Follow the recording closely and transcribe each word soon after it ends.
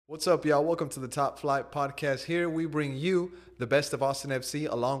What's up, y'all? Welcome to the Top Flight Podcast. Here we bring you the best of Austin FC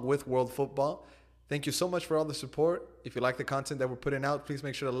along with world football. Thank you so much for all the support. If you like the content that we're putting out, please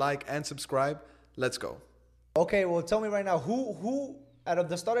make sure to like and subscribe. Let's go. Okay, well, tell me right now, who out of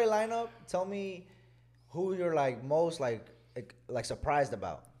the starting lineup, tell me who you're most surprised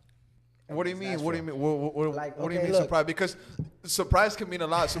about. What do you mean? What do you mean? What do you okay, mean look. surprise? Because surprise can mean a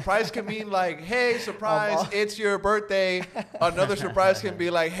lot. Surprise can mean like, hey, surprise, it's your birthday. Another surprise can be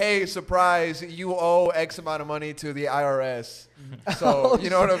like, hey, surprise, you owe X amount of money to the IRS. So, you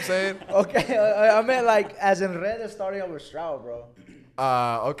know what I'm saying? Okay, I meant as in Red is starting over Stroud, bro.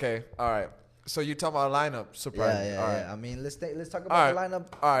 Okay, all right. So you talking about lineup surprise? Yeah. All right. I mean, let's talk All about right. the lineup.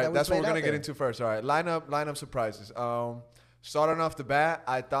 All right, that we that's what we're played gonna out get there. into first. All right, lineup surprises. Starting off the bat,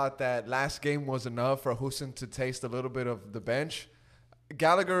 I thought that last game was enough for Houston to taste a little bit of the bench.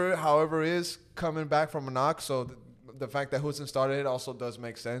 Gallagher, however, is coming back from a knock, so the fact that Houston started it also does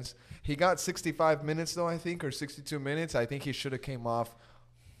make sense. He got 65 minutes though, I think, or 62 minutes. I think he should have came off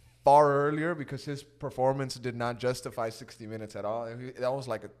far earlier because his performance did not justify 60 minutes at all. That was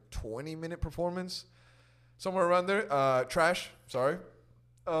like a 20-minute performance, somewhere around there. Trash, sorry.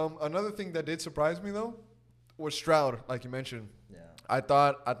 Another thing that did surprise me though was Stroud, like you mentioned. Yeah. I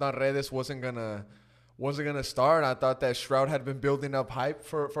thought Redes wasn't gonna start. I thought that Stroud had been building up hype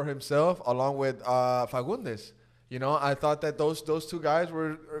for himself along with Fagundes. You know, I thought that those two guys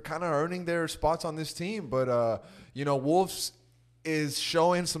were kind of earning their spots on this team, but Wolves is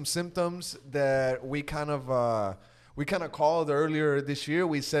showing some symptoms that we kind of called earlier this year.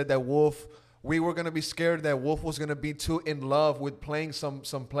 We said that we were gonna be scared that Wolf was gonna be too in love with playing some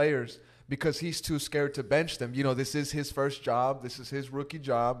players, because he's too scared to bench them. You know, this is his first job. This is his rookie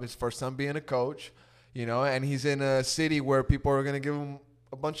job. His first time being a coach, you know, and he's in a city where people are going to give him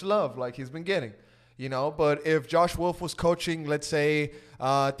a bunch of love like he's been getting, you know. But if Josh Wolf was coaching, let's say,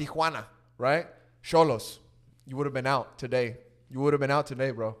 Tijuana, right? Xolos, you would have been out today. You would have been out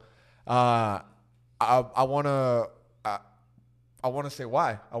today, bro. I want to say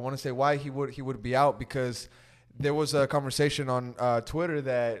why. I want to say why he would be out, because there was a conversation on Twitter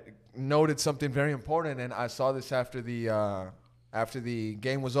that noted something very important, and I saw this after the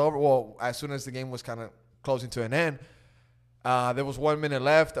game was over. Well, as soon as the game was kind of closing to an end, there was 1 minute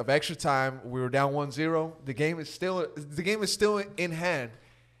left of extra time. We were down 1-0. The game is still in hand.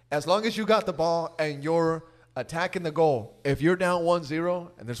 As long as you got the ball and you're attacking the goal, if you're down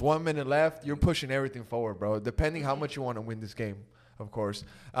 1-0 and there's 1 minute left, you're pushing everything forward, bro. Depending how much you want to win this game, of course.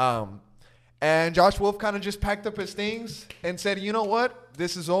 And Josh Wolf kind of just packed up his things and said, you know what?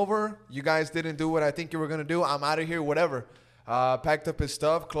 This is over. You guys didn't do what I think you were going to do. I'm out of here, whatever. Packed up his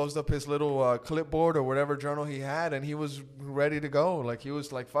stuff, closed up his little clipboard or whatever journal he had, and he was ready to go. Like, he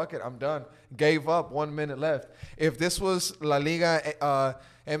was like, fuck it, I'm done. Gave up, 1 minute left. If this was La Liga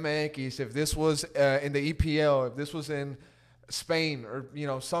MX, if this was in the EPL, if this was in Spain, or, you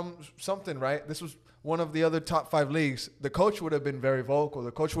know, something, right? This was one of the other top 5 leagues, the coach would have been very vocal.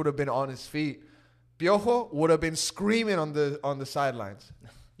 The coach would have been on his feet. Piojo would have been screaming on the sidelines.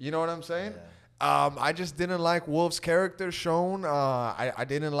 You know what I'm saying? Yeah. I just didn't like Wolf's character shown. I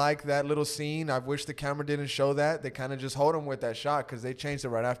didn't like that little scene. I wish the camera didn't show that. They kind of just hold him with that shot because they changed it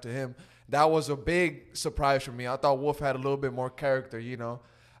right after him. That was a big surprise for me. I thought Wolf had a little bit more character, you know.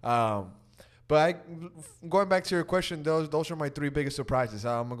 But going back to your question, those are my 3 biggest surprises.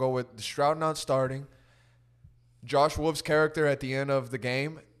 I'm going to go with Stroud not starting, Josh Wolf's character at the end of the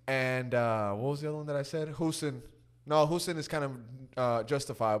game, and what was the other one that I said? Houston. No, Houston is kind of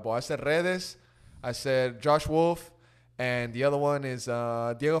justifiable. I said Redes, I said Josh Wolf, and the other one is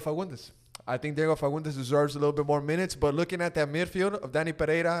Diego Fagundes. I think Diego Fagundes deserves a little bit more minutes, but looking at that midfield of Danny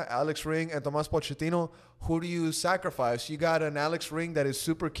Pereira, Alex Ring, and Tomas Pochettino, who do you sacrifice? You got an Alex Ring that is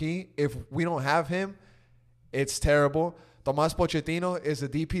super key. If we don't have him, it's terrible. Tomas Pochettino is a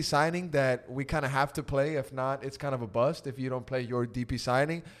DP signing that we kind of have to play. If not, it's kind of a bust if you don't play your DP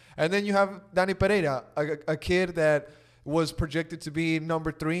signing. And then you have Danny Pereira, a kid that was projected to be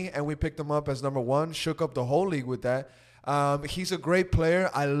number 3, and we picked him up as number 1, shook up the whole league with that. He's a great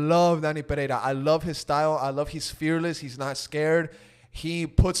player. I love Danny Pereira. I love his style. I love he's fearless. He's not scared. He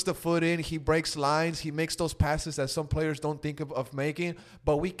puts the foot in. He breaks lines. He makes those passes that some players don't think of making.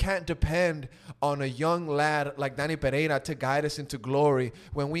 But we can't depend on a young lad like Danny Pereira to guide us into glory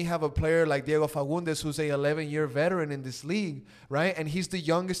when we have a player like Diego Fagundes, who's a 11-year veteran in this league, right? And he's the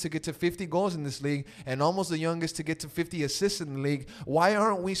youngest to get to 50 goals in this league and almost the youngest to get to 50 assists in the league. Why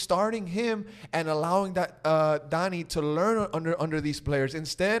aren't we starting him and allowing that Danny to learn under these players?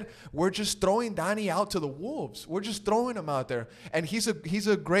 Instead, we're just throwing Danny out to the wolves. We're just throwing him out there. And he's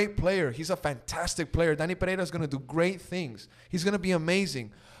a great player. He's a fantastic player. Danny Pereira is going to do great things. He's going to be amazing.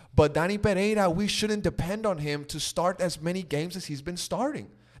 But Danny Pereira, we shouldn't depend on him to start as many games as he's been starting.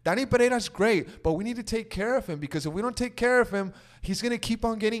 Danny Pereira's great, but we need to take care of him, because if we don't take care of him, he's going to keep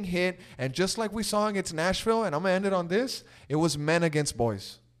on getting hit. And just like we saw against Nashville, and I'm going to end it on this, it was men against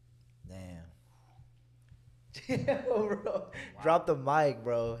boys. Damn. Bro. Wow. Drop the mic,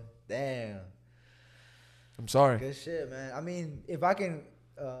 bro. Damn. I'm sorry. Good shit, man. I mean, if I can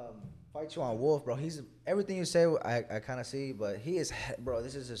fight you on Wolf, bro, he's everything you say, I kind of see, but he is, bro,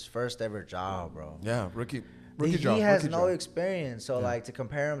 this is his first ever job, bro. Yeah, rookie he job. Has rookie no job. experience, so like to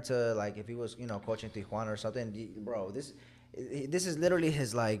compare him to like if he was coaching Tijuana or something, bro. This is literally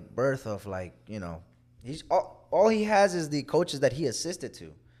his like birth of like he's all he has is the coaches that he assisted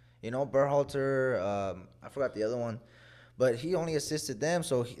to, Berhalter. I forgot the other one, but he only assisted them,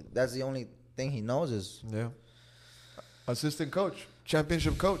 so that's the only thing he knows is assistant coach,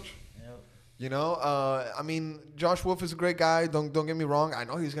 championship coach. Yep. I mean, Josh Wolf is a great guy. Don't get me wrong. I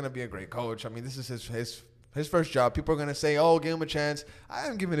know he's gonna be a great coach. I mean, this is his first job. People are gonna say, "Oh, give him a chance." I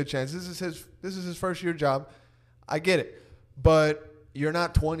am giving it a chance. This is his first year job. I get it, but you're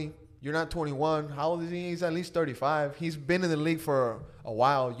not 20. You're not 21. How old is he? He's at least 35. He's been in the league for a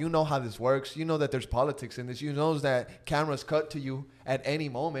while. You know how this works. You know that there's politics in this. You know that cameras cut to you at any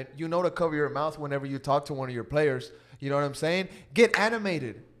moment. You know to cover your mouth whenever you talk to one of your players. You know what I'm saying? Get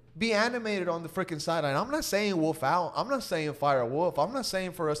animated. Be animated on the freaking sideline. I'm not saying Wolf out. I'm not saying fire Wolf. I'm not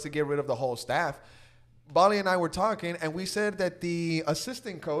saying for us to get rid of the whole staff. Bali and I were talking, and we said that the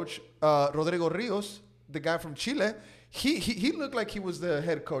assistant coach, Rodrigo Rios, the guy from Chile, he looked like he was the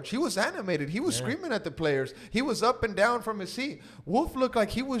head coach. He was animated. He was screaming at the players. He was up and down from his seat. Wolf looked like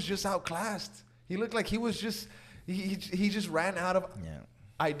he was just outclassed. He looked like he was just he just ran out of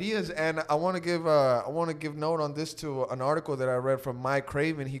ideas. And I want to give note on this to an article that I read from Mike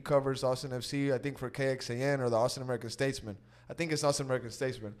Craven. He covers Austin FC, I think, for KXAN or the Austin American Statesman. I think it's Austin American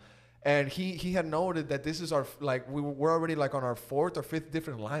Statesman. And he had noted that this is we're already like on our fourth or fifth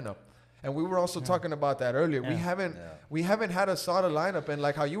different lineup. And we were also talking about that earlier. Yeah. We haven't had a solid lineup, and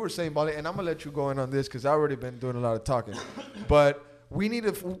like how you were saying, Bali, and I'm gonna let you go in on this because I've already been doing a lot of talking. But we need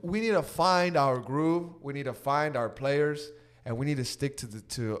to find our groove. We need to find our players, and we need to stick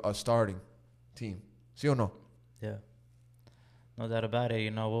to a starting team. ¿Sí o no? Yeah, no doubt about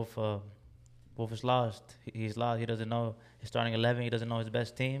it. Wolf is lost. He's lost. He doesn't know his starting 11. He doesn't know his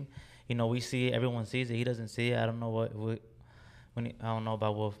best team. We see it. Everyone sees it. He doesn't see it. I don't know I don't know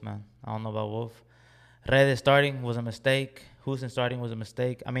about Wolf, man. I don't know about Wolf. Redes starting was a mistake. Houston starting was a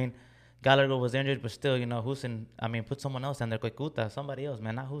mistake. I mean, Gallagher was injured, but still, Houston, put someone else in there. Cucuta, somebody else,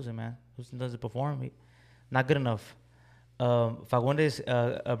 man. Not Houston, man. Houston doesn't perform. Not good enough. Fagundes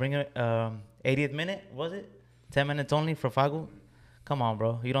bringing 80th minute, was it? 10 minutes only for Fagu? Come on,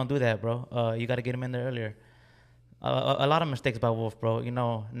 bro. You don't do that, bro. You got to get him in there earlier. A lot of mistakes by Wolf, bro.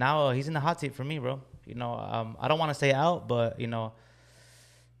 Now he's in the hot seat for me, bro. I don't want to say out, but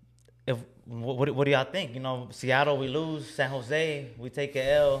what do y'all think? Seattle, we lose. San Jose, we take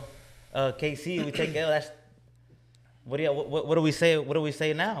a L. KC, we take a L. That's what do we say? What do we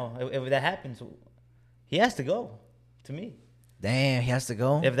say now? If that happens, he has to go. To me. Damn, he has to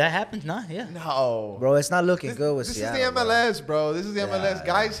go. If that happens, yeah. No, bro, it's not looking good with Seattle. This is the MLS, bro. This is the MLS.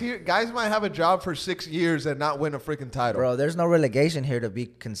 Guys might have a job for 6 years and not win a freaking title. Bro, there's no relegation here to be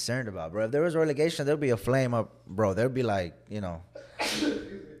concerned about, bro. If there was relegation, there'd be a flame up, bro. There'd be like,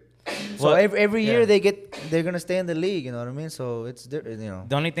 So every year they're gonna stay in the league. You know what I mean? So it's The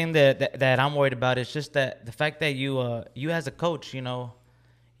only thing that I'm worried about is just that the fact that you as a coach,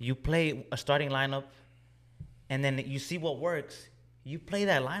 you play a starting lineup. And then you see what works. You play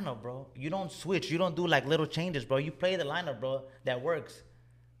that lineup, bro. You don't switch. You don't do like little changes, bro. You play the lineup, bro. That works.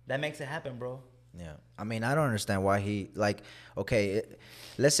 That makes it happen, bro. Yeah. I don't understand why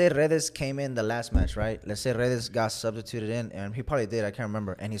let's say Redes came in the last match, right? Let's say Redes got substituted in, and he probably did. I can't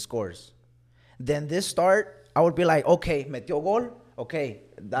remember. And he scores. Then this start, I would be like, okay, metió gol. Okay,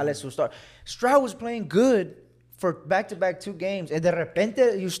 dale su start. Stroud was playing good for back-to-back 2 games. And de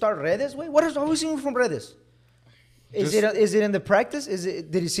repente, you start Redes? Wait, what is always seeing from Redes? Is it in the practice?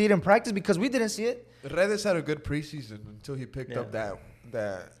 Did you see it in practice? Because we didn't see it. Redes had a good preseason until he picked up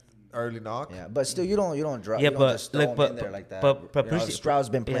that early knock. Yeah, but still, you don't drop. Yeah, you don't but just throw him in there like that. But Stroud's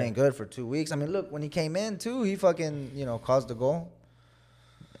been playing good for 2 weeks. Look, when he came in too, he fucking caused the goal.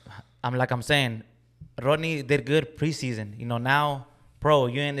 I'm saying, Rodney did good preseason. Now. Bro,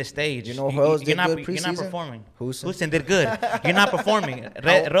 you're in this stage. Who else did good preseason? You're not performing. Houston did good. You're not performing.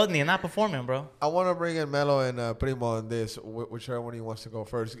 Rodney, you're not performing, bro. I want to bring in Melo and Primo on this, whichever one he wants to go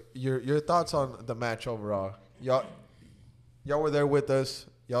first. Your thoughts on the match overall. Y'all were there with us.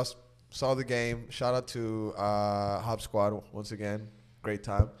 Y'all saw the game. Shout out to Hop Squad once again. great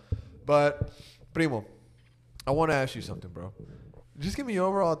time. But Primo, I want to ask you something, bro. Just give me your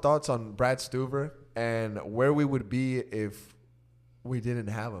overall thoughts on Brad Stuver and where we would be if we didn't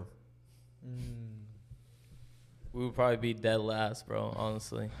have him. We would probably be dead last, bro,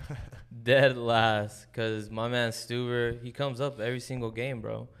 honestly. Dead last. Because my man Stuver, he comes up every single game,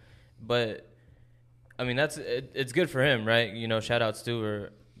 bro. But, I mean, it's good for him, right? You know, shout out Stuver.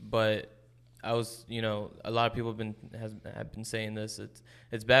 But a lot of people have been saying this.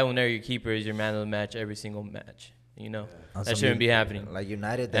 It's bad whenever your keeper is your man of the match every single match. You know, that shouldn't be happening. Like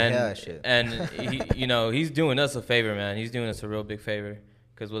United, the hell shit. And, he's doing us a favor, man. He's doing us a real big favor.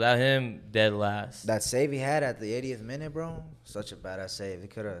 Because without him, dead last. That save he had at the 80th minute, bro, such a badass save. He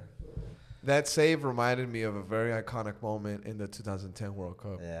could have. That save reminded me of a very iconic moment in the 2010 World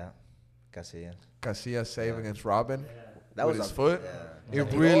Cup. Yeah. Casillas. Casillas save against Robin That with was his foot. Yeah.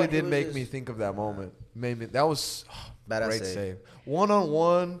 It really did make me think of that moment. That was Badass great save. save.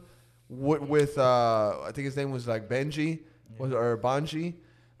 One-on-one with I think his name was like Benji or Banji.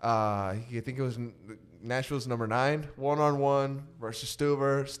 I think it was Nashville's number 9. One-on-one versus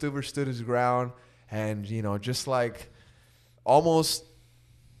Stuver. Stuver stood his ground, and just like almost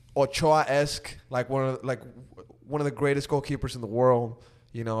Ochoa-esque, like one of the greatest goalkeepers in the world.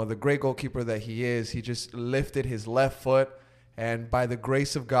 The great goalkeeper that he is. He just lifted his left foot, and by the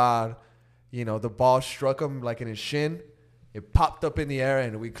grace of God, the ball struck him like in his shin. It popped up in the air,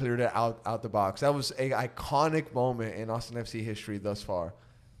 and we cleared it out the box. That was an iconic moment in Austin FC history thus far.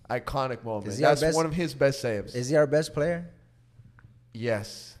 Iconic moment. That's one of his best saves. Is he our best player?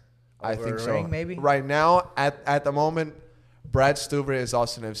 Yes, I Over think so. Ring, maybe? Right now, at the moment, Brad Stuver is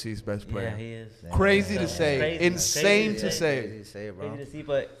Austin FC's best player. Yeah, he is. Crazy to say. Crazy. Insane Crazy. to say. Crazy to say, bro. Crazy to see,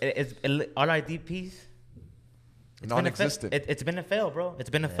 but all our DPs. Non-existent. It's been a fail, bro. It's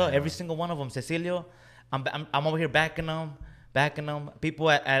been a fail. Every single one of them. Cecilio, I'm over here backing them. People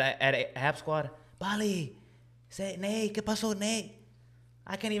at Hab Squad. Bali, say Nate, ¿qué pasó, Nate?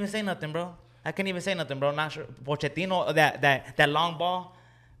 I can't even say nothing, bro. Not sure. Pochettino, that long ball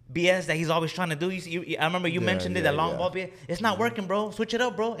BS that he's always trying to do. I remember you mentioned it, that long ball BS. It's not working, bro. Switch it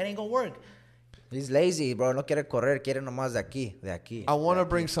up, bro. It ain't gonna work. He's lazy, bro. No quiere correr, quiere nomás de aquí. I want to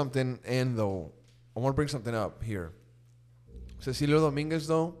bring something in, though. I want to bring something up here. Cecilio Dominguez,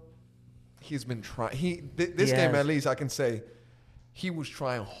 though, he's been trying. This game, at least, I can say, he was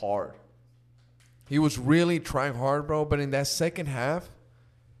trying hard. He was really trying hard, bro. But in that second half,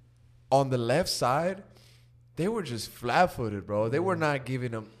 on the left side, they were just flat-footed, bro. They were not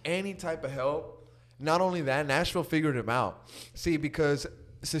giving him any type of help. Not only that, Nashville figured him out. See, because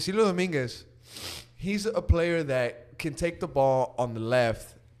Cecilio Dominguez, he's a player that can take the ball on the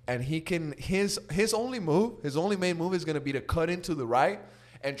left, and he can his only main move is going to be to cut into the right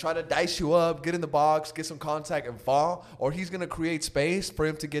and try to dice you up, get in the box, get some contact, and fall. Or he's going to create space for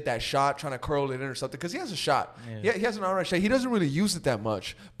him to get that shot, trying to curl it in or something. Because he has a shot. Yeah. He has an all-right shot. He doesn't really use it that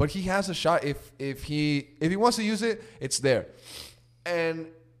much. But he has a shot. If he wants to use it, it's there. And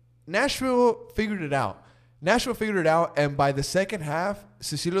Nashville figured it out. And by the second half,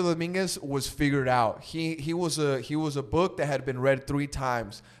 Cecilio Dominguez was figured out. He was a book that had been read 3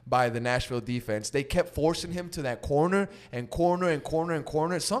 times by the Nashville defense. They kept forcing him to that corner.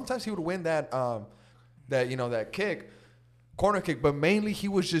 Sometimes he would win that corner kick, but mainly he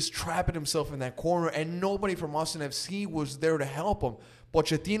was just trapping himself in that corner, and nobody from Austin FC was there to help him.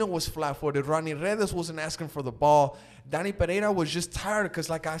 Pochettino was flat-footed. Ronnie Redes wasn't asking for the ball. Danny Pereira was just tired because,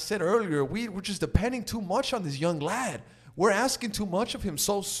 like I said earlier, we were just depending too much on this young lad. We're asking too much of him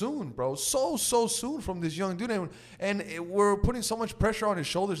so soon, bro. So soon from this young dude. And we're putting so much pressure on his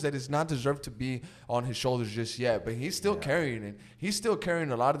shoulders that is not deserved to be on his shoulders just yet. But he's still carrying it. He's still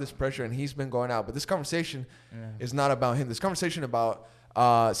carrying a lot of this pressure, and he's been going out. But this conversation is not about him. This conversation about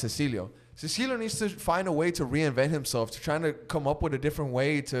Cecilio. Cecilio needs to find a way to reinvent himself, to trying to come up with a different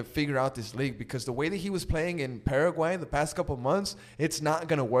way to figure out this league, because the way that he was playing in Paraguay the past couple of months, it's not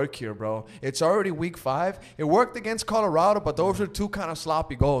going to work here, bro. It's already week 5. It worked against Colorado, but those were 2 kind of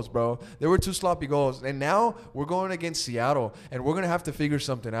sloppy goals, bro. There were 2 sloppy goals. And now we're going against Seattle, and we're going to have to figure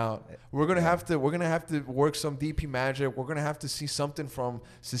something out. We're going to have to work some DP magic. We're going to have to see something from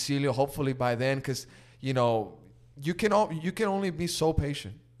Cecilio hopefully by then, because, you can only be so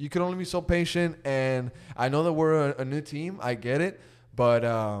patient. You can only be so patient, and I know that we're a new team. I get it, but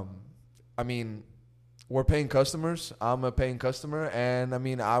we're paying customers. I'm a paying customer, and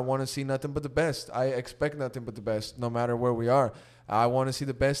I want to see nothing but the best. I expect nothing but the best, no matter where we are. I want to see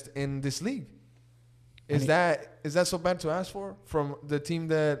the best in this league. Is that so bad to ask for from the team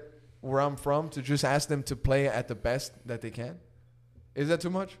where I'm from, to just ask them to play at the best that they can? Is that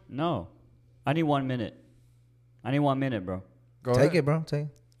too much? No, I need 1 minute. Bro. Go Take ahead. it, bro. Take it.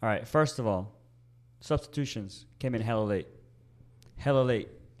 All right. First of all, substitutions came in hella late. Hella late.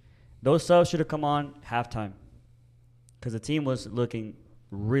 Those subs should have come on halftime because the team was looking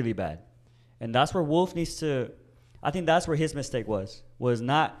really bad. And that's where Wolf needs to – I think that's where his mistake was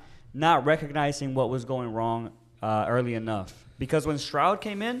not recognizing what was going wrong early enough. Because when Stroud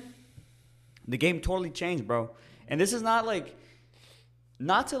came in, the game totally changed, bro. And this is not like –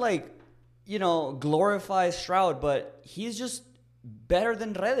 not to like, you know, glorify Stroud, but he's just better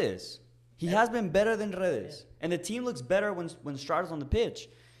than Redes. He has been better than Redes. And the team looks better when Stroud is on the pitch.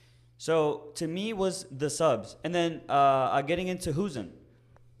 So, to me, was the subs. And then getting into Huzen.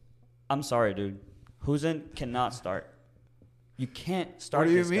 I'm sorry, dude. Huzen cannot start. You can't start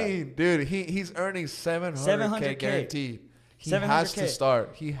What do you this guy. mean? Dude, he's earning 700K 700K. guaranteed. He 700K. has to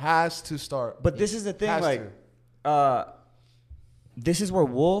start. He has to start. But this is the thing, Has like, to. this is where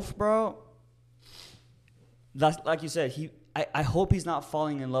Wolf, bro, that's like you said, I hope he's not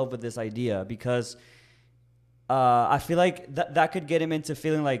falling in love with this idea because I feel like that could get him into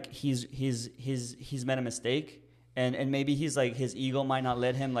feeling like he's made a mistake and maybe he's like his ego might not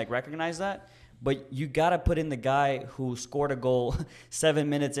let him like recognize that. But you gotta put in the guy who scored a goal 7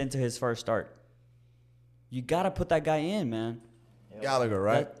 minutes into his first start. You gotta put that guy in, man. Gallagher,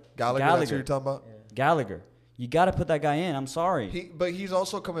 right? Gallagher, that's who you're talking about? Gallagher. You gotta put that guy in. I'm sorry. But he's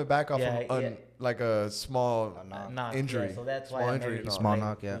also coming back off Yeah, of yeah. like a small Knock, injury. Yeah, so that's Small why I injury, maybe no. Small like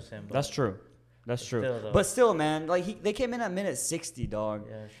knock, yeah. Huzen, but- That's true. That's true. Still, though. But still, man, like they came in at minute 60, dog.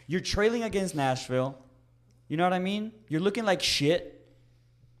 Yeah. You're trailing against Nashville. You know what I mean? You're looking like shit.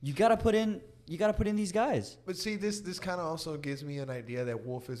 You gotta put in these guys. But see, this kind of also gives me an idea that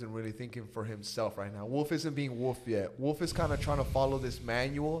Wolf isn't really thinking for himself right now. Wolf isn't being Wolf yet. Wolf is kind of trying to follow this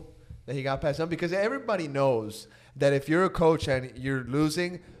manual that he got passed down because everybody knows that if you're a coach and you're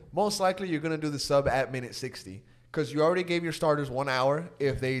losing, most likely you're going to do the sub at minute 60 because you already gave your starters 1 hour.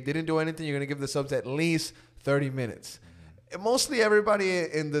 If they didn't do anything, you're going to give the subs at least 30 minutes. And mostly everybody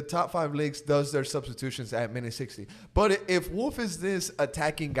in the top 5 leagues does their substitutions at minute 60. But if Wolf is this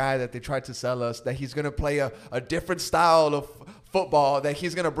attacking guy that they tried to sell us, that he's going to play a different style of football, that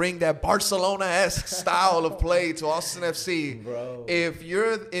he's going to bring that Barcelona-esque style of play to Austin FC. Bro. If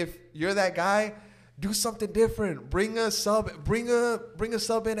you're that guy, do something different. Bring a sub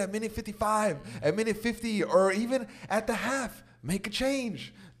in at minute 55, at minute 50, or even at the half. Make a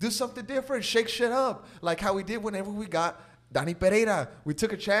change. Do something different. Shake shit up. Like how we did whenever we got Dani Pereira. We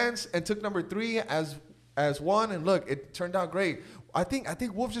took a chance and took number 3 as one, and look, it turned out great. I think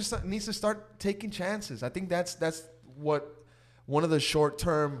Wolf just needs to start taking chances. I think that's what one of the short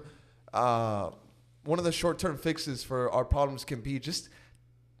term fixes for our problems can be. Just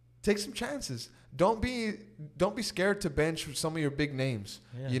take some chances. Don't be scared to bench some of your big names.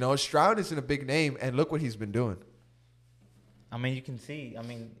 Yeah. You know, Stroud isn't a big name, and look what he's been doing. I mean, you can see. I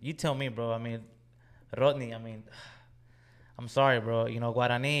mean, you tell me, bro. I mean, Rodney. I mean, I'm sorry, bro. You know,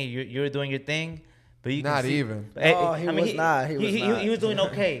 Guarani, you're doing your thing, but you Not can see, even. No, he was not. He was not. He was doing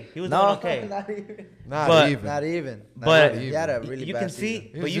okay. He was No, doing okay. not even. Not But- even. Not even. But- He had a really you bad can season. see,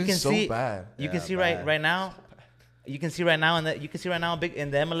 He but was you doing can so see, bad. you Yeah, can see bad. right now, you can see right now in the big in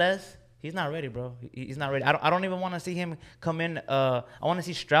the MLS. He's not ready, bro. He's not ready. I don't even want to see him come in. I want to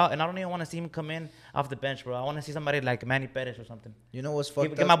see Stroud, and I don't even want to see him come in off the bench, bro. I want to see somebody like Manny Perez or something. You know what's fucked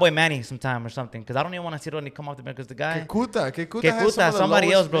Get up? my boy Manny sometime or something, because I don't even want to see Rodney come off the bench because the guy. Kekuta has some of the somebody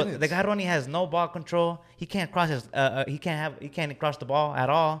else, lowest bro. minutes. The guy Rodney has no ball control. He can't cross his. He can't cross the ball at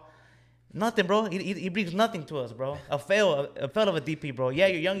all. Nothing, bro. He brings nothing to us, bro. A fail of a DP, bro. Yeah,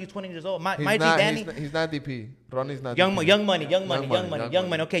 you're young. You're 20 years old. My G Danny. He's not DP. Ronnie's not Young DP. money. Young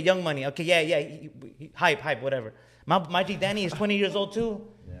money. Okay, young money. Okay, yeah. Hype, whatever. My G Danny is 20 years old too.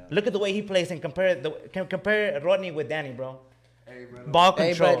 Yeah. Look at the way he plays and compare Rodney with Danny, bro. Ball Hey,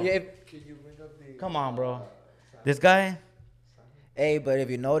 control. but if, Come on, bro. This guy. but if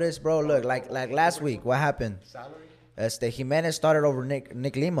you notice, bro, look, like last week, what happened? Jimenez started over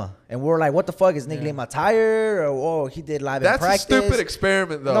Nick Lima, and we were like, "What the fuck is Nick Lima tired?" Or he did live in That's a practice. stupid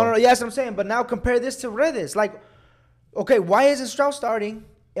experiment, though. No, yeah, that's what I'm saying. But now compare this to Redes. Like, okay, why isn't Stroud starting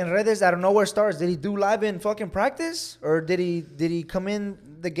and Redes out of nowhere starts? Did he do live in fucking practice, or did he come in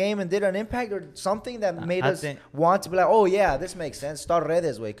the game and did an impact or something that made I us think- want to be like, oh yeah, this makes sense. Start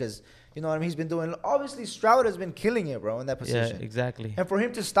Redes way because you know what I mean. He's been doing. Obviously, Stroud has been killing it, bro, in that Yeah, position. exactly. And for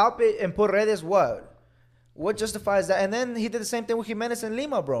him to stop it and put Redes, what justifies that? And then he did the same thing with Jimenez and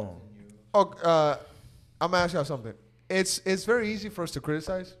Lima, bro. Oh, I'm gonna ask y'all something. It's very easy for us to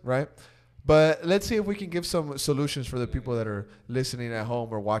criticize, right? But let's see if we can give some solutions for the people that are listening at home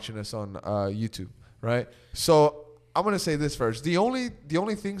or watching us on YouTube, right? So I'm gonna say this first. The only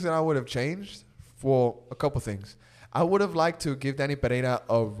things that I would have changed, well, a couple things. I would have liked to give Danny Pereira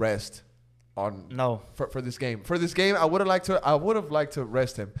a rest on No. for this game. For this game, I would have liked to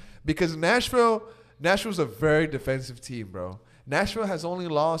rest him because Nashville's a very defensive team, bro. Nashville has only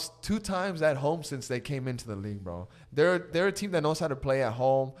lost 2 times at home since they came into the league, bro. They're a team that knows how to play at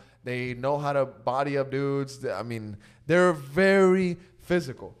home. They know how to body up dudes. I mean, they're very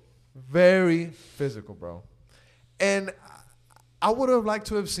physical, bro. And I would have liked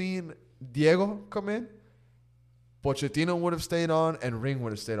to have seen Diego come in. Pochettino would have stayed on, and Ring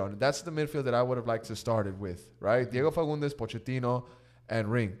would have stayed on. That's the midfield that I would have liked to started with, right? Diego Fagundes, Pochettino,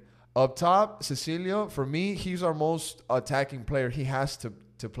 and Ring. Up top, Cecilio, for me, he's our most attacking player. He has to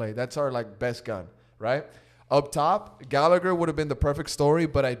play. That's our like best gun, right? Up top, Gallagher would have been the perfect story,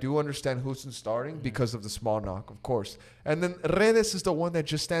 but I do understand Houston starting because of the small knock, of course. And then Redes is the one that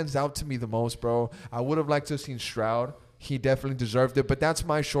just stands out to me the most, bro. I would have liked to have seen Stroud. He definitely deserved it, but that's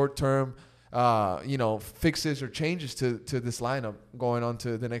my short-term fixes or changes to this lineup going on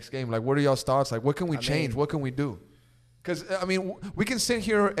to the next game. Like, what are y'all's thoughts? Like, what can we change? What can we do? Because, I mean, we can sit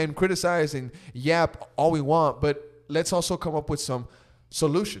here and criticize and yap all we want, but let's also come up with some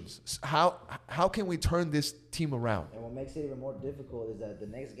solutions. How can we turn this team around? And what makes it even more difficult is that the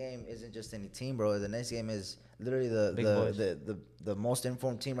next game isn't just any team, bro. The next game is literally Big boys. the most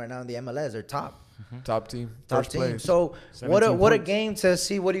informed team right now in the MLS. They're top. Top team, Top first team. place. So 17 what a points. game to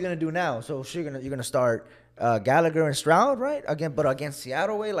see. What are you gonna do now? So sure, you're gonna start Gallagher and Stroud, right? But against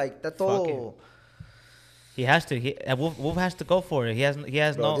Seattle, way like that. Fuck He has to. Wolf has to go for it. He has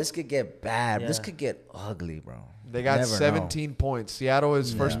Bro, no. this could get bad. This Yeah. could get ugly, bro. They got Never know. 17 points. Seattle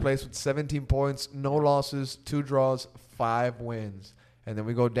is first Yeah. place with 17 points, no losses, 2 draws, 5 wins. And then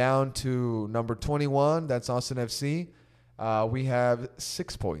we go down to number 21. That's Austin FC. We have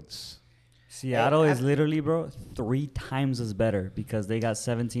 6 points. Seattle is literally, bro, 3 times as better because they got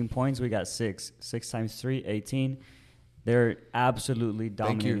 17 points. We got 6. 6 times 3, 18. They're absolutely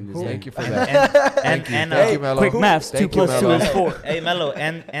Thank you. dominating this game. Thank you for that. And Thank you, Melo. Quick maths, 2 Thank you, plus 2 Melo. is 4. Hey Melo,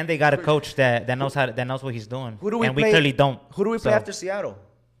 and they got a coach that knows what he's doing. Who do we and play? we clearly don't. Who do we play So- after Seattle?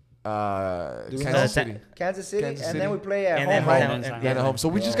 Kansas know? City. Kansas City, Kansas and City. then we play at And home, then right? home. Yeah. And at home. So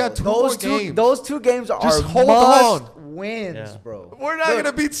we just got 2 those more two, games. Those 2 games are Just hold must on. wins, Yeah. bro. We're not Look, going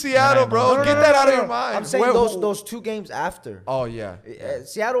to beat Seattle, No, bro. no, no, Get no, that no, out no, of your no. mind. I'm saying Where- those 2 games after. Oh, yeah.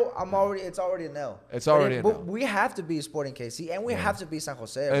 Seattle, it's already a no. It's already a no. But we have to beat Sporting KC, and we have to beat San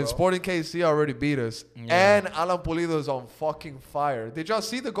Jose, bro. And Sporting KC already beat us. Yeah. And Alan Pulido is on fucking fire. Did y'all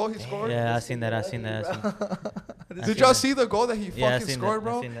see the goal he scored? Yeah, I seen that. I seen that. Did y'all see the goal that he Yeah, I fucking seen scored, that.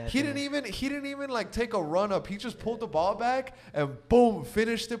 I bro? seen that. I He seen didn't even like take a run up. He just pulled the ball back and boom,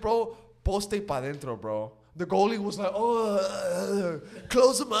 finished it, bro. Poste pa dentro, bro. The goalie was like,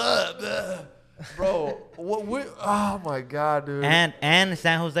 close him up, bro. Oh my god, dude. And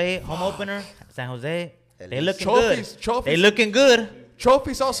San Jose home opener. San Jose, they looking Trophies- good. Trophies- They looking good.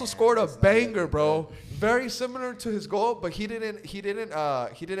 Trophies also scored a banger, bro. Very similar to his goal, but he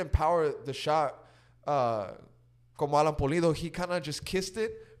didn't power the shot como Alan Pulido. He kind of just kissed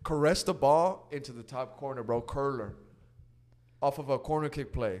it, caressed the ball into the top corner, bro. Curler. Off of a corner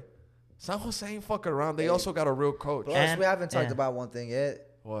kick play. San Jose ain't fucking around. They also got a real coach. Plus, And- we haven't talked yeah. about one thing yet.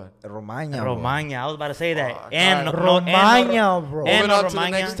 What? Romagna, bro. Romagna. I was about to say that. Fuck. And Alright. Romagna, bro. And Moving on to the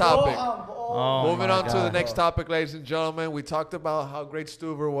Romagna. next topic. Oh Moving my on to the God. next topic, ladies and gentlemen. We talked about how great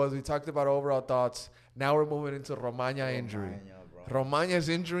Stuver was. We talked about overall thoughts. Now we're moving into Romagna injury. Romagna's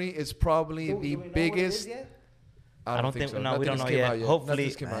injury is probably the biggest. I don't think so. no, we don't Nothing's know came yet. out Hopefully,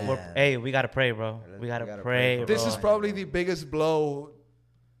 Nothing's came out Man. yet. hey, we gotta pray, bro. We gotta pray, bro. This is probably the biggest blow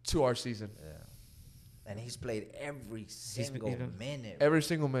to our season. And he's played every single been- minute. Every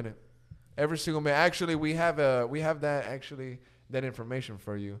single minute. Every single minute. Actually, we have that information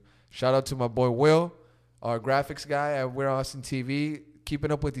for you. Shout out to my boy Will, our graphics guy at We're Austin TV,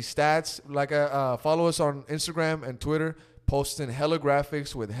 keeping up with these stats. Follow us on Instagram and Twitter, posting hella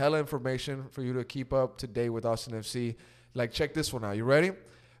graphics with hella information for you to keep up to date with Austin FC. Like, check this one out. You ready?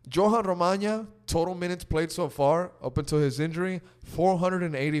 Johan Romagna, total minutes played so far up until his injury,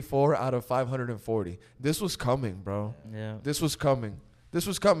 484 out of 540. This was coming, bro. Yeah. This was coming.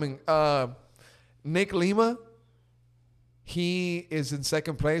 Nick Lima, he is in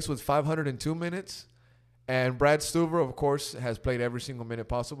second place with 502 minutes. And Brad Stuver, of course, has played every single minute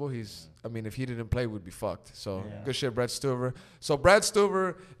possible. If he didn't play, we'd be fucked. So, good shit, Brad Stuver. So, Brad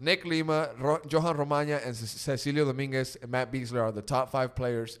Stuver, Nick Lima, Johan Romagna, and Cecilio Dominguez and Matt Beasley are the top 5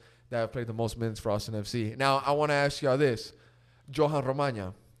 players that have played the most minutes for Austin FC. Now, I want to ask y'all this. Johan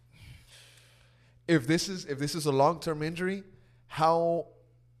Romagna, if this is a long-term injury, how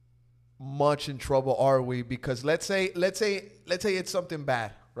much in trouble are we? Because let's say it's something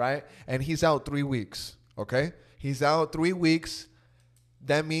bad, right? And he's out 3 weeks. Okay, He's out 3 weeks.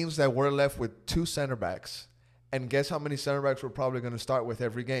 That means that we're left with 2 center backs. And guess how many center backs we're probably going to start with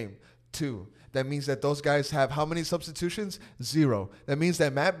every game? 2. That means that those guys have how many substitutions? 0. That means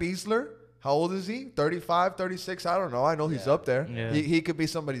that Matt Besler, how old is he? 35, 36? I don't know. I know he's up there. Yeah. He could be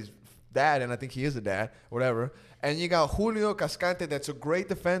somebody's dad, and I think he is a dad, whatever. And you got Julio Cascante, that's a great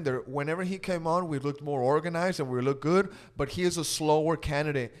defender. Whenever he came on, we looked more organized and we looked good, but he is a slower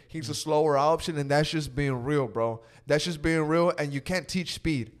candidate. He's a slower option, and that's just being real, bro. That's just being real, and you can't teach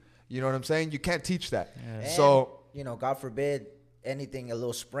speed. You know what I'm saying? You can't teach that. And, So, you know, God forbid anything, a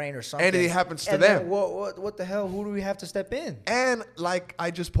little sprain or something. anything happens to and then them. what the hell? Who do we have to step in? And like I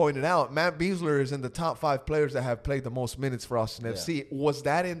just pointed out, Matt Besler is in the top 5 players that have played the most minutes for Austin FC. Was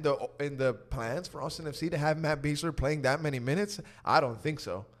that in the plans for Austin FC to have Matt Besler playing that many minutes? I don't think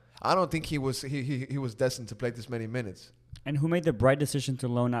so. I don't think he was destined to play this many minutes. And who made the bright decision to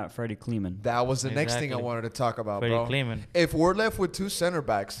loan out Freddie Kleeman? That was the next thing I Exactly. wanted to talk about, Freddie bro. Kleeman. If we're left with 2 center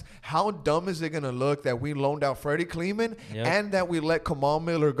backs, how dumb is it going to look that we loaned out Freddie Kleeman Yep. and that we let Kamal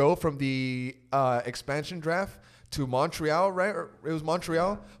Miller go from the expansion draft to Montreal, right? Or it was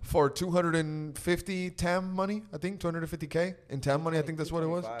Montreal for 250 TAM money, I think, 250K in TAM money. I think that's what it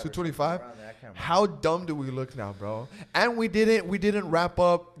was, 225. How dumb do we look now, bro? And we didn't wrap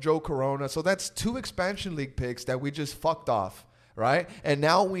up Joe Corona, so that's 2 expansion league picks that we just fucked off. Right? And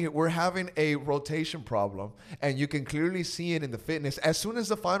now we're having a rotation problem. And you can clearly see it in the fitness. As soon as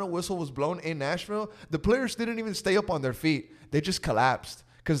the final whistle was blown in Nashville, the players didn't even stay up on their feet. They just collapsed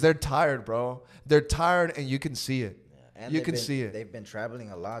because they're tired, bro. They're tired, and you can see it. And You they've can been- see it. They've been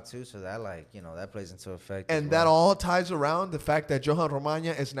traveling a lot too, so that that plays into effect. as And well. that all ties around the fact that Johan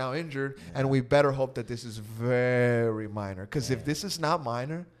Romagna is now injured, and we better hope that this is very minor. Because if this is not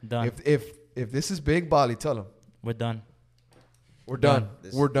minor, Done. if this is big, Bali, tell him. We're done. We're done.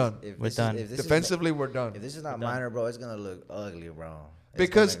 This- We're done. if We're this is- done. if this is Defensively, we're done. not- If this is not We're done. minor, bro, it's gonna look ugly, bro. It's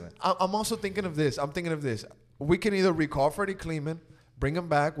Because gonna- I'm also thinking of this. I'm thinking of this. We can either recall Freddie Kleeman, bring him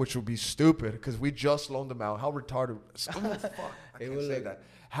back, which would be stupid because we just loaned him out. How retarded? Oh, fuck. I can't will say look- that.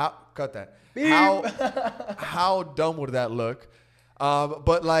 How? Cut that. Beep. How dumb would that look?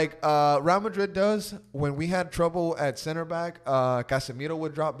 But like Real Madrid does, when we had trouble at center back, Casemiro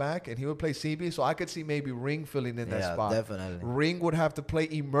would drop back and he would play CB. So I could see maybe Ring filling in that Yeah, spot. definitely. Ring would have to play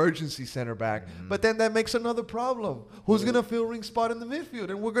emergency center back. But then that makes another problem. Who's going to fill Ring's spot in the midfield?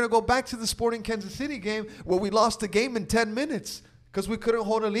 And we're going to go back to the Sporting Kansas City game where we lost the game in 10 minutes because we couldn't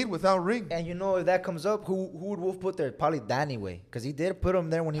hold a lead without Ring. And you know, if that comes up, who would Wolf put there? Probably Danny Way, because he did put him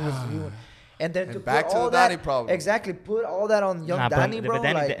there when he was. And then And to back put to all the that, Danny problem. Exactly, put all that on young Danny, bro.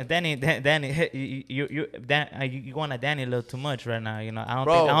 Danny, you going at Danny a little too much right now. You know, I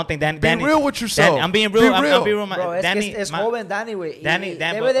Bro, don't think Danny. be Danny, real with yourself. I'm being Be real. I'm real. being real. Bro, es Danny, que es my- joven Danny, way. Danny,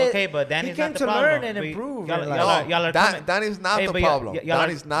 But Danny's he came not the to problem. learn and But improve. Y'all, and y'all, like- are, y'all are Dan- coming. Danny's not Hey, the but problem. Y'all,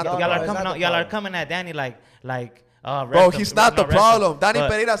 Danny's not the y'all problem. are coming. That's the Y'all are problem. coming at Danny like. Bro, Rest he's him. not the No, rest problem. him. Danny But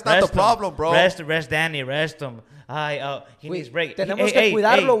Pereira's not the rest him. problem, bro. Rest Danny. Rest him. He Wait, needs break. tenemos que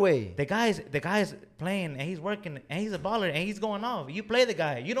cuidarlo, güey. The guy's playing and he's working and he's a baller and he's going off. You play the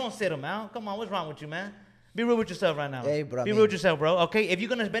guy. You don't sit him out. Come on, what's wrong with you, man? Be real with yourself right now. Hey, bro, I Be mean- real with yourself, bro. Okay, if you're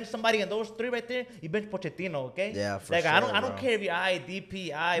gonna bench somebody in those 3 right there, you bench Pochettino. Okay. Yeah, for like, sure, I don't bro. care if you're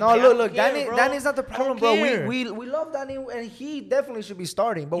IDPI. No, I look, don't look, care, bro. Danny's not the I don't problem, bro. care. We love Danny, and he definitely should be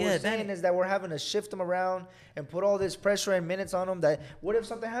starting. But what Yeah, we're saying Danny- is that we're having to shift him around and put all this pressure and minutes on him. That what if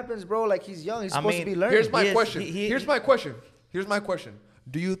something happens, bro? Like he's young, he's I supposed mean, to be learning. Here's my Yes, question. he- Here's my question. Here's my question.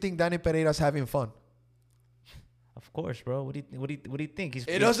 Do you think Danny Pereira's having fun? Of course, bro. What do you think?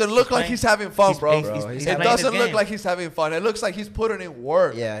 It doesn't look like he's having fun, bro. He's It playing his doesn't look game. like he's having fun. It looks like he's putting in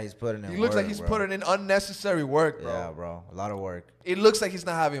work. Yeah, he's putting in. He looks like work, he's bro. putting in unnecessary work, bro. Yeah, bro, a lot of work. It looks like he's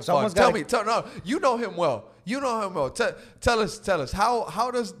not having Someone's fun. gotta- No, you know him well. You know him well. Tell us. How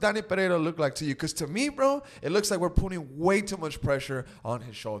does Danny Pereira look like to you? Because to me, bro, it looks like we're putting way too much pressure on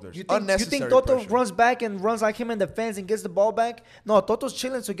his shoulders. You think Unnecessary Toto pressure. runs back and runs like him in defense and gets the ball back? No, Toto's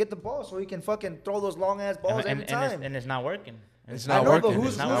chilling to get the ball so he can fucking throw those long ass balls every time. and it's not working. It's I not know, working. but who's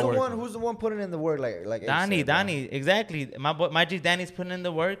It's the not one? working. Who's the one putting in the work? Like Danny, Ace said, bro? Danny, exactly. My G Danny's putting in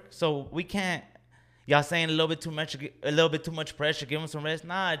the work, so we can't. Y'all saying a little bit too much pressure. Give him some rest.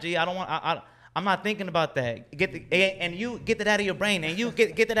 Nah, G, I don't want. I'm not thinking about that. And you get that out of your brain, and you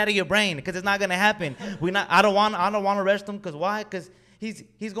get that out of your brain because it's not gonna happen. I don't want to rest him because why? Because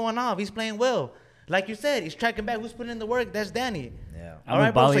he's going off. He's playing well. Like you said, he's tracking back. Who's putting in the work? That's Danny. Yeah. All I'm right,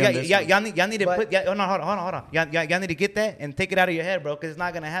 with bro. So Bali on this one. y'all need to But- put. Oh no, hold on. Y'all need to get that and take it out of your head, bro, because it's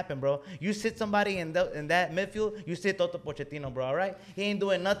not gonna happen, bro. You sit somebody in that midfield. You sit Toto Pochettino, bro. All right, he ain't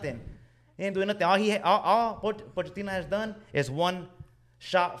doing nothing. All Pochettino has done is won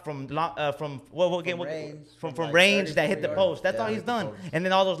shot from what game? range, From from like range 30, that hit the 40 post. That's yards. all Yeah, he's hit the done. post. And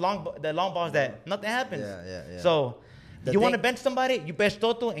then all those long balls that nothing happens. Yeah. So The you want to thing- bench somebody, you bench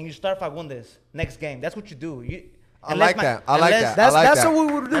Toto and you start Fagundes next game. That's what you do. I like that. I like that. That's I like that's that. what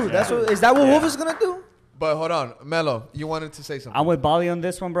we would do. That's what is that what Wolf is gonna do? But hold on, Melo, you wanted to say something. I'm with Bali on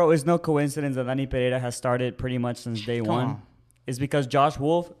this one, bro. It's no coincidence that Danny Pereira has started pretty much since day one. on. It's because Josh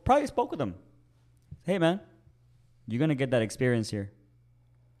Wolf probably spoke with him. Hey, man, you're going to get that experience here.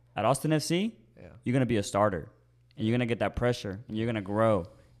 At Austin FC, you're going to be a starter. And you're going to get that pressure. And you're going to grow. And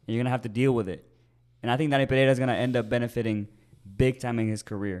you're going to have to deal with it. And I think Danny Pereira is going to end up benefiting big time in his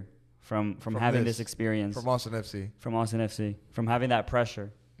career from having this experience. From Austin FC. From Austin FC. From having that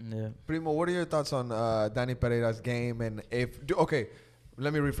pressure. Yeah. Primo, what are your thoughts on Danny Pereira's game? And okay,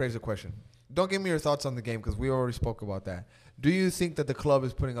 let me rephrase the question. Don't give me your thoughts on the game because we already spoke about that. Do you think that the club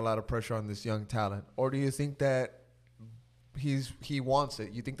is putting a lot of pressure on this young talent, or do you think that he wants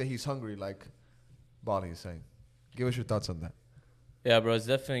it? You think that he's hungry, like Bali is saying? Give us your thoughts on that. Yeah, bro, it's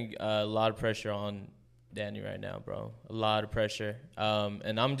definitely a lot of pressure on Danny right now, bro. A lot of pressure.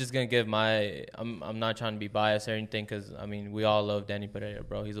 And I'm just going to give I'm not trying to be biased or anything because, I mean, we all love Danny Pereira,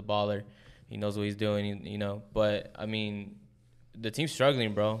 bro. He's a baller. He knows what he's doing, you know. But, I mean, the team's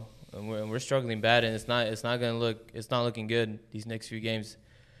struggling, bro. And we're struggling bad, and it's not looking good these next few games.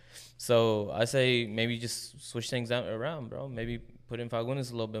 So I say maybe just switch things around, bro. Maybe put in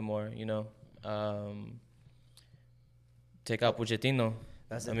Fagundes a little bit more, you know. Take out Pochettino.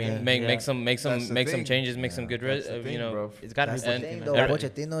 That's the I mean, thing. make some That's the thing. changes, make some good, That's the you thing, know. bro. It's got to be That's the And- thing, Pochettino. though. every-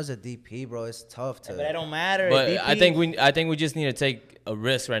 Pochettino is a DP, bro. It's tough to. But it don't matter. But DP. I think we just need to take a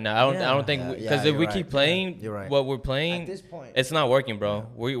risk right now. I don't think Yeah, because yeah, if we you're keep right. playing You're right. what we're playing, At this point, it's not working, bro.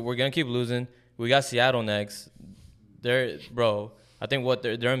 We're gonna keep losing. We got Seattle next. Bro. I think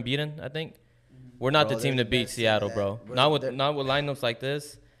they're unbeaten. I think we're not Bro, the team to they're- beat they're- Seattle, yeah, bro. bro, Not with they're- lineups like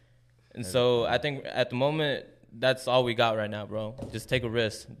this. And so I think at the moment that's all we got right now, bro. Just take a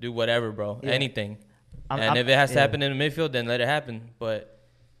risk, do whatever, bro. Yeah. Anything. I'm- And I'm- if it has to yeah. happen in the midfield, then let it happen. But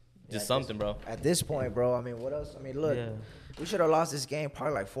just Yeah, something, bro. at this point, bro. I mean, what else? I mean, look, Yeah. we should have lost this game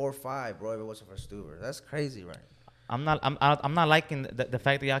probably like 4-5, bro. If it wasn't for Stuber, that's crazy, right? I'm not liking the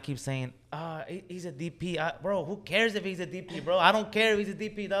fact that y'all keep saying, he's a DP. Bro, who cares if he's a DP, bro? I don't care if he's a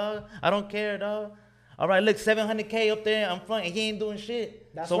DP, dog. I don't care, dog. All right, look, 700K up there in front, and he ain't doing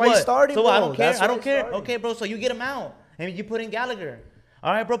shit. That's so why he what? started, So what? I bro. don't care. That's I why don't he care. started. Okay, bro. So you get him out, and you put in Gallagher.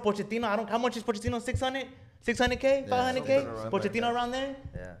 All right, bro. Pochettino. How much is Pochettino? 600, 600K, 500K. something around Pochettino around there.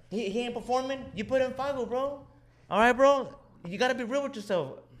 Yeah. He ain't performing. You put in Fago, bro. All right, bro. You gotta be real with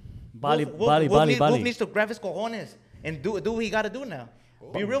yourself. Bali, Wolf Bali. needs to grab his cojones and do what he got to do now.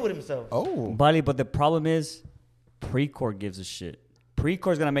 Be real with himself. Oh. Bali, but the problem is, Precourt gives a shit.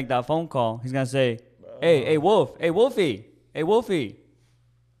 Precourt's gonna make that phone call. He's gonna say, "Hey, Wolf, hey Wolfie,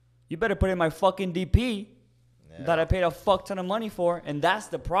 you better put in my fucking DP that I paid a fuck ton of money for." And that's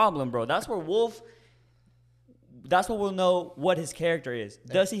the problem, bro. That's where Wolf. That's what we'll know what his character is.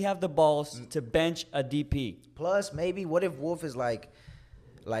 Does he have the balls to bench a DP? Plus, maybe what if Wolf is like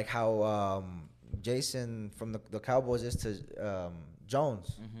how Jason from the Cowboys is to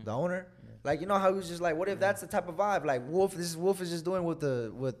Jones, the owner. Like, you know how he was just like, what if that's the type of vibe? Like Wolf is just doing what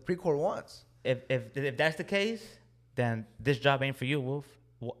Precourt wants. If that's the case, then this job ain't for you, Wolf.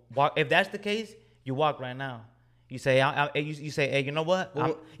 If that's the case, you walk right now. You say, you say, hey, you know what?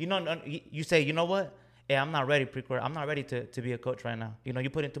 You say, you know what? Hey, I'm not ready, Precourt. I'm not ready to be a coach right now. You know, you're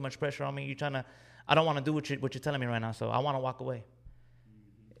putting too much pressure on me. You're trying to. I don't want to do what you're telling me right now. So I want to walk away.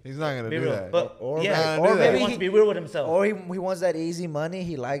 He's not gonna Be do real. that. But Or yeah, maybe- or maybe maybe he wants to be real with himself. Or he wants that easy money.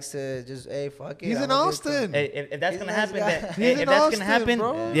 He likes to just, hey, fuck it. He's I'm in gonna get Austin. Hey, if that's He's a gonna nice happen, guy. then, He's if in that's Austin, gonna happen,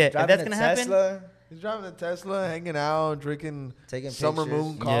 bro. yeah, if Driving that's a gonna happen, Tesla. He's driving a Tesla, hanging out, drinking Taking summer pictures.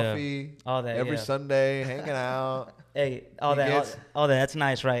 moon Yeah. coffee All that, every yeah. Sunday, hanging out. hey, all He that, gets- all that, that's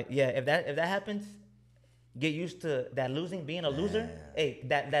nice, right? Yeah, if that happens, get used to that losing, being a loser. Hey,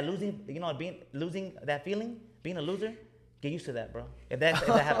 that losing, you know, losing that feeling, being a loser. Get used to that, bro. If that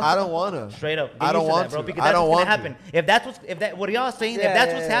happens, I don't wanna. straight up. Get I don't used to want that, bro, to. because I that's don't what's want gonna to. happen. If that what y'all saying, Yeah, if that's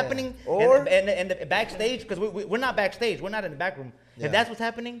yeah, what's yeah. happening, Or- in the backstage, because we're not backstage, we're not in the back room. Yeah. If that's what's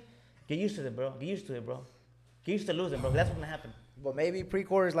happening, get used to it, bro. Get used to it, bro. Get used to losing, bro. That's what's gonna happen. But maybe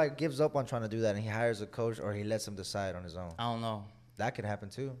Precourt is like gives up on trying to do that and he hires a coach or he lets him decide on his own. I don't know. That could happen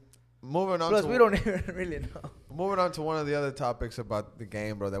too. Moving on. Plus, to, we don't even really know. Moving on to one of the other topics about the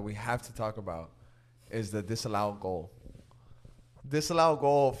game, bro, that we have to talk about is the disallowed goal. Disallowed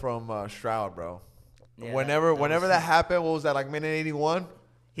goal from Stroud, bro. Yeah, whenever that happened, what was that, like minute 81?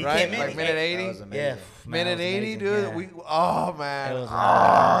 He Right? came in, Like he- minute That 80? was amazing. Yeah, man, Minute that was 80, amazing, dude. yeah. Oh, man. It was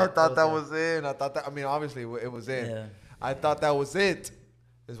I amazing. thought It that was was in. I thought that, I mean, obviously it was in. Yeah. I thought that was it.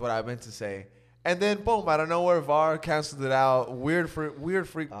 is what I meant to say. And then boom, out of nowhere, VAR canceled it out. Weird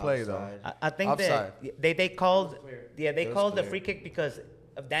freak play though. Offside. I think Offside. that they called they was called the clear. free kick because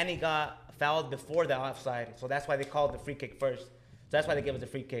of Danny got fouled before the offside, so that's why they called the free kick first. So that's why they gave us the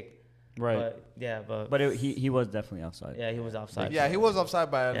free kick. Right. But yeah, But he was definitely offside. yeah, he was offside. Yeah, he was offside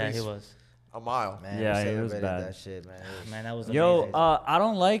by at yeah, least he was. a mile. Man, Yeah, we it was celebrated bad. that shit, man. It was- Man, that was Yo, amazing. I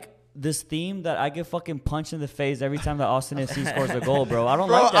don't like this theme that I get fucking punched in the face every time that Austin FC scores a goal, bro. I don't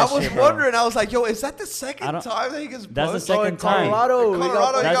Bro, like that I was shit, bro. wondering. I was like, yo, is that the I second don't- time that he gets That's the punched? second time. Colorado, In we got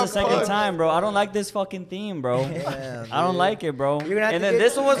Colorado, he punched. That's got the second punched. time, bro. I don't like this fucking theme, bro. Yeah, I don't dude. like it, bro. You're gonna have And to then get-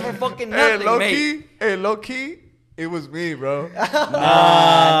 this one was for fucking Hey, nothing, low mate. key. Hey, low key. It was me, bro. Nah, it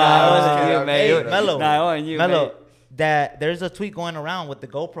I'm wasn't kidding, you, I'm mate. kidding. Mello. Nah, it wasn't you, Mello, mate. that there's a tweet going around with the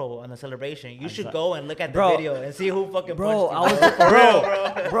GoPro on the celebration. You should go and look at the Bro. video and see who fucking Bro, punched I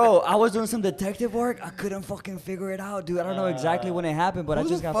you. was bro, I was doing some detective work. I couldn't fucking figure it out, dude. I don't know exactly when it happened, but I Who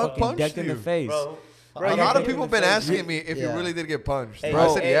just the got fuck fucking punched decked in the you? face. Bro, A lot of people been asking me if you Yeah. really did get punched. Hey, Bro, I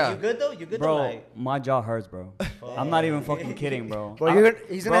hey, said, yeah. you good though? You good though? Bro, Like, my jaw hurts, bro. I'm not even fucking kidding, bro. Bro,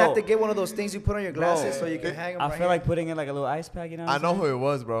 he's gonna Bro. have to get one of those things you put on your glasses so you can it- hang them. I right feel here. like putting in like a little ice pack, you know? I know who it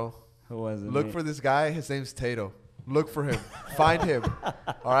was, bro. Who was it? Look mate? for this guy. His name's Tato. Look for him. Find him.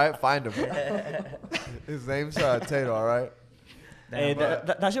 All right? Find him. His name's Tato, all right? Hey,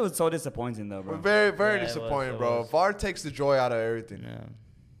 that shit was so disappointing, though, bro. We're very, very Yeah, it was, disappointed, it bro. was. VAR takes the joy out of everything. yeah.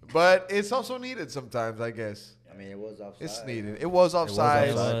 But it's also needed sometimes, I guess. I mean, it was offside. It's needed. It was offside.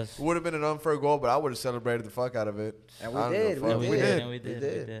 It, offside. would have been an unfair goal, but I would have celebrated the fuck out of it. And I we don't did. give a fuck. We We did. did. Yeah, we did. We We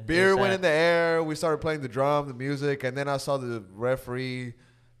did. did. Beer It was went sad. in the air. We started playing the drum, the music, and then I saw the referee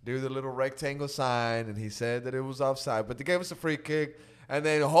do the little rectangle sign, and he said that it was offside. But they gave us a free kick, and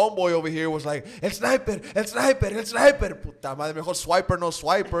then the homeboy over here was like, "El sniper, el sniper, el sniper." Puta madre, mejor swiper, no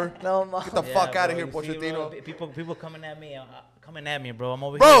swiper. No, man. Get the Yeah, fuck out bro, of here, you see, bro, Pochettino. people coming at me, bro. I'm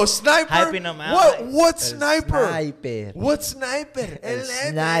over Bro, here sniper. hyping them out. What? like, What sniper? Sniper. What sniper? El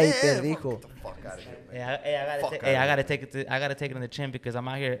sniper, dijo. Get the fuck out of here. Hey, I gotta take it. I gotta take it on the chin because I'm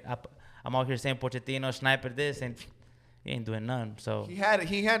out here. I'm out here saying Pochettino sniper this, and he ain't doing nothing. So He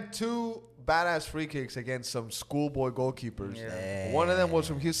had two badass free kicks against some schoolboy goalkeepers. Yeah. One of them was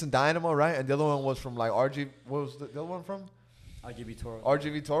from Houston Dynamo, right? And the other one was from like RG. What was the other one from? RGB Toro.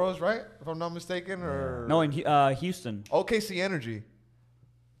 RGV Toros, right? If I'm not mistaken, or No, in Houston. OKC Energy.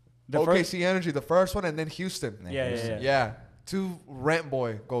 The OKC Energy, the first one, and then Houston. Yeah. Yeah, two rent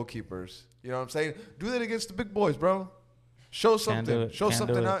boy goalkeepers. You know what I'm saying? Do that against the big boys, bro. Show Can't do something. it. Show Can't do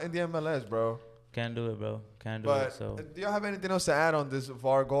something it. out in the MLS, bro. can't do it, bro. Can't do But it. So do y'all have anything else to add on this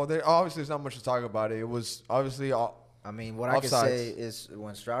VAR goal? There obviously there's not much to talk about. It was obviously I mean, what I can say Offsides. is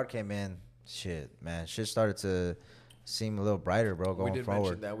when Stroud came in, shit started to seem a little brighter, bro, we going did forward.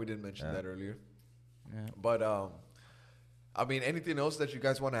 mention that. We did mention Yeah. that earlier. yeah. But I mean, anything else that you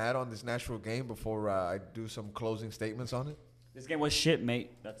guys want to add on this Nashville game before I do some closing statements on it? This game was shit,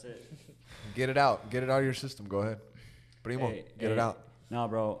 mate. That's it. Get it out. Get it out of your system. Go ahead, Primo. Hey, get it hey. out. No,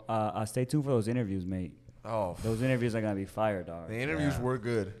 bro. Stay tuned for those interviews, mate. Oh, Those interviews are gonna be fire, dog. the interviews Yeah. were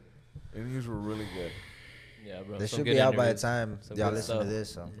good. The interviews were really good. Yeah, bro. They some should good be out by the interviews. time Some y'all good listen stuff. to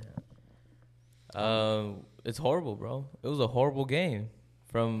this. So. It's horrible, bro. It was a horrible game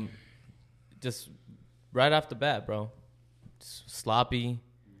from just right off the bat, bro. Sloppy,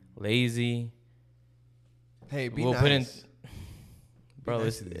 lazy. Hey, be We'll nice. put in- Be Bro,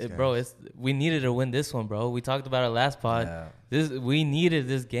 nice to these guys. it's we needed to win this one, bro. We talked about it last pod. Yeah. We needed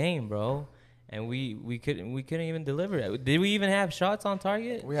this game, bro, and we couldn't even deliver it. Did we even have shots on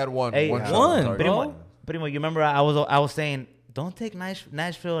target? We had one. Hey, one shot one, on target. bro. Primo, you remember I was saying don't take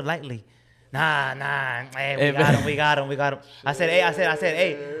Nashville lightly. Nah. Hey, Hey, we got him. I said,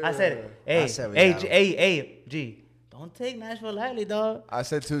 G. Don't take Nashville lightly, dog. I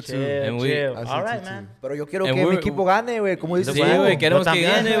said 2-2. Chill, And we- chill. I said All right, 2-2. man. Pero yo quiero And que mi we're- equipo gane, güey, como dice Sí, Yo güey, queremos que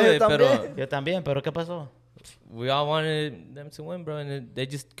también, gane, yo güey, pero también. Yo también, pero ¿qué pasó? we all wanted them to win, bro, and they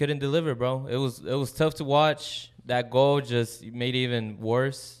just couldn't deliver, bro. It was tough to watch. That goal just made it even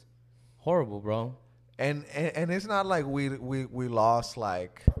worse. Horrible, bro. And it's not like we lost,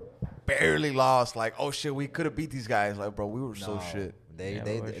 like barely lost, like, oh shit, we could have beat these guys. Like, bro, we were so No, shit. They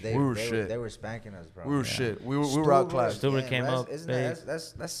We were shit. They were spanking us, bro. We were shit. We were outclassed. Stuber came that's- up Isn't big.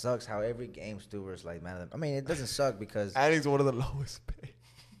 that sucks how every game Stuber's like, man. I mean, it doesn't suck because And he's one of the lowest paid.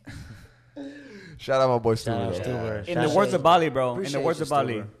 Shout out my boy Shout out Stuber. Stuber. In Shout the out- words of Bali, bro. In the Appreciate words you, of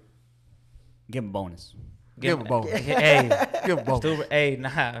Bali, Stuber. give him a bonus. Give him a bone. Hey, Give him a bone. Stuber, hey, nah.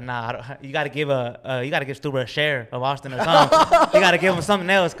 I don't- You gotta give Stuber a share of Austin or something. You gotta give him something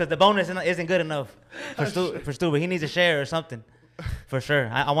else because the bonus isn't good enough for Stuber. He needs a share or something. For sure.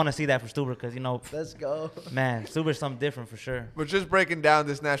 I want to see that for Stuber because, Let's go. man, Stuber's something different for sure. But just breaking down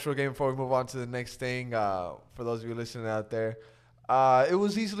this Nashville game before we move on to the next thing, for those of you listening out there, it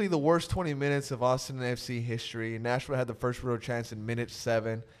was easily the worst 20 minutes of Austin FC history. Nashville had the first real chance in minute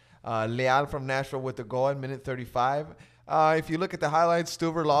 7. Leal from Nashville with the goal in minute 35. If you look at the highlights,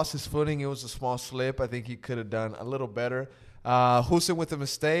 Stuber lost his footing. It was a small slip. I think he could have done a little better. Husin with a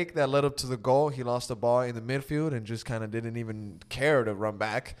mistake that led up to the goal. He lost the ball in the midfield and just kind of didn't even care to run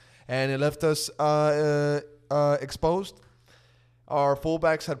back. And it left us exposed. Our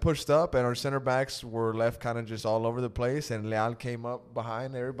fullbacks had pushed up, and our center backs were left kind of just all over the place. And Leal came up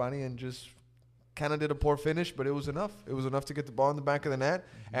behind everybody and just kind of did a poor finish, but it was enough. It was enough to get the ball in the back of the net.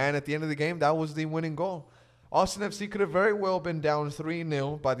 And at the end of the game, that was the winning goal. Austin FC could have very well been down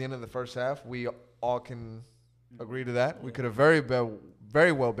 3-0 by the end of the first half. We all can agree to that. We could have very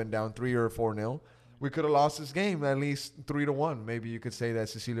well been down 3 or 4-0. We could have lost this game at least 3-1. Maybe you could say that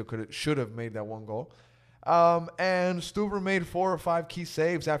Cecilio should have made that one goal. And Stuber made 4 or 5 key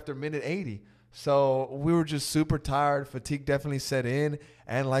saves after minute 80. So we were just super tired. Fatigue definitely set in.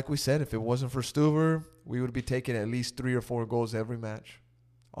 And like we said, if it wasn't for Stuber, we would be taking at least 3 or 4 goals every match,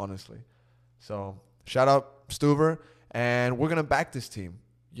 honestly. So shout out Stuber. And we're going to back this team.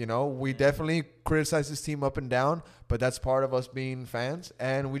 We definitely criticize this team up and down, but that's part of us being fans.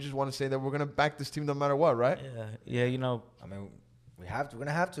 And we just want to say that we're going to back this team no matter what, right? Yeah, I mean, we have to. We're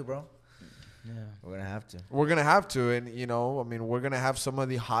gonna have to, bro. yeah. We're gonna have to. We're going to have to. And, we're going to have some of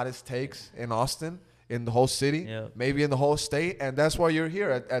the hottest takes in Austin, in the whole city, Yeah. maybe in the whole state. And that's why you're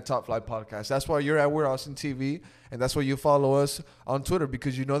here at Top Flight Podcast. That's why you're at We're Austin TV. And that's why you follow us on Twitter,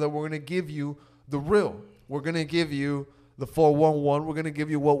 because you know that we're going to give you the real. We're going to give you the 411. We're going to give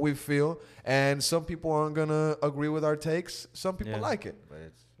you what we feel. And some people aren't going to agree with our takes. Some people like it.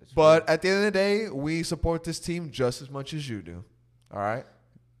 But at the end of the day, we support this team just as much as you do. All right?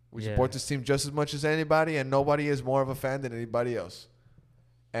 We support this team just as much as anybody, and nobody is more of a fan than anybody else.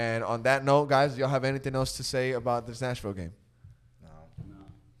 And on that note, guys, do y'all have anything else to say about this Nashville game?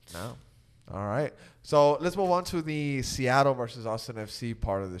 No. All right. So let's move on to the Seattle versus Austin FC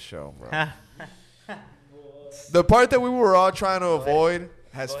part of the show, bro. The part that we were all trying to avoid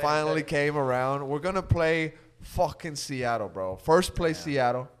has finally came around. We're going to play fucking Seattle, bro. First place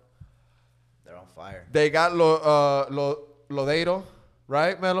Seattle. They're on fire. They got Lodeiro,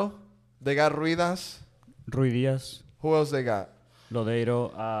 right, Melo? They got Ruidas. Rui Diaz, Who else they got?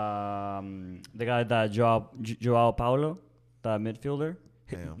 Lodeiro, the guy that Joao Paulo, the midfielder.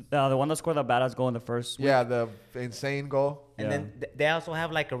 Damn. The one that scored the badass goal in the first week. Yeah, the insane goal. And then they also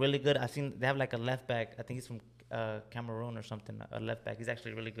have like a really good. I seen they have like a left back. I think he's from Cameroon or something. A left back. He's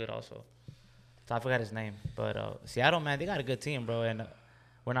actually really good also. So I forgot his name. But Seattle, man, they got a good team, bro. And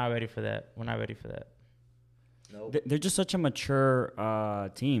we're not ready for that. Nope. They're just such a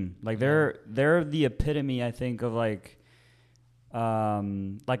mature team. Like they're the epitome, I think, of like a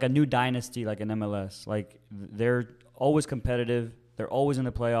new dynasty, like an MLS. Like they're always competitive. They're always in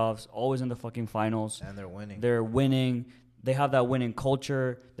the playoffs, always in the fucking finals. And they're winning. They're winning. They have that winning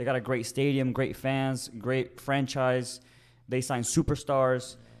culture. They got a great stadium, great fans, great franchise. They sign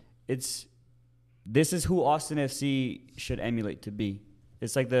superstars. This is who Austin FC should emulate to be.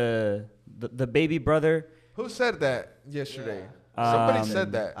 It's like the baby brother. Who said that yesterday? Somebody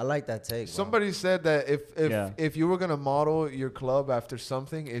said that. I like that take. Bro. Somebody said that if you were gonna model your club after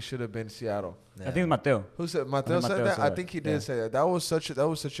something, it should have been Seattle. Yeah. I think it's Mateo. Who said Mateo said Mateo that? said I that. think he did say that. That was such a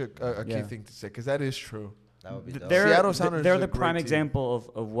key thing to say, because that is true. That would be dope. Seattle Sounders They're is a the great prime team. example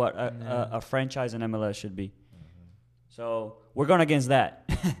of what a franchise in MLS should be. So we're going against that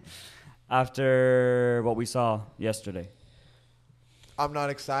after what we saw yesterday. I'm not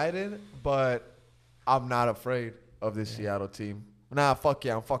excited, but I'm not afraid of this Seattle team. Nah, fuck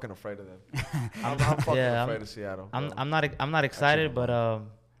yeah, I'm fucking afraid of them. I'm fucking afraid of Seattle. Bro. I'm not excited, but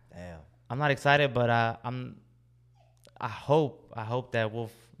Damn. I'm not excited, but I hope that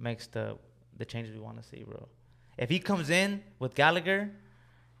Wolf makes the changes we want to see, bro. If he comes in with Gallagher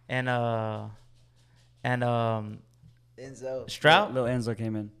and Enzo. Stroud, Little Enzo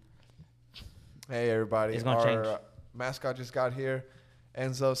came in. Hey everybody, It's gonna our change. mascot just got here.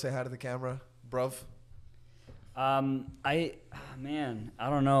 Enzo, say hi to the camera, bruv. I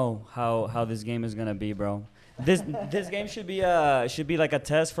don't know how this game is gonna be, bro. This game should be like a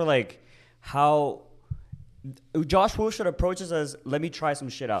test for like how Josh Wolf should approach us as, let me try some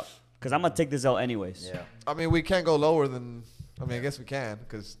shit out, because I'm gonna take this L anyways. Yeah. I mean, we can't go lower than. I mean, I guess we can,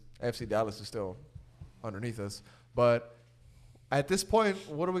 because FC Dallas is still underneath us. But at this point,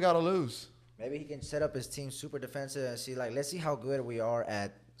 what do we got to lose? Maybe he can set up his team super defensive and see, like, let's see how good we are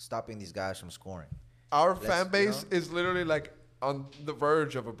at stopping these guys from scoring. Our Let's- fan you base know? is literally like on the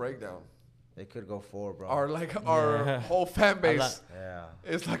verge of a breakdown. They could go 4, bro. Our whole fan base yeah.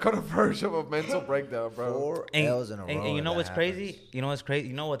 is like on the verge of a mental breakdown, bro. 4 And, L's in a row. and you know if what's that crazy? happens. You know what's crazy?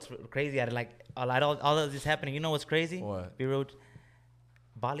 You know what's crazy? I like all of this happening. You know what's crazy? What? Be rude.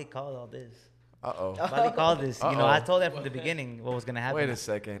 Bali called all this. Uh-oh. Bali called this. You know, Uh-oh. I told that from the beginning what was gonna happen. Wait a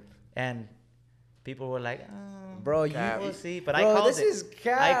second. And people were like, Bro, you we'll see. But I bro, called this it. is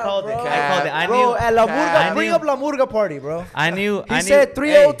cap, I called bro. it. I called it. I Bro, knew. at La I Murga, bring knew- up La Murga party, bro. I knew. He I said knew,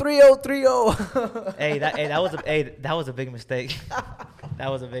 3-0, 3-0, 3-0. Hey, that was a big mistake. That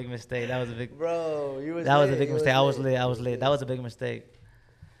was a big mistake. That was a big. Bro, you was That was a lit, big you mistake. I was lit. lit. That was a big mistake.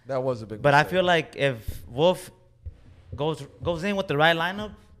 That was a big But I mistake. feel like if Wolf goes in with the right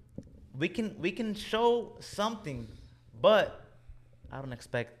lineup, we can show something. But I don't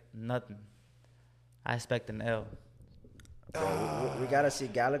expect nothing. I expect an L. Bro, we gotta see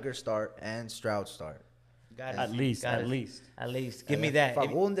Gallagher start and Stroud start. Got At it. least, Got at it. least. At least. Give And me then that.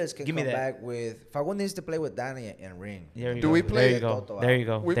 Fagundes can give me come that. back with. Fagundes needs to play with Danny and Ring. There you Do go. we play- There you go. Toto There out? you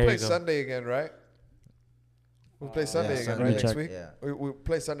go. We there play you go. Sunday again, right? We play Sunday again, Sunday. right? Let me Next check. week? Yeah. We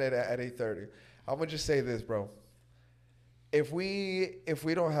play Sunday at 8:30. I'm gonna just say this, bro. If we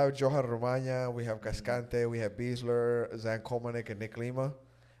don't have Johan Romagna, we have Cascante, we have Beasler, Zan Komanek, and Nick Lima,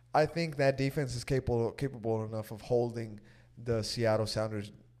 I think that defense is capable enough of holding the Seattle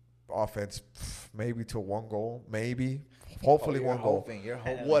Sounders offense maybe to 1 goal, maybe, hopefully you're 1 goal. hoping, you're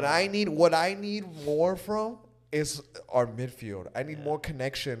hoping. What I need more from is our midfield. I need more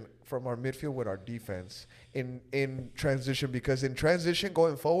connection from our midfield with our defense in transition, because in transition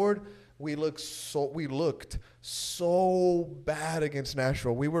going forward, we looked so bad against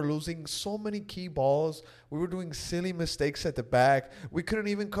Nashville. We were losing so many key balls. We were doing silly mistakes at the back. We couldn't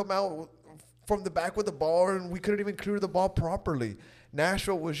even come out from the back with the ball, and we couldn't even clear the ball properly.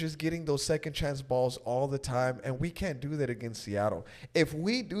 Nashville was just getting those second chance balls all the time, and we can't do that against Seattle. If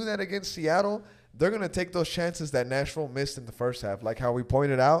we do that against Seattle, they're going to take those chances that Nashville missed in the first half. Like how we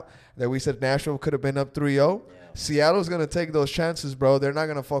pointed out that we said Nashville could have been up 3-0. Yeah. Seattle's going to take those chances, bro. They're not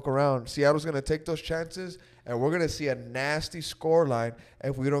going to fuck around. Seattle's going to take those chances, and we're going to see a nasty scoreline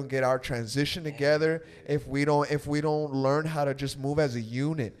if we don't get our transition together, if we don't learn how to just move as a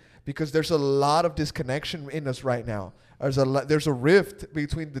unit, because there's a lot of disconnection in us right now. There's a rift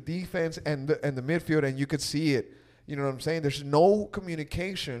between the defense and the midfield, and you could see it. You know what I'm saying? There's no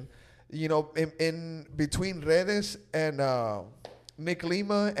communication, you know, in between Redes and Nick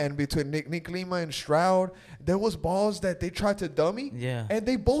Lima, and between Nick Lima and Stroud. There was balls that they tried to dummy, Yeah. and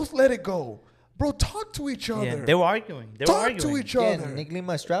they both let it go. Bro, talk to each other. Yeah, they were arguing. They were talk arguing. to each other. Again, Nick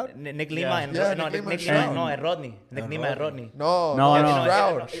Lima Stroud? Nick Lima Yeah. and Yeah, no, Nick Lima Nick and Lima, Stroud. no, and Rodney. Nick Lima and Rodney. No,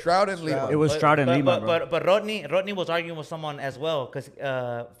 No. Stroud and Lima. It was Stroud and Lima, bro. But Rodney was arguing with someone as well, because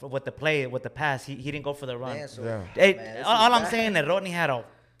with the pass, he didn't go for the run. Man, so, Yeah. Hey, man, this all is I'm bad. saying that Rodney had a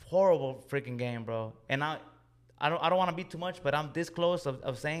horrible freaking game, bro. And I don't want to be too much, but I'm this close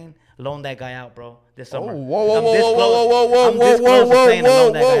of saying loan that guy out, bro. This summer. Whoa, I'm this close- I'm this close of saying to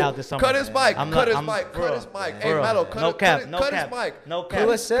loan that guy out this summer. Cut his mic. I'm Cut not- his I'm- mic. bro, Cut his mic. Hey, bro. Melo, No cut cap, his no cut cap, his mic. no cap.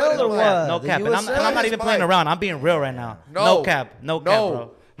 USL Cut his or mic. what? No The cap. And I'm USL? not even playing Mike. around. I'm being real right now. No cap. No cap,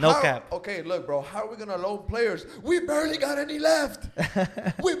 bro. No cap. Okay, look, bro. How are we gonna loan players? We barely got any left.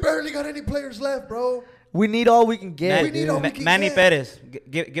 We barely got any players left, bro. We need all we can get. We need all dude. we can Manny get. Perez,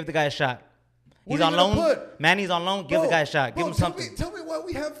 give the guy a shot. What He's are on you gonna loan. put? Manny's on loan. Give the guy a shot. Give him something. Tell me why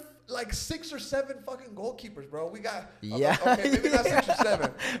we have like 6 or 7 fucking goalkeepers, bro. We got Yeah. Okay, maybe not 6 or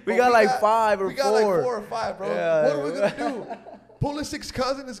 7. We but got like 5 or We got like 4. 4 or 5, bro. Yeah. What are we gonna do? Pulisic's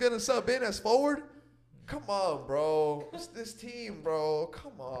cousin is gonna sub in as forward? Come on, bro. It's this team, bro.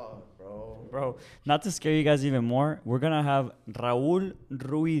 Come on, bro. Bro, not to scare you guys even more, we're going to have Raul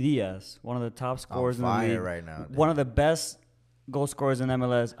Rui Diaz, one of the top scorers in the fire league. right now, dude. One of the best goal scorers in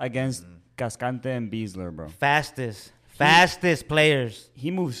MLS against Cascante and Beasler, bro. Fastest players. He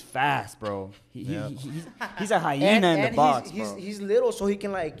moves fast, bro. He's a And, hyena in the and box, he's, bro. he's little, so he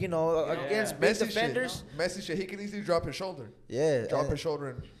can, like, you know, against big defenders. Messi shit. He can easily drop his shoulder. Yeah. Drop and, his shoulder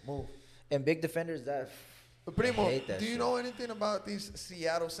and move. and big defenders, that. But Primo, hate that do you shit. know anything about these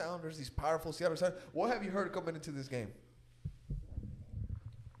Seattle Sounders, these powerful Seattle Sounders? What have you heard coming into this game?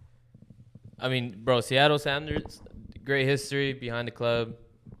 I mean, bro, Seattle Sounders, great history behind the club.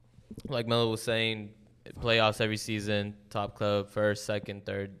 Like Melo was saying, playoffs every season, top club, first, second,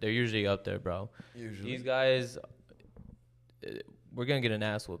 third. They're usually up there, bro. Usually. These guys, we're going to get an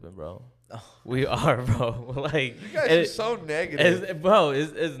ass whooping, bro. We are, bro. Like, You guys are so negative.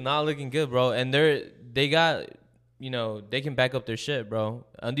 it's not looking good, bro. And they got, you know, they can back up their shit, bro.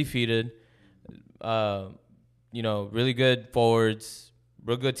 Undefeated. You know, really good forwards.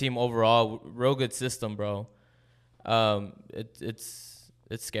 Real good team overall. Real good system, bro. It's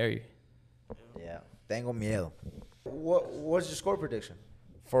scary. Yeah. Tengo miedo. What's your score prediction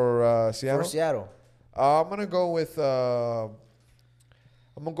For Seattle? for Seattle? I'm gonna go with the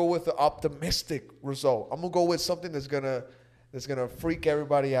optimistic result. I'm gonna go with something that's gonna freak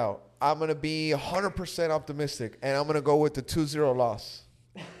everybody out. I'm gonna be 100% optimistic, and I'm gonna go with the 2-0 loss.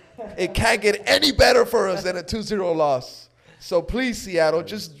 It can't get any better for us than a 2-0 loss. So please, Seattle,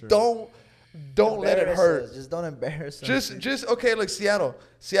 just don't let it Embarrass hurt. us. Just don't embarrass us. Just okay. Look, Seattle,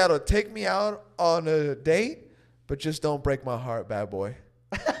 take me out on a date, but just don't break my heart, bad boy.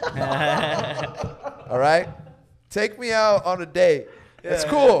 All right, take me out on a date. It's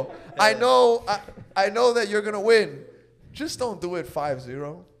cool. I know that you're gonna win. Just don't do it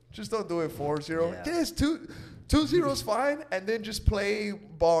 5-0. Just don't do it 4-0. Yeah. Yes, 2-0 is fine, and then just play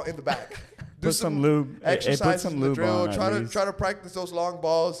ball in the back. Do Put some lube. Hey, put exercises some in the lube drill. on at least. Try to practice those long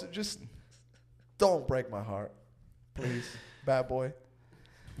balls. Just don't break my heart, please, bad boy.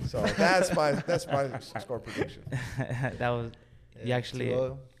 So that's my score prediction. That was you actually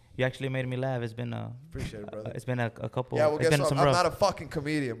 2-0. you actually made me laugh. It's been Appreciate it, brother. it's been a couple. Yeah, well, it's guess been what? some I'm rough. not a fucking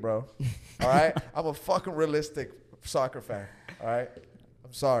comedian, bro. All right? I'm a fucking realistic soccer fan. All right?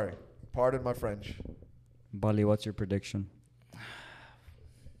 I'm sorry. Pardon my French. Bali, what's your prediction?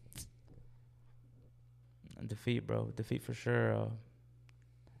 Defeat, bro. Defeat for sure.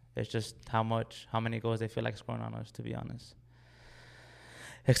 It's just how many goals they feel like scoring on us, to be honest.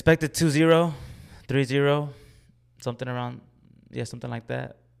 Expected 2-0, 3-0, something like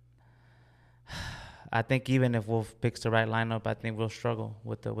that. I think even if Wolf picks the right lineup, I think we'll struggle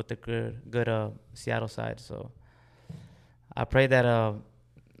with the good Seattle side. So I pray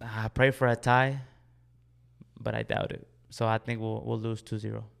for a tie, but I doubt it. So I think we'll lose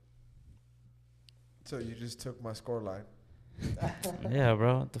 2-0. So you just took my score line. Yeah,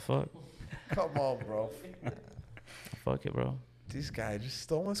 bro. What the fuck? Come on, bro. Fuck it, bro. This guy just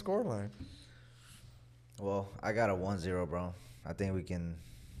stole my score line. Well, I got a 1-0, bro. I think we can.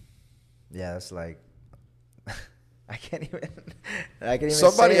 Yeah, it's like I can't even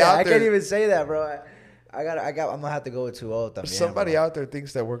Somebody say that. out I can't there- even say that, bro. I'm gonna have to go with 2-0 también, Somebody bro. out there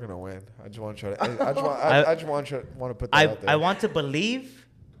thinks that we're gonna win. I just want to try to. I just want to put that out there. I want to believe,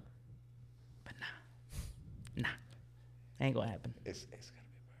 but nah, ain't gonna happen. It's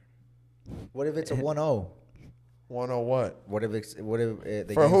gonna be What if it's a 1-0? 1-0 what? What if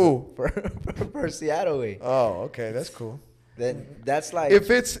the For game's who? For Seattle? Way. Oh, okay, that's cool. Then that's like If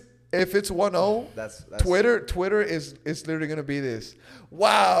it's 1-0, that's Twitter is literally gonna be this.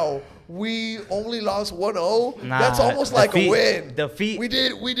 Wow, we only lost 1-0. Nah, That's almost like a defeat- win. defeat- We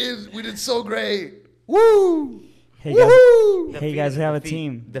did so great. Woo! Hey guys, Woo! hey guys, we have a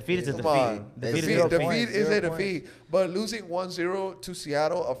team. Defeat is a Come defeat. on. Defeat Defeat, is a defeat point. is 0 a points. defeat. But losing 1-0 to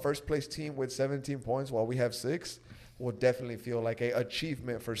Seattle, a first place team with 17 points while we have 6, will definitely feel like a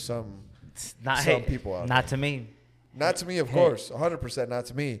achievement for some some people out Not to me. Not to me, of course, 100% not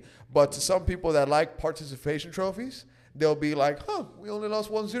to me. But to some people that like participation trophies, they'll be like, we only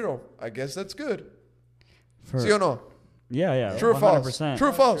lost 1-0. I guess that's good. See or no? Yeah, True or false? 100%. True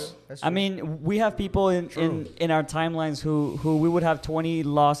or false? That's I mean, we have people in our timelines who we would have 20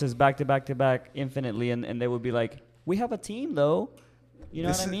 losses back to back to back infinitely, and they would be like, we have a team though. You know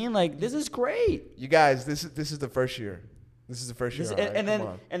This what I is- mean? Like, this is great. You guys, this is the first year. This is the first year. This- all right? and Come then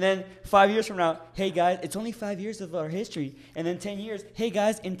on. and then 5 years from now, hey guys, it's only 5 years of our history, and then 10 years, hey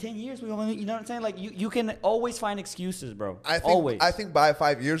guys, in 10 years we only, you know what I'm saying? Like you can always find excuses, bro. Always. I think by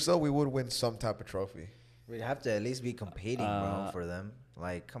 5 years though, we would win some type of trophy. We'd have to at least be competing, bro, Uh, for them.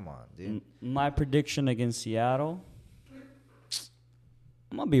 Like, come on, dude. My prediction against Seattle,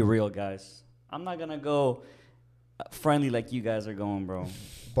 I'm gonna be real, guys. I'm not gonna go friendly like you guys are going, bro.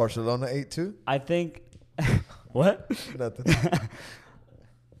 Barcelona 8-2? I think what? Nothing.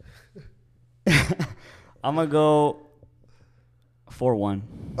 I'm gonna go 4-1.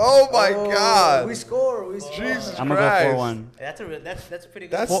 Oh my God. We score. Jesus I'm gonna Christ. go 4-1. That's pretty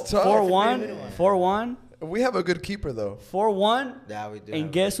good. That's tough. 4-1. 4-1. We have a good keeper though. 4-1. Yeah, we do.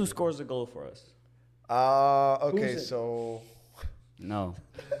 And guess who scores the goal for us? Okay, Who's it? so No.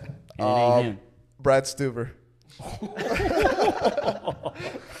 And it ain't him. Brad Stuber.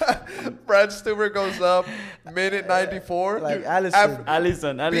 Brad Stuber goes up, minute 94. Like Dude, Alisson. after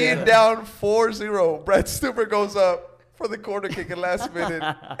Allison. being down 4-0, Brad Stuber goes up for the corner kick in last minute,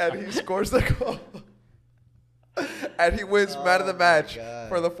 and he scores the goal. And he wins man of the match God.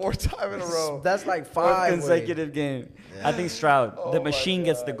 for the 4th time in a row. That's like Fourth 5 consecutive game. I think Stroud. Oh the my machine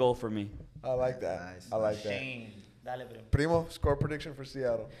gets the God. goal for me. I like that. Nice. I like that. Dale, bro. Primo, score prediction for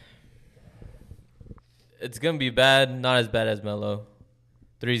Seattle. It's gonna be bad, not as bad as Melo.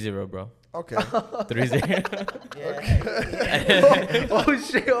 3-0, bro. Okay. 3-0. Yeah. Oh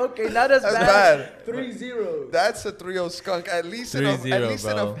shit. Okay, not as That's bad. bad. 3-0. That's a 3-0 skunk. At least in a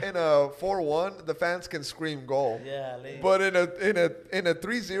 3-0, in a 4-1, the fans can scream goal. Yeah, leave. But in a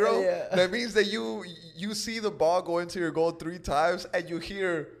 3-0, Yeah. that means that you see the ball go into your goal 3 times and you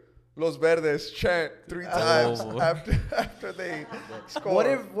hear Los Verdes chant 3 times Oh. after they score.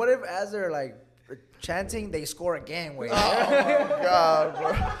 What if as they're like chanting, they score again? Wait. Oh my god,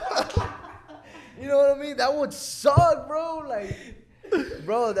 bro. You know what I mean? That would suck, bro. Like,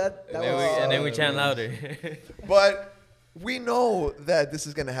 bro, that And then we would chant louder. But we know that this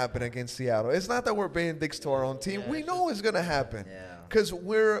is going to happen against Seattle. It's not that we're being dicks to our own team. We know it's going to happen. Yeah. Because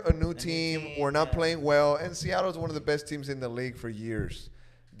we're a new team. We're not playing well. And Seattle's one of the best teams in the league for years.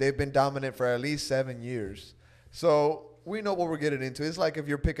 They've been dominant for at least 7 years. So we know what we're getting into. It's like if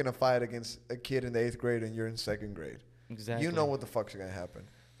you're picking a fight against a kid in the 8th grade and you're in 2nd grade. Exactly. You know what the fuck's going to happen.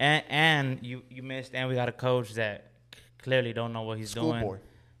 And you missed, and we got a coach that clearly don't know what he's doing. Schoolboy.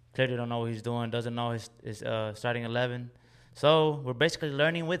 Clearly don't know what he's doing. Doesn't know his starting 11. So we're basically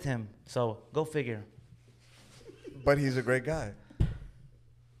learning with him. So go figure. But he's a great guy.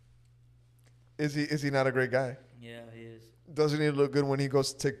 Is he not a great guy? Yeah, he is. Doesn't he look good when he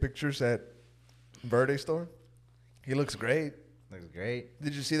goes to take pictures at Verde store? He looks great. Looks great.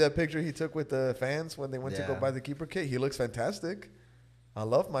 Did you see that picture he took with the fans when they went to go Yeah. buy the keeper kit? He looks fantastic. I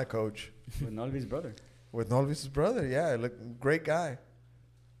love my coach. With Nolvi's brother. With Nolvis' brother, yeah, look, great guy.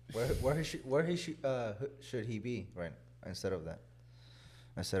 Where should he be right instead of that?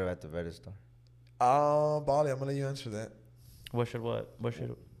 Instead of at the Verde store. Bali, I'm gonna let you answer that. What should?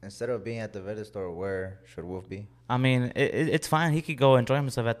 Instead of being at the Verde store, where should Wolf be? I mean, it's fine. He could go enjoy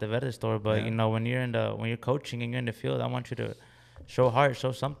himself at the Verde store, but Yeah. you know, when you're coaching and you're in the field, I want you to show heart,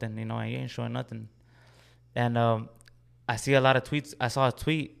 show something. You know, and you ain't showing nothing. And I see a lot of tweets. I saw a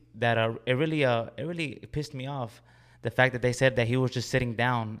tweet that it really pissed me off. The fact that they said that he was just sitting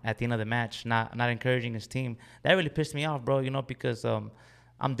down at the end of the match, not encouraging his team. That really pissed me off, bro. You know, because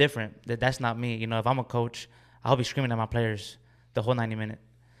I'm different. That's not me. You know, if I'm a coach, I'll be screaming at my players the whole 90 minutes.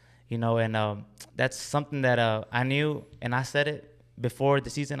 You know, and that's something that I knew, and I said it before the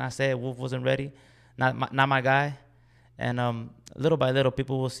season. I said Wolf wasn't ready, not my guy. And little by little,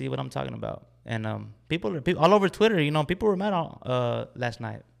 people will see what I'm talking about. And people all over Twitter, you know, people were mad last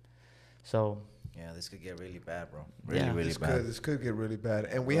night. So Yeah, this could get really bad, bro. Yeah. Really bad. This could get really bad.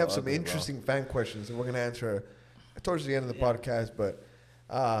 And we Go have some ugly, bro. interesting fan questions that we're gonna answer towards the end of the podcast. But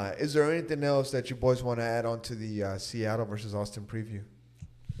is there anything else that you boys want to add on to the Seattle versus Austin preview?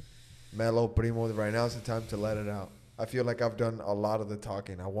 Melo, Primo, right now is the time to let it out. I feel like I've done a lot of the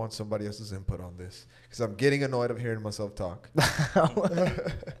talking. I want somebody else's input on this because I'm getting annoyed of hearing myself talk.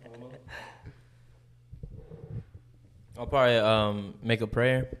 I'll probably make a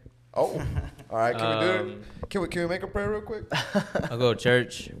prayer. Oh, all right. Can we do it? Can we make a prayer real quick? I'll go to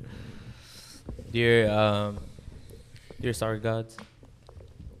church. Dear sorry gods.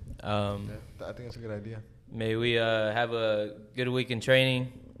 I think it's a good idea. May we have a good week in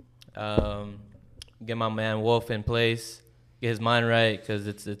training. Get my man Wolf in place. Get his mind right because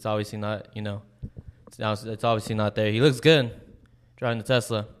it's obviously not, you know, it's obviously not there. He looks good driving the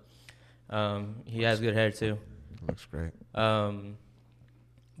Tesla. He has good hair too. Looks great.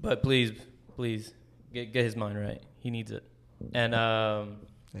 But please get his mind right. He needs it. And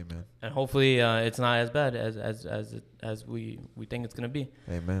Amen. and hopefully it's not as bad as we think it's gonna be.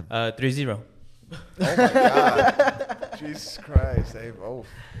 Amen. 3-0. Oh my God. Jesus Christ.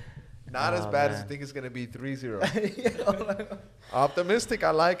 Not as Oh, bad as man. you think it's going to be 3-0. Optimistic.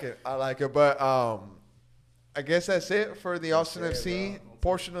 I like it. But I guess that's it for the Austin FC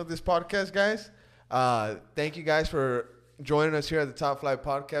portion of this podcast, guys. Thank you guys for joining us here at the Top Flight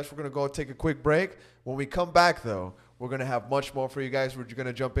Podcast. We're going to go take a quick break. When we come back, though, we're going to have much more for you guys. We're going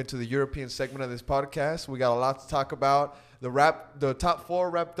to jump into the European segment of this podcast. We got a lot to talk about. The top 4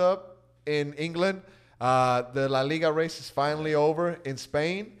 wrapped up in England. The La Liga race is finally over in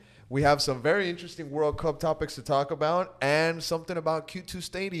Spain. We have some very interesting World Cup topics to talk about, and something about Q2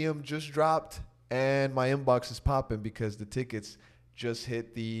 Stadium just dropped, and my inbox is popping because the tickets just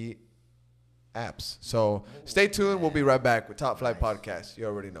hit the apps. So stay tuned. We'll be right back with Top Flight Podcast. You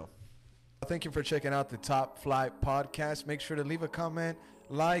already know. Thank you for checking out the Top Flight Podcast. Make sure to leave a comment,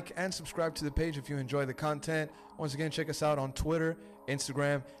 like, and subscribe to the page if you enjoy the content. Once again, check us out on Twitter,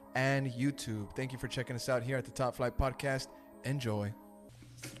 Instagram, and YouTube. Thank you for checking us out here at the Top Flight Podcast. Enjoy.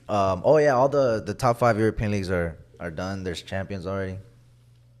 All the top 5 European leagues are done. There's champions already.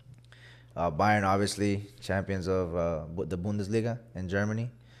 Bayern, obviously, champions of the Bundesliga in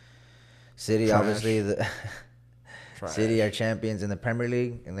Germany. City, Trash. obviously, Trash. City are champions in the Premier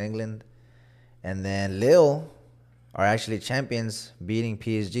League in England. And then Lille are actually champions, beating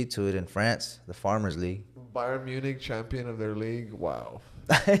PSG to it in France, the Farmers League. Bayern Munich, champion of their league. Wow.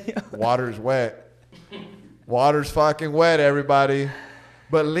 Water's wet. Water's fucking wet, everybody.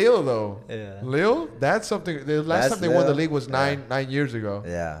 But Lille, though. Yeah. Lille, that's something. The last That's time they won the Lille. league was Yeah. nine years ago.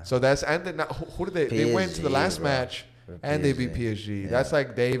 Yeah. So that's, and then, who did they? They went to the PSG, last bro. match For and they beat PSG. PSG. Yeah. That's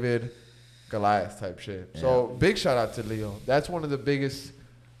like David Goliath type shit. So big shout out to Lille. That's one of the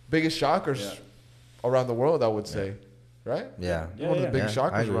biggest shockers around the world, I would say. Right? Yeah. One of the big Yeah, I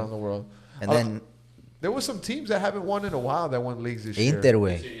shockers agree. around the world. And then There were some teams that haven't won in a while that won leagues this year. Inter,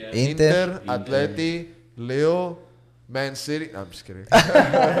 way. Inter. Atleti, Lille, Man City. I'm just kidding.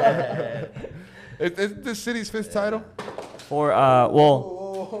 Is this city's fifth title? For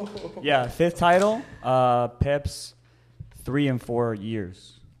fifth title. Pep's 3 and 4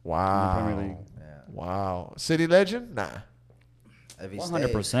 years. Wow. Premier League. Yeah. Wow. City legend? Nah. If he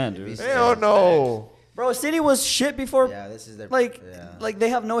 100%, stays. dude. If he Hell stays. no. Bro, City was shit before. Yeah, this is their Like they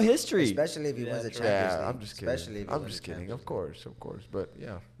have no history. especially if he wins the Champions Yeah, League. I'm just kidding. Especially if he I'm wins just the kidding. Champions Of course. But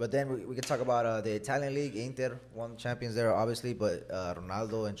yeah. But then we can talk about the Italian league. Inter won champions there, obviously, but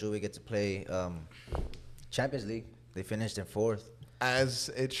Ronaldo and Juve get to play Champions League. They finished in fourth. As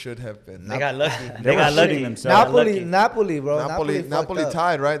it should have been. They got lucky. They They were got shitting lucky. themselves. Napoli, bro. Napoli fucked up.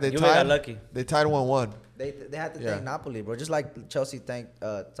 tied, right? They Juve tied. got lucky. They tied 1-1. They had to Yeah. thank Napoli, bro. Just like Chelsea thanked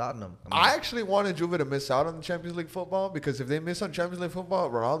Tottenham. I actually wanted Juve to miss out on the Champions League football because if they miss on Champions League football,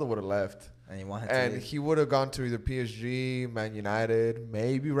 Ronaldo would have left. and he wanted to And leave. he would have gone to either PSG, Man United,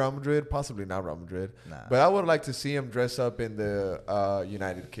 maybe Real Madrid, possibly not Real Madrid. Nah. But I would like to see him dress up in the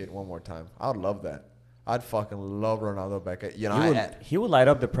United kit one more time. I would love that. I'd fucking love Ronaldo back at United. He would light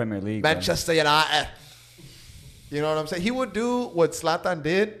up the Premier League. man. Manchester United. You know what I'm saying? He would do what Zlatan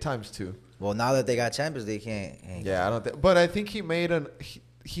did times 2. Well, now that they got Champions League, he ain't. Yeah, I don't think. But I think he made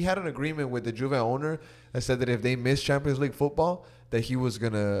he had an agreement with the Juve owner that said that if they missed Champions League football, that he was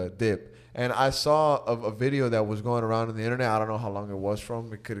gonna dip. And I saw a video that was going around on the internet. I don't know how long it was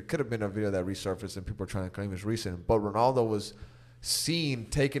from. It could have been a video that resurfaced and people are trying to claim it's recent. But Ronaldo was seen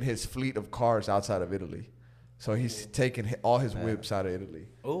taking his fleet of cars outside of Italy. So he's taking all his whips out of Italy.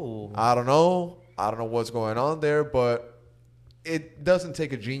 Ooh. I don't know what's going on there, but it doesn't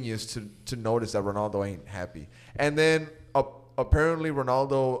take a genius to notice that Ronaldo ain't happy. And then apparently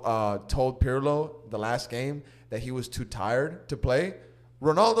Ronaldo told Pirlo the last game that he was too tired to play.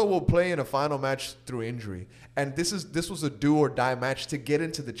 Ronaldo will play in a final match through injury. And this was a do or die match to get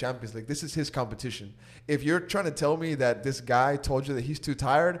into the Champions League. This is his competition. If you're trying to tell me that this guy told you that he's too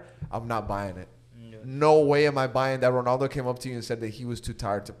tired, I'm not buying it. No way am I buying that Ronaldo came up to you and said that he was too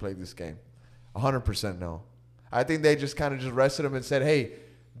tired to play this game. 100% no. I think they just kind of just rested him and said, hey,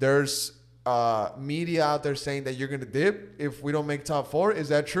 there's media out there saying that you're going to dip if we don't make top 4. Is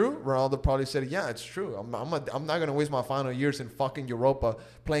that true? Ronaldo probably said, yeah, it's true. I'm not going to waste my final years in fucking Europa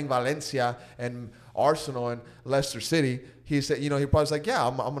playing Valencia and Arsenal and Leicester City. He said, he probably was like, yeah,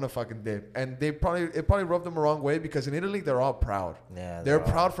 I'm going to fucking dip. And it probably rubbed them the wrong way because in Italy, they're all proud. Yeah, They're they're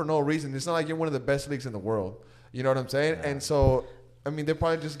proud for no reason. It's not like you're one of the best leagues in the world. You know what I'm saying? Yeah. And so, I mean, they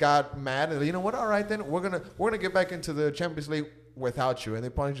probably just got mad and you know what? All right, then we're gonna get back into the Champions League without you, and they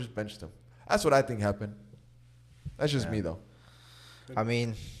probably just benched him. That's what I think happened. That's just me though. I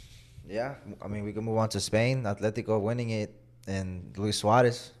mean, yeah. I mean, we can move on to Spain. Atletico winning it and Luis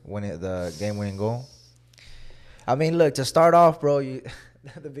Suarez winning the game-winning goal. I mean, look, to start off, bro,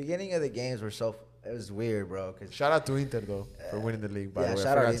 the beginning of the games were it was weird, bro. Cause Shout out to Inter though for winning the league. By the way,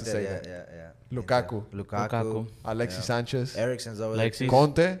 shout I out forgot to Inter. say Yeah, that. yeah. Lukaku. Lukaku. Alexis Yeah. Sanchez, Ericsson's over Alexis. there.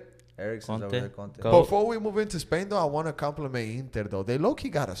 Conte. Ericsson's over Conte. there. Conte. Go. Before we move into Spain though, I want to compliment Inter though. They low key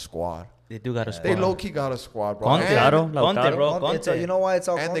got a squad. They do got a They squad. low key got a squad, bro. Conte. And- Lautaro. Conte, bro. Conte, Conte. you know why it's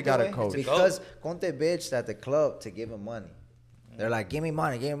all And Conte they got a way? coach. Because Conte bitched at the club to give him money. They're like, give me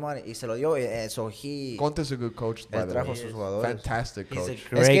money. Y se lo dio. And so he Conte's a good coach, by él the trajo way. sus jugadores. Fantastic He's a coach.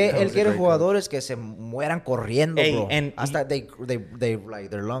 great Es que coach. él quiere Great coach. jugadores que se mueran corriendo, Hey, bro. and Hasta they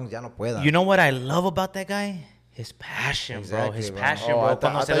like their lungs ya no puedan. You know what I love about that guy? His passion, bro. Exactly, His bro. passion, Oh, bro. I thought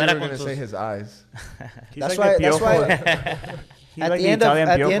Cuando you se were vera going con to sus- say his eyes. He's That's like the why. Piojo. He's At like the end of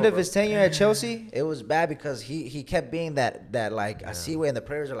Italian Piojo, his tenure at Chelsea, it was bad because he kept being that like así way, and the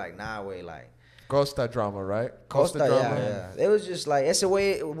players are like, nah, way, like Costa drama, right? Costa, drama. yeah. It was just like it's a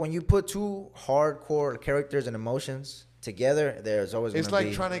way when you put two hardcore characters and emotions together. There's always It's gonna like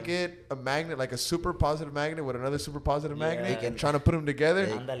be, trying to get a magnet, like a super positive magnet with another super positive magnet, Yeah. and trying to put them together.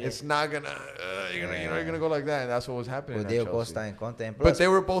 Ándale. It's not gonna, you're gonna go like that. And that's what was happening with at Diego Chelsea. Costa and Conte. And But plus, they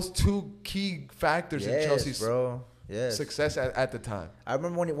were both two key factors in yes, Chelsea's bro. Yes. success at the time. I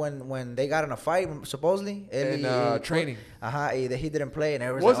remember when they got in a fight, supposedly. In training. He didn't play, and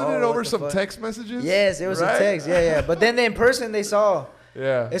everyone Wasn't like, it oh, over what the some fuck? text messages? Yes, it was Right? a text. Yeah. But then in person, they saw.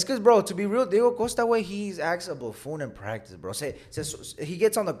 Yeah. It's because, bro, to be real, Diego Costa way he acts a buffoon in practice, bro. Says he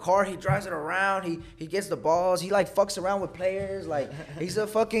gets on the car, he drives it around, he gets the balls, he like fucks around with players, like he's a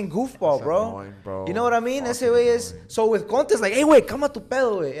fucking goofball, That's bro. annoying, bro. You know what I mean? That's the Fucking way it is. annoying. So with Conte, it's like, hey, wait, come on tu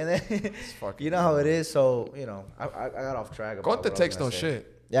pedo, wey. And then fucking you know how it is. So I got off track. About Conte what I was takes gonna no say.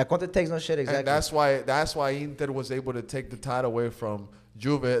 shit. Yeah, Conte takes no shit. Exactly. And that's why Inter was able to take the title away from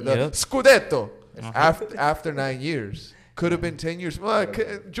Juve, the Yep. Scudetto, after 9 years. Could have been 10 years. Well,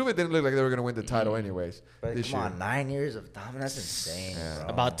 Juve didn't look like they were going to win the title anyways But this come year. on, 9 years of dominance. That's insane, bro.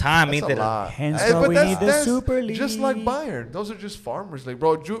 About time, That's a Inter. lot. Hence Hey, why but we that's- need the that's Super League. Just like Bayern. Those are just Farmers League.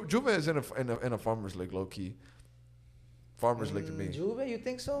 Bro, Juve is in a Farmers League, low-key. Farmers League to me. Juve, you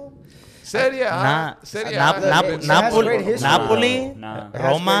think so? Serie A. Nah, Serie A. Nap- has Nap- been It has Napoli, great history. Napoli, Nah. It has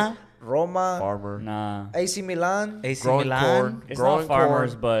Roma, great- Roma, Farmer. Nah. AC Milan. AC Growing Milan. corn. It's Growing not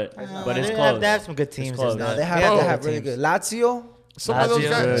farmers, corn. but it's they close. have some good teams. close. in No, that. they have, Bro. they have really good. Lazio. Some of those Lazio.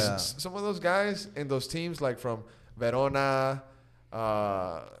 guys, Yeah. some of those guys in those teams, like from Verona,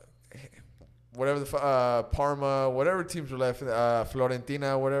 whatever Parma, whatever teams were left,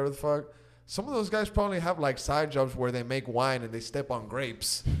 Fiorentina, whatever the fuck. Some of those guys probably have like side jobs where they make wine and they step on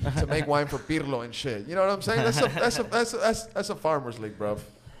grapes to make wine for Pirlo and shit. You know what I'm saying? That's a farmers league, bro.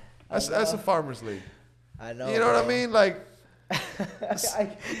 That's a farmers league. I know. You know what I bro. mean? Like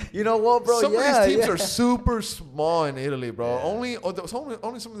You know what, bro? some yeah, of these teams yeah. are super small in Italy, bro. Only some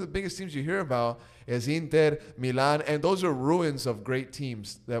of the biggest teams you hear about is Inter, Milan, and those are ruins of great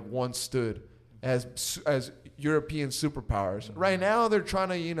teams that once stood as European superpowers. Right now, they're trying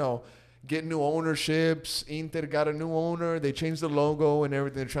to get new ownerships. Inter got a new owner. They changed the logo and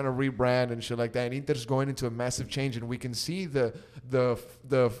everything. They're trying to rebrand and shit like that. And Inter's going into a massive change, and we can see the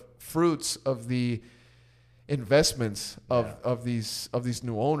fruits of the investments of these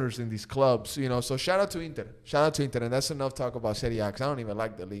new owners in these clubs. So shout out to Inter. And that's enough talk about Serie A, 'cause I don't even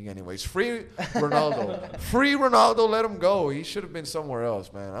like the league anyways. Free Ronaldo. Let him go. He should have been somewhere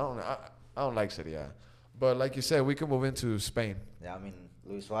else, man. I don't like Serie A. But like you said, we can move into Spain. Yeah, I mean,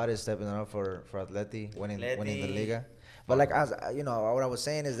 Luis Suarez stepping it up for Atleti, winning the Atleti. Liga. But like, as what I was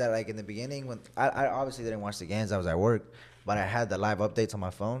saying is that like in the beginning, when I obviously didn't watch the games, I was at work, but I had the live updates on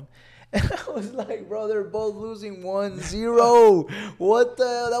my phone. And I was like, bro, they're both losing 1-0. What the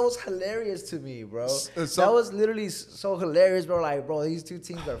hell? That was hilarious to me, bro. That was literally so hilarious, bro. Like, bro, these two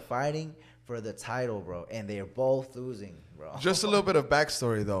teams are fighting for the title, bro, and they're both losing, bro. Just a little bit of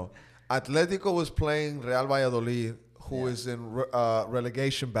backstory, though. Atletico was playing Real Valladolid, who is in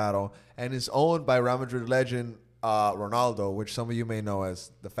relegation battle, and is owned by Real Madrid legend Ronaldo, which some of you may know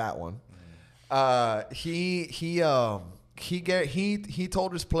as the fat one. He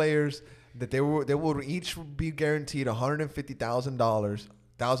told his players that they would each be guaranteed $150,000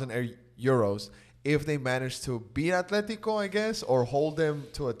 euros if they managed to beat Atletico, I guess, or hold them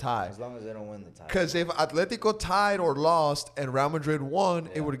to a tie. As long as they don't win the title. Because if Atletico tied or lost and Real Madrid won,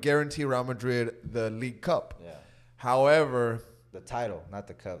 it would guarantee Real Madrid the League Cup. Yeah. However, The title, not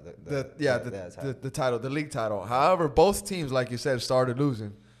the cup. the title. the league title. However, both teams, like you said, started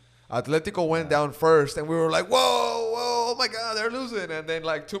losing. Atletico went down first, and we were like, whoa, oh my God, they're losing. And then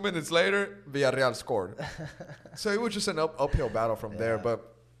like 2 minutes later, Villarreal scored. So it was just an uphill battle from there. But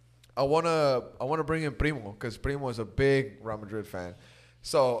I wanna bring in Primo, because Primo is a big Real Madrid fan.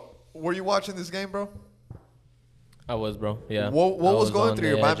 So were you watching this game, bro? I was, bro. Yeah. What I was going on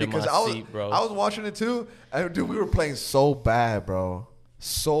through the your mind? edge of Because my I was seat, bro. watching it too, and dude, we were playing so bad, bro.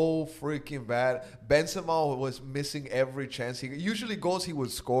 So freaking bad. Benzema was missing every chance. He usually goals he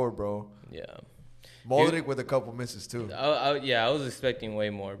would score, bro. Yeah. Modric with a couple misses too. I was expecting way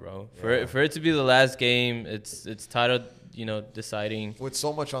more, bro. For it to be the last game, it's titled, deciding. With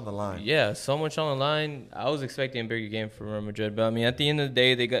so much on the line. Yeah, so much on the line. I was expecting a bigger game from Real Madrid, but I mean, at the end of the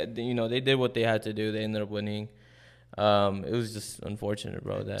day, they got, they did what they had to do. They ended up winning. It was just unfortunate,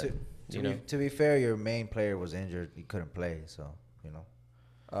 bro. That To be fair, your main player was injured. He couldn't play, so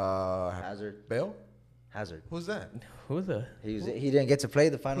Hazard. Bale? Hazard. Who's that? who the He didn't get to play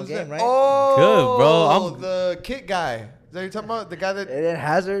the final Who's game, that? right? Oh, Good, bro. the kit guy. Is that what you're talking about? The guy that. And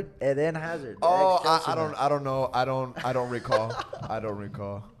then Hazard. the Oh, ex-Chelsea I man. don't know. I don't recall. I don't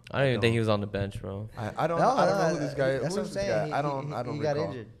recall. I don't even think he was on the bench, bro. I don't No, know who this guy is. that's Who what is I'm this saying. guy? I don't He recall. got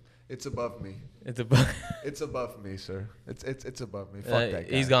injured. It's above me. It's a It's above me, sir. It's above me. Fuck that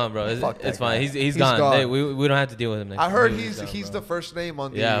guy. he's gone, bro. Fuck It's that fine. guy. He's gone. Hey, we don't have to deal with him next. I heard time. he's the first name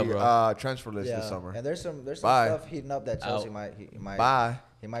on the Yeah, bro. transfer list this summer. And there's some Bye. stuff heating up that Chelsea Out. might Bye.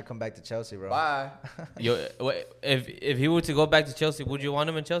 He might come back to Chelsea, bro. Bye. If he were to go back to Chelsea, would you want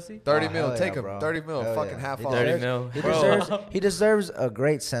him in Chelsea? 30 Oh, mil, hell take yeah, him. bro. 30 mil, Hell fucking yeah. half He off. 30 deserves- mil. He Bro. deserves a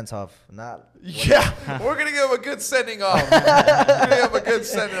great sent off. Not Yeah, we're gonna give him a good sending off. We're gonna give him a good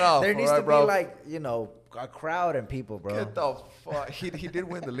sending off. there needs all to right, bro? be like a crowd and people, bro. Get the fuck. He did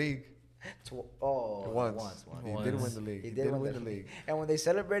win the league once. He did win the league. He did win the league. And when they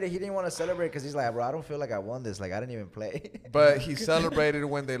celebrated, he didn't want to celebrate because he's like, bro, I don't feel like I won this. Like I didn't even play. But he celebrated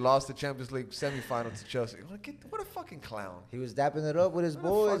when they lost the Champions League semifinal to Chelsea. What a fucking clown. He was dapping it up with his What a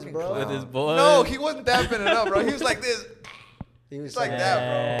boys, fucking bro. clown. With his boys. No, he wasn't dapping it up, bro. He was like this. He was like saying-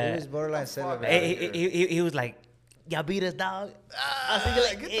 that, bro. He was borderline Get the fuck celebrating. He was like, y'all beat us, dog. I was thinking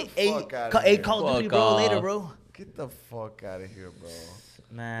like, get the fuck out of hey, here. Call of Duty, Fuck bro, later, off. bro. Get the fuck out of here, bro.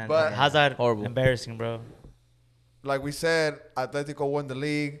 Man, But- Hazard, Horrible. embarrassing, bro. Like we said, Atletico won the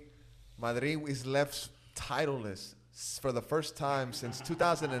league. Madrid is left titleless for the first time since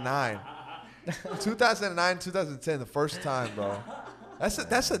 2009. 2009, 2010, the first time, bro.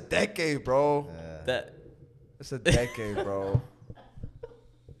 That's a decade, bro. That. That's a decade, bro.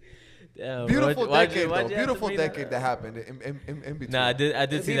 Damn, Beautiful why'd decade, you though. have to Beautiful bring decade that happened in between. Nah, I did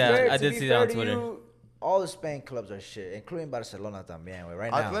To see be that. fair- I to did be see that on fair to Twitter. you, all the Spain clubs are shit, including Barcelona también, güey,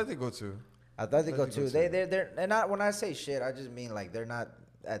 right now. Atletico too. Atletico Atletico too. too. They're not. When I say shit, I just mean like they're not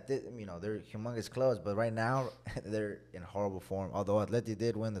at this. They're humongous clubs, but right now they're in horrible form. Although Atleti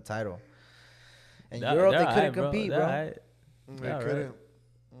did win the title, in Europe they couldn't compete, bro. They Yeah, couldn't. right.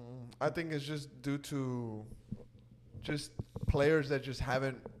 I think it's just due to just players that just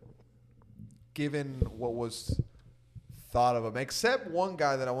haven't given what was thought of them. Except one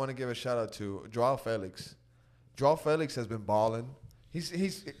guy that I want to give a shout out to, Joao Felix. Joao Felix has been balling.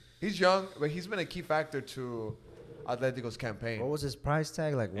 He's young, but he's been a key factor to Atletico's campaign. What was his price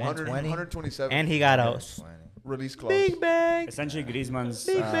tag? Like 100, 120. 127. And he got a 120. release clause. big bag. Essentially, Griezmann's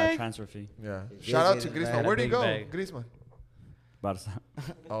Big bag. transfer fee. Yeah. He Shout out did to get his Griezmann. bag. Where'd he Big go? bag. Griezmann. Barca.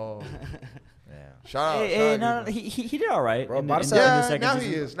 Oh. Yeah. Shout out. Hey, shout no, out no, Griezmann. he did all right. Bro, in Barca- the Yeah, second now season.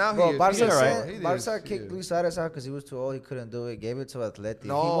 he is. Now Bro, he is. Barca, He is. sent, He is. Barca He kicked is. Luis Suarez out because he was too old. He couldn't do it. Gave it to Atleti. he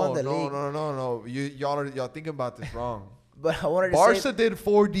No, won the no, league. no. Y'all thinking about this wrong. But I wanted to Barca say, did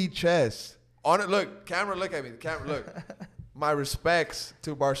 4D chess. On it, look, camera, look at me. Camera, look. My respects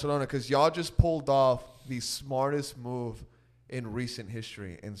to Barcelona because y'all just pulled off the smartest move in recent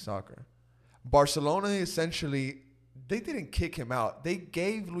history in soccer. Barcelona essentially, they didn't kick him out. They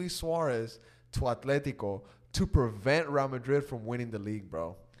gave Luis Suarez to Atletico to prevent Real Madrid from winning the league,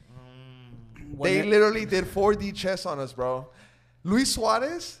 bro. They literally did 4D chess on us, bro. Luis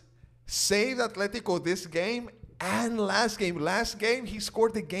Suarez saved Atletico this game and last game. Last game, he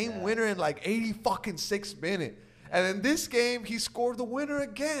scored the game winner in like 80 fucking 6 minutes. And in this game, he scored the winner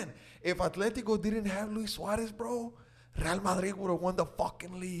again. If Atletico didn't have Luis Suarez, bro, Real Madrid would have won the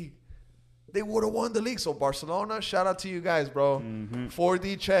fucking league. They would have won the league. So Barcelona, shout out to you guys, bro.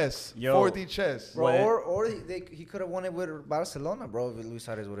 4D chess. Yo. 4D chess. bro, What- or he could have won it with Barcelona, bro, if Luis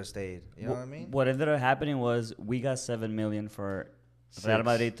Suarez would have stayed. You know what I mean? What ended up happening was we got 7 million for Real 6.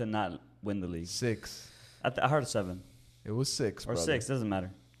 Madrid to not win the league. 6. I heard 7 It was 6, or brother. 6. Doesn't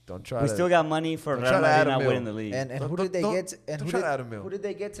matter. Don't try We to. still got money for don't Real try to add Madrid a not mil. winning the league. And Don't- who did they don't- get? And don't who try did, to add a mil. who did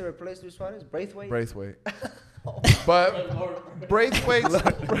they get to replace Luis Suarez? Braithwaite. Braithwaite. But Braithwaite's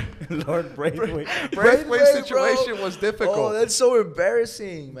Lord Braithwaite. Braithwaite's Braithwaite, bro. situation was difficult. Oh, that's so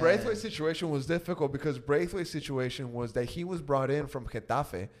embarrassing, man. Braithwaite's situation was difficult because Braithwaite's situation was that he was brought in from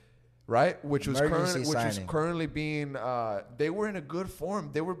Getafe, right? Which was Emergency currently signing. being. They were in a good form.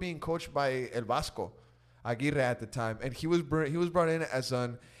 They were being coached by El Vasco Aguirre at the time, and he was brought in as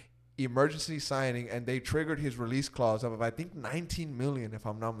an emergency signing, and they triggered his release clause of I think 19 million, if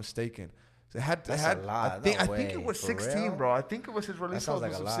I'm not mistaken. So they had, That's a lot. I think No it way. was For 16, real? bro. I think it was his release sounds clause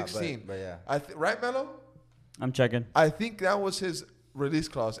like a was lot, 16. but yeah. Right, Melo? I'm checking. I think that was his release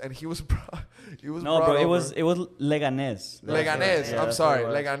clause, and he was brought No, bro, over. it was Leganes. Leganes. Yeah, I'm that's sorry,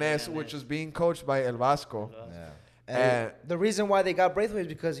 what it was. Leganes, which was being coached by El Vasco. Yeah. And- And the reason why they got Braithwaite is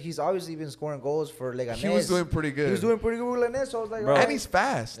because he's obviously been scoring goals for Leganes. He was doing pretty good. He was doing pretty good with Leganes, so I was like, Bro. alright. And he's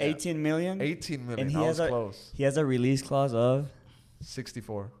fast. 18 million. 18 million. And That was close. he has a release clause of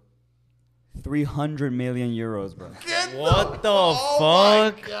 64. 300 million euros, bro. What the Oh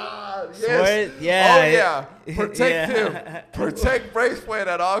fuck? my God. Swear- Yes. yeah. Oh, yeah. Protect him. Protect Braithwaite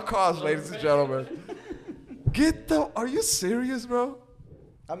at all costs, ladies and gentlemen. Are you serious, bro?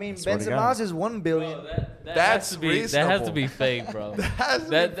 I mean, swear to God. Benzema's is 1 billion. That That's has to be that has reasonable. to be fake, bro. That has to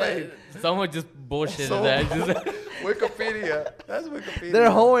that, be fake. someone just bullshitted So- that. Just, Wikipedia. That's Wikipedia.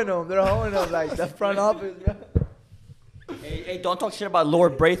 They're hoeing him. They're hoeing him like the front office. Bro. Hey, don't talk shit about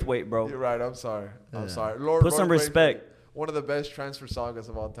Lord Braithwaite, bro. You're right. I'm sorry. I'm Yeah. sorry. Lord, Put some Lord respect. one of the best transfer sagas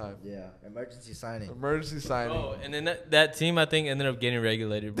of all time. Yeah, emergency signing. Emergency signing. Bro, and then that team I think ended up getting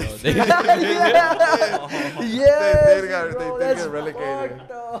regulated, bro. They, They did get relegated.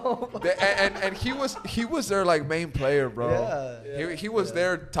 And he was their like main player, bro. Yeah. He was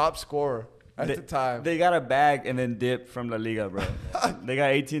their top scorer at the time. They got a bag and then dipped from La Liga, bro. They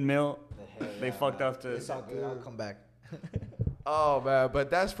got 18 mil. They fucked up to. It's all good. I'll come back. Oh man, but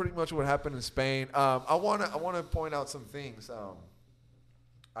that's pretty much what happened in Spain. I wanna point out some things.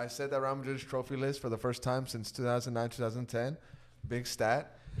 I said that Real Madrid's trophy list for the first time since 2009-2010. Big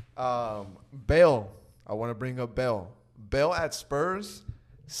stat. Bale. I want to bring up Bale. Bale at Spurs,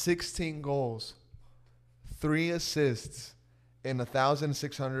 16 goals, 3 assists in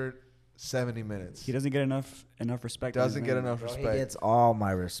 1,670 minutes. He doesn't get enough respect. Doesn't get enough Bro, he respect. gets all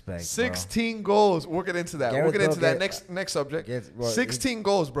my respect. 16 goals. We'll get into that. Gareth We'll get into Bale that next subject. 16 he-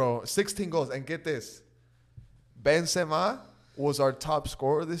 goals, bro. 16 goals. And get this. Benzema was our top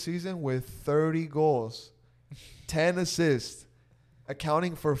scorer this season with 30 goals, 10 assists,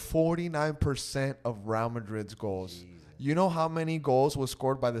 accounting for 49% of Real Madrid's goals. Jesus. You know how many goals was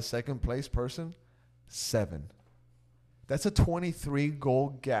scored by the second place person? 7. That's a 23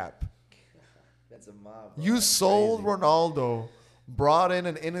 goal gap. That's a mob. Bro. You That's sold crazy. Ronaldo, brought in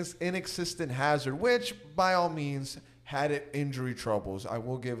an inexistent Hazard, which by all means had injury troubles. I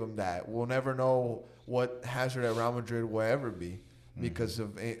will give him that. We'll never know what Hazard at Real Madrid will ever be because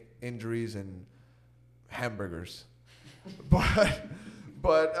of injuries and hamburgers. but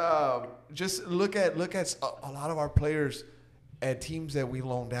just look at a lot of our players at teams that we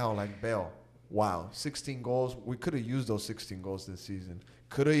loaned down, like Bale. Wow, 16 goals. We could have used those 16 goals this season.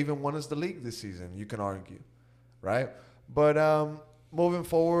 Could have even won us the league this season, you can argue, right? But moving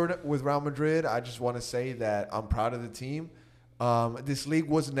forward with Real Madrid, I just want to say that I'm proud of the team. This league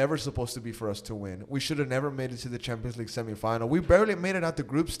was never supposed to be for us to win. We should have never made it to the Champions League semifinal. We barely made it out the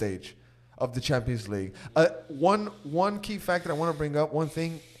group stage of the Champions League. One key fact that I want to bring up, one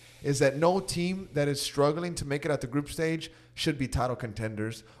thing, is that no team that is struggling to make it out the group stage should be title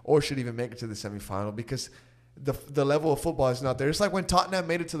contenders or should even make it to the semifinal because the level of football is not there. It's like when Tottenham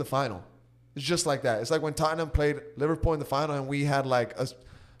made it to the final. It's just like that. It's like when Tottenham played Liverpool in the final and we had like a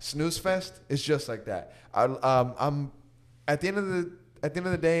snooze fest. It's just like that. I'm at the end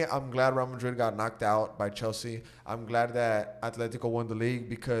of the day, I'm glad Real Madrid got knocked out by Chelsea. I'm glad that Atletico won the league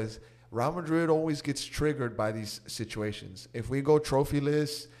because Real Madrid always gets triggered by these situations. If we go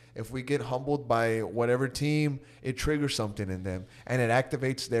trophyless, if we get humbled by whatever team, it triggers something in them and it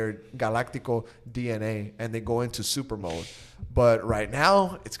activates their Galactico DNA and they go into super mode. But right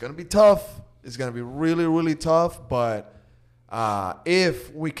now, it's going to be tough. It's going to be really, really tough. But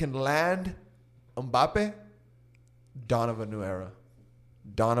if we can land Mbappe, dawn of a new era.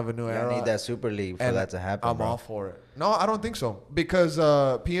 Dawn of a new era. I need that Super League for And that to happen. I'm bro. all for it. No, I don't think so. Because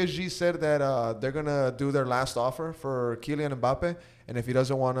PSG said that they're going to do their last offer for Kylian Mbappe. And if he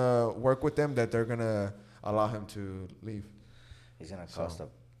doesn't want to work with them, that they're going to allow him to leave. He's gonna cost a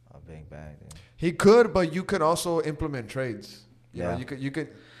big bag. Dude. He could, but you could also implement trades. You Yeah. know,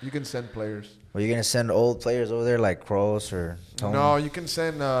 you can send players. Are you gonna send old players over there like Kroos or Tony? No, you can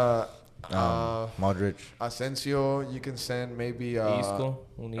send Modric? Asensio. You can send maybe Isco.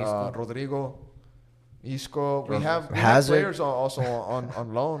 Rodrigo. Isco. We have Hazard. players also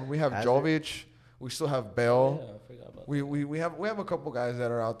on loan. We have Hazard. Jovic. We still have Bell. Yeah, I forgot about We have a couple guys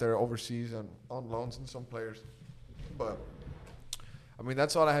that are out there overseas and on loans and some players. But I mean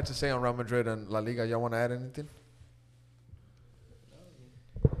that's all I had to say on Real Madrid and La Liga. Y'all want to add anything?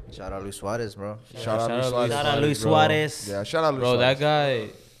 Shout out Luis Suarez, bro. Shout out Luis Luis Suarez. Shout out Luis bro. Suarez. Yeah, shout out Luis Bro, Suarez. that guy.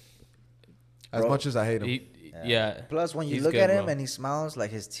 As Bro. much as I hate him. Yeah. Plus, when you He's look good, at him bro. and he smiles,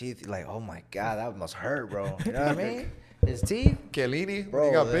 like his teeth, you're like, oh my god, that must hurt, bro. You know what I mean? His teeth, Chiellini, when Bro,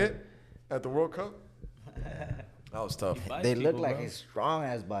 he got that- bit at the World Cup. That was tough. Bites they look people, like bro. a strong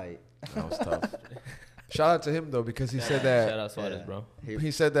ass bite. That was tough. Shout out to him though because he said Shout that out Suarez, Yeah. bro.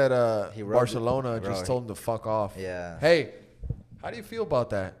 he said that he rubbed Barcelona it- just bro, told him to fuck off. Yeah. Hey, how do you feel about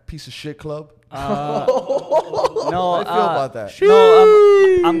that piece of shit club? No, How do you feel about that?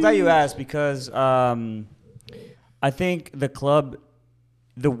 No, I'm glad you asked because I think the club,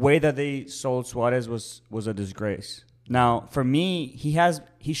 the way that they sold Suarez was a disgrace. Now, for me,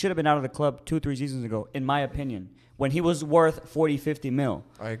 he should have been out of the club 2-3 seasons ago, in my opinion, when he was worth 40, 50 mil.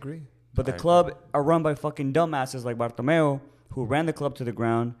 I agree. But the I club are run by fucking dumbasses like Bartomeu, who ran the club to the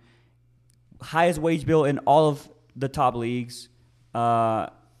ground. Highest wage bill in all of the top leagues.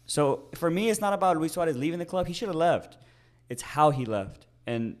 So for me, it's not about Luis Suarez leaving the club. He should have left. It's how he left.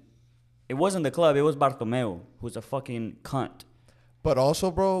 And it wasn't the club. It was Bartomeu, who's a fucking cunt. But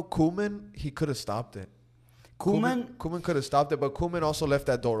also, bro, Koeman, he could have stopped it. Koeman could have stopped it, but Koeman also left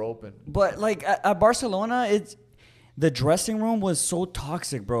that door open. But like at Barcelona, the dressing room was so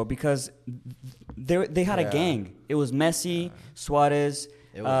toxic, bro, because they had a gang. It was Messi, Suarez,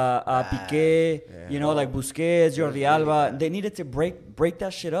 It was Piqué, Yeah. like Busquets, Jordi Alba. They needed to break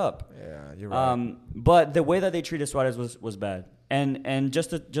that shit up. Yeah, you're right. But the way that they treated Suarez was bad. And just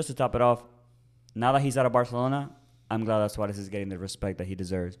to top it off, now that he's out of Barcelona, I'm glad that Suarez is getting the respect that he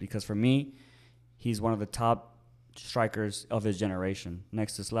deserves, because for me, he's one of the top strikers of his generation,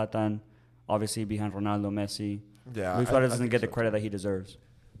 next to Zlatan, obviously behind Ronaldo, Messi. Yeah, Luis I Suarez doesn't think get the so. credit that he deserves.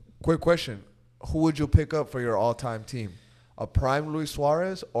 Quick question: who would you pick up for your all-time team? A prime Luis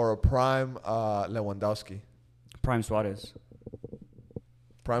Suarez or a prime Lewandowski? Prime Suarez.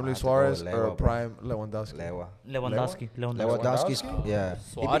 Prime I Luis have to go with Suarez or Lewa, a bro. prime Lewandowski? Lewa. Lewandowski. Lewandowski's, yeah.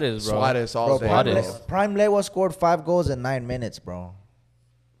 Suarez, bro. Suarez all Bro, day. Prime, Suarez. Prime Lewa scored 5 goals in 9 minutes, bro.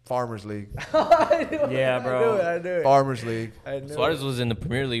 Farmers League. Yeah, bro. Farmers League. Suarez was in the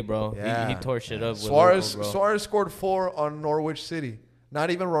Premier League, bro. Yeah. He tore shit up. With Suarez Liverpool, bro. Suarez scored 4 on Norwich City.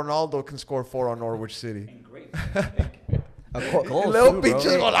 Not even Ronaldo can score 4 on Norwich City. Goals Little too, bro.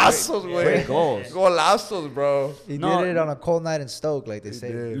 pinches golazos, Great güey. goals. Golazos, bro. He No. did it on a cold night in Stoke, like they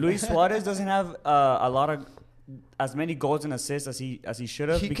say. did. Luis Suarez doesn't have a lot of as many goals and assists as he should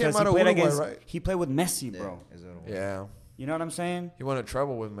have, He because came out he of played Uruguay, against right? he played with Messi, bro. Yeah. You know what I'm saying? He won a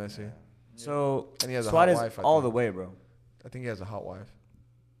treble with Messi. So And he has a hot Suarez wife, I all think. the way, bro. I think he has a hot wife.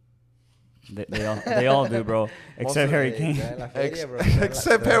 They all do, bro. Except Harry Kane.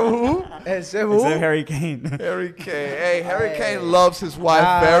 Except who? Except Harry Kane. Harry Kane. Hey, Harry Kane loves his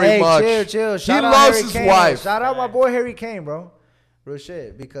wife very hey, much. Chill. He Shout out loves Harry his Kane. wife. Shout out my boy Harry Kane, bro. Real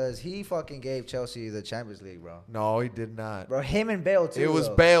shit, because he fucking gave Chelsea the Champions League, bro. No, he did not. Bro, him and Bale too. It was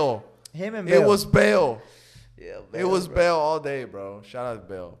though. Bale. Him and Bale. It was Bale. Yeah, It was bro. Bale all day, bro. Shout out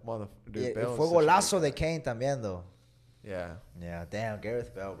to Bale. Dude, Yeah, Bale is fue such a golazo good de guy. Kane también, though. Yeah. Yeah, damn,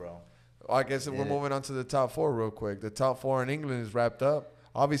 Gareth Bale, bro. Well, I guess we're Did it. moving on to the top 4 real quick. The top 4 in England is wrapped up.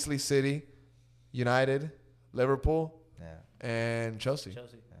 Obviously, City, United, Liverpool, Yeah. and Chelsea.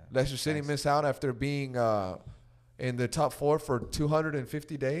 Chelsea. Leicester City missed out after being in the top 4 for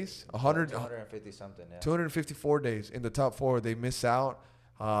 250 days. 250 something, yeah. 254 days in the top 4. They miss out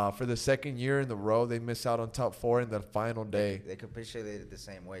for the second year in the row. They miss out on top 4 in the final day. They capitulated the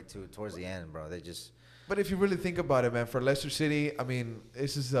same way, too, towards the end, bro. They just... But if you really think about it, man, for Leicester City, I mean,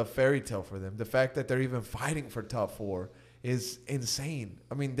 this is a fairy tale for them. The fact that they're even fighting for top 4 is insane.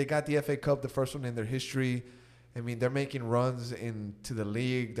 I mean, they got the FA Cup, the first one in their history. I mean, they're making runs into the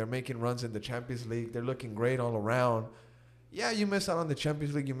league. They're making runs in the Champions League. They're looking great all around. Yeah, you missed out on the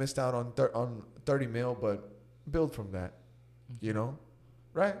Champions League. You missed out on 30 mil, but build from that, you know?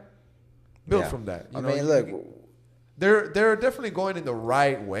 Right? Build Yeah. from that. I You know, mean, you- look, they're definitely going in the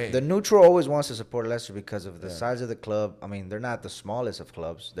right way. the neutral always wants to support Leicester because of the Yeah. size of the club. I mean, they're not the smallest of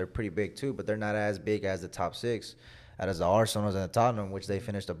clubs. They're pretty big, too, but they're not as big as the top 6, as the Arsenals and the Tottenham, which they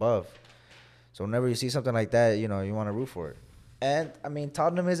finished above. So whenever you see something like that, you know, you want to root for it. And, I mean,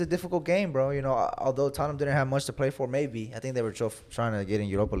 Tottenham is a difficult game, bro. You know, although Tottenham didn't have much to play for, maybe. I think they were trying to get in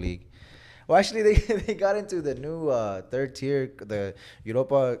Europa League. Well, actually, they got into the new third tier, the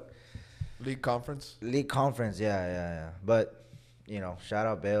Europa League conference, League Conference. Yeah. But, you know, shout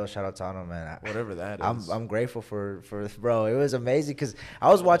out Bale, shout out Tottenham, man. whatever that is. I'm grateful for bro. It was amazing because I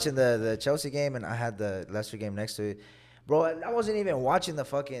was watching the Chelsea game and I had the Leicester game next to it. Bro, I wasn't even watching the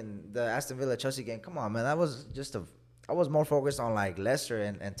Aston Villa Chelsea game. Come on, man. I was more focused on like Leicester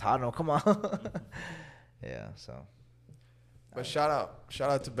and Tottenham. Come on. Yeah, so. But shout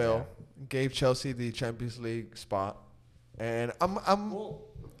out to Bale. Gave Chelsea the Champions League spot, and I'm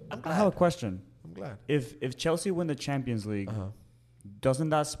I have a question. glad. If Chelsea win the Champions League, Uh-huh. doesn't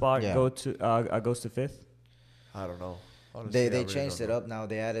that spot Yeah. goes to 5th? I don't know. Honestly, I They really changed don't it know. up now.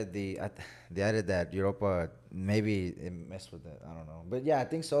 They added that Europa. Maybe it messed with it. I don't know. But yeah, I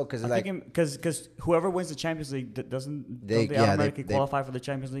think so because I like think because whoever wins the Champions League don't They- they yeah, they- automatically they- qualify for the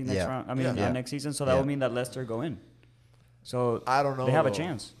Champions League next Yeah. round? I mean Yeah. next season. So that Yeah. would mean that Leicester go in. So I don't know. They have a though.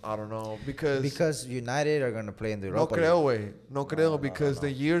 chance. I don't know because United are gonna play in the no Europa League. creo, way. No creo no, because no.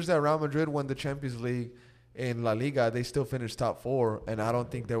 the years that Real Madrid won the Champions League in La Liga, they still finished top 4, and I don't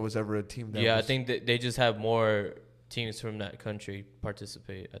think there was ever a team that Yeah, I was think that they just have more teams from that country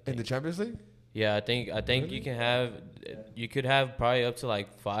participate. I in think. the Champions League. Yeah, I think Really? you could have probably up to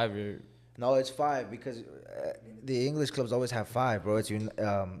like 5 or No, it's 5 because the English clubs always have 5, bro.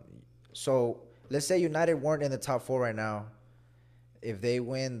 So let's say United weren't in the top 4 right now. If they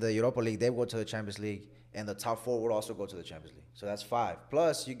win the Europa League, they go to the Champions League, and the top 4 would also go to the Champions League. So that's 5.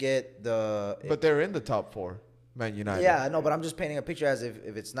 Plus, you get the. But they're in the top 4, Man United. Yeah, I know, but I'm just painting a picture as if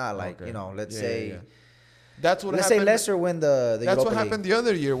it's not like Okay. let's Yeah, say. yeah, yeah. That's what Let's say happened. Leicester win the That's Europa what happened League. the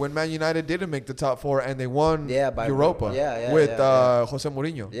other year when Man United didn't make the top 4 and they won By Europa yeah, with yeah. Jose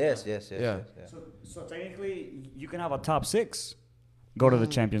Mourinho. Yes. Yeah. So technically, you can have a top 6 go to the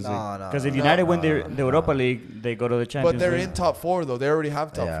Champions No, League. no, Because if no, United no, win no, the Europa League, they go to the Champions But they're League. in top 4 though. They already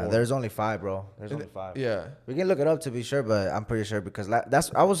have top 4. There's only 5, bro. There's only 5. Yeah. We can look it up to be sure, but I'm pretty sure because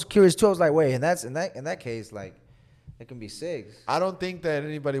that's. I was curious too. I was like, wait, and that's in that case, like, it can be 6. I don't think that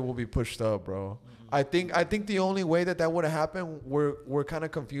anybody will be pushed up, bro. I think the only way that would have happened, we're kind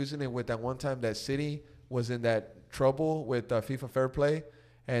of confusing it with that one time that City was in that trouble with FIFA Fair Play,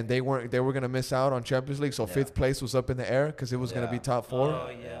 and they were gonna miss out on Champions League, so fifth place was up in the air because it was gonna be top 4. Oh,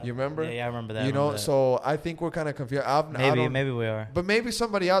 yeah. You remember? Yeah, I remember that. You know, so I think we're kind of confused. maybe we are. But maybe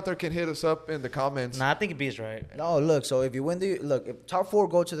somebody out there can hit us up in the comments. Nah, I think B's right. No, look. So if you win if top 4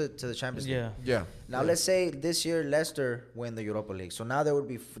 go to the Champions League. Yeah. Yeah. Now let's say this year Leicester win the Europa League. So now there would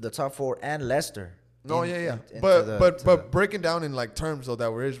be the top 4 and Leicester. No, but breaking down in like terms though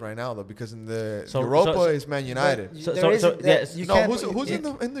that where it is right now though, because in the Europa is Man United. Yes. Who's in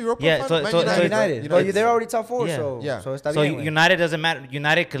the Europa Yeah, final? so- Man so- United. United. Well, they're already top 4. Yeah. So está So bien, güey. United doesn't matter.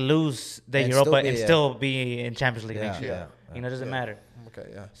 United could lose the And Europa still be, and yeah. still be in Champions League next year. Yeah. You know, it doesn't matter. Okay,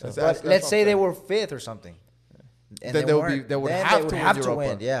 yeah. But let's say they were 5th or something. And Then they would have to win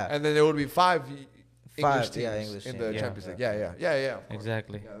Europa. Yeah. And then there would be 5 English 5, teams yeah, English in teams, the yeah. Champions League. Yeah. Of course.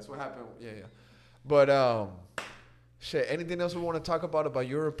 Exactly. Yeah, that's what happened. Yeah. But shit. Anything else we want to talk about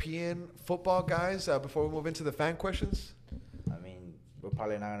European football, guys? Before we move into the fan questions. I mean, we're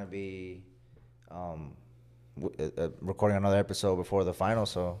probably not going to be recording another episode before the final,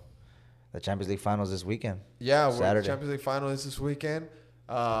 so the Champions League finals this weekend. Yeah, Saturday. Champions League final is this weekend.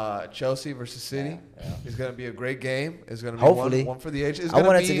 Chelsea versus City. It's gonna be a great game. It's gonna be Hopefully. one for the ages. I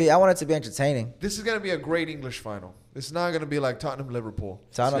want it to be entertaining. This is gonna be a great English final. This is not gonna be like Tottenham Liverpool.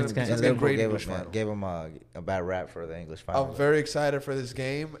 Tottenham It's and gonna be a Liverpool great English final. gave them a bad rap for the English final. I'm very excited for this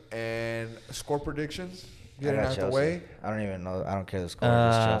game and score predictions. Get it out the way. I don't even know. I don't care the score.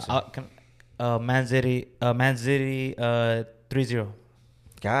 It's Chelsea. Man City 3-0.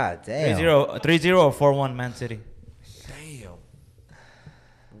 God damn. 3-0 or 4-1 Man City. Damn.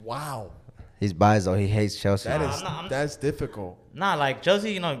 Wow. He's biased though. He hates Chelsea. That's difficult. Nah, like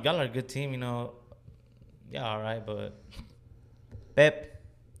Chelsea, you know, y'all are a good team, you know. Yeah, all right, but Pep,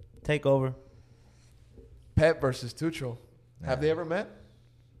 take over. Pep versus Tuchel. Have they ever met?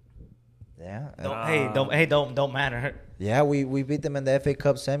 Yeah. Don't matter. Yeah, we beat them in the FA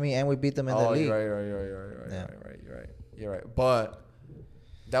Cup semi and we beat them in the league. You're right. But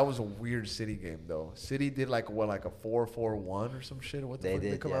that was a weird City game though. City did like a 4-4-1 or some shit. What the fuck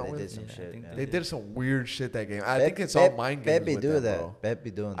did they come out with? They did some shit. think They did some weird shit that game. I think it's all mind games. Pep be with doing them, that. bro. Pep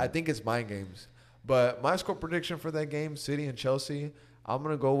be doing that. I think it's mind games. But my score prediction for that game, City and Chelsea, I'm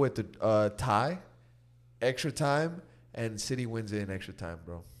gonna go with the tie, extra time, and City wins it in extra time,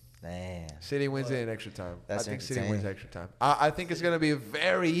 bro. Damn. City wins it in extra time. That's I think City entertaining. wins extra time. I think it's gonna be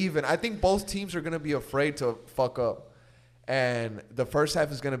very even. I think both teams are gonna be afraid to fuck up, and the first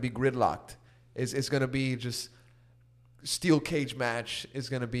half is gonna be gridlocked. It's gonna be just steel cage match. It's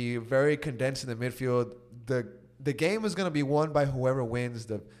gonna be very condensed in the midfield. The game is gonna be won by whoever wins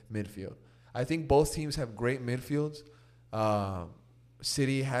the midfield. I think both teams have great midfields.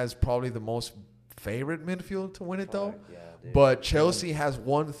 City has probably the most favorite midfield to win it though. But Chelsea has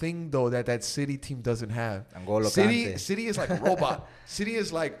one thing though that City team doesn't have. N'Golo Kante. City is like a robot. City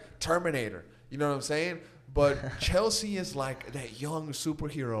is like Terminator. You know what I'm saying? But Chelsea is like that young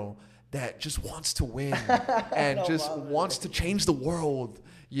superhero that just wants to win and wants to change the world.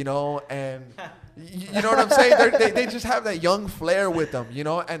 You know, and you know what I'm saying? They just have that young flair with them. You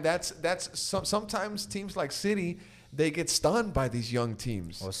know, and that's sometimes teams like City, they get stunned by these young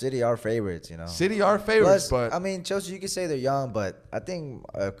teams. Well, City are favorites, you know. City are favorites, Plus, but I mean, Chelsea, you can say they're young, but I think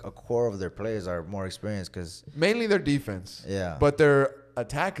a core of their players are more experienced because, mainly their defense. Yeah. But their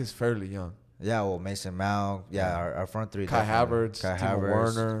attack is fairly young. yeah, well, Mason Mount, our front three. Kai definitely. Havertz, Kai Timo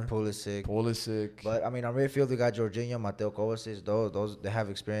Havertz, Werner, Pulisic. Pulisic. But I mean, on midfield we got Jorginho, Mateo Kovacic. Those they have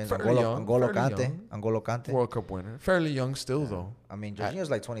experience. Fairly young, N'Golo fairly Kante. young. N'Golo Kante. World Cup winner. Fairly young still, though. I mean, Jorginho's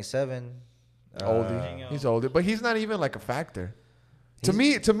like 27. Oldie. He's older. But he's not even like a factor. To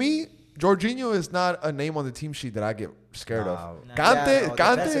me, Jorginho is not a name on the team sheet that I get scared of. Kante,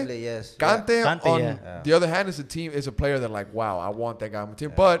 defensively, yes. Kante, Kante, on yeah. the other hand, is a player that like, wow, I want that guy on my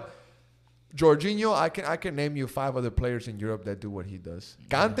team. But Jorginho, I can name you 5 other players in Europe that do what he does.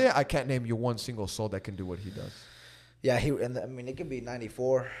 Kante, I can't name you one single soul that can do what he does. Yeah, I mean, it could be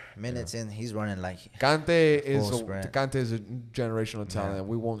 94 minutes in. He's running like. Kante is Full sprint. a generational talent. Yeah.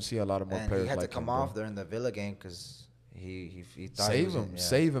 We won't see a lot of more And players he had like to come him, off bro. during the Villa game because he thought he was in, yeah.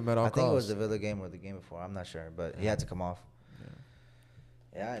 Save him at all I think it was costs. the Villa game or the game before. I'm not sure, but he had to come off.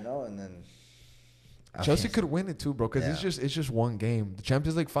 Yeah, I know. And then Chelsea could win it too, bro, because it's just one game. The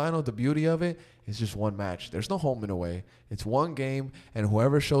Champions League final, the beauty of it is just one match. There's no home and away. It's one game, and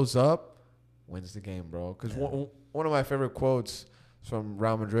whoever shows up wins the game, bro. Because one of my favorite quotes from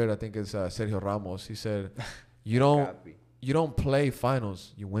Real Madrid, I think, is Sergio Ramos. He said, "You don't play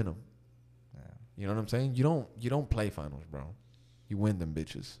finals, you win them." Yeah. You know what I'm saying? You don't play finals, bro. You win them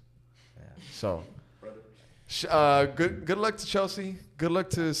bitches. Yeah. So, good luck to Chelsea. Good luck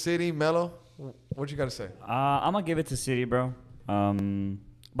to City. Melo, what you got to say? I'm gonna give it to City, bro.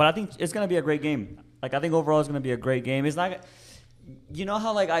 But I think it's gonna be a great game. Like I think overall it's gonna be a great game. It's not, you know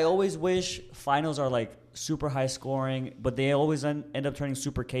how like I always wish finals are like super high scoring, but they always end up turning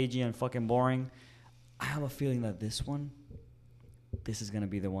super cagey and fucking boring. I have a feeling that this is gonna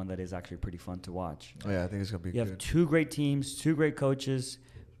be the one that is actually pretty fun to watch. Oh, yeah, I think it's gonna be You good. have two great teams, two great coaches.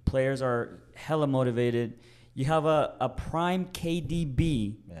 Players are hella motivated. You have a prime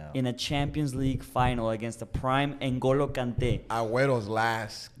KDB in a Champions League final against a prime N'Golo Kante. Agüero's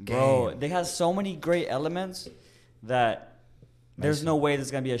last game. Bro, they have so many great elements that there's no way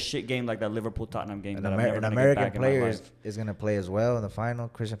there's going to be a shit game like that Liverpool-Tottenham game. An, that I'm never an gonna get American back in my player life. is going to play as well in the final.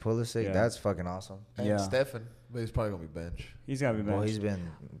 Christian Pulisic. Yeah. That's fucking awesome. And Yeah. Stefan, but he's probably gonna be bench. He's got to be Well, benched. he's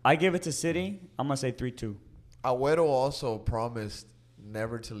been. I give it to City. I'm going to say 3-2. Agüero also promised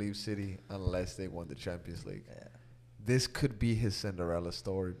never to leave City unless they won the Champions League. Yeah. This could be his Cinderella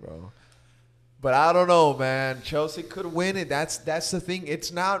story, bro. But I don't know, man. Chelsea could win it. That's the thing.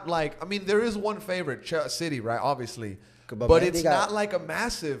 It's not like, I mean, there is one favorite, City, right? Obviously, but Mendy it's got- not like a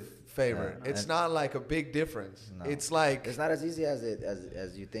massive favorite. Yeah. It's And- not like a big difference. No. It's like, It's not as easy as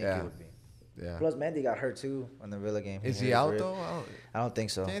you think Yeah. it would be. yeah. Plus, Mendy got hurt too on the Villa game. Is hit he his out rib. though? I don't think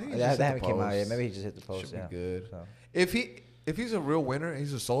so. Yeah, I think he That just hit haven't the came out yet. post. Maybe he just hit the post. Should be Yeah. good. So, If he's a real winner,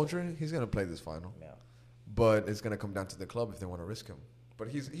 he's a soldier. He's gonna play this final. yeah. But it's gonna come down to the club if they want to risk him. But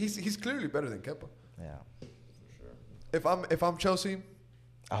he's clearly better than Kepa. Yeah. If I'm Chelsea,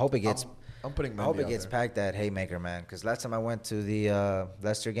 I hope it gets. I'm putting. I hope Mendy it out gets there. packed at Haymaker, man. Because last time I went to the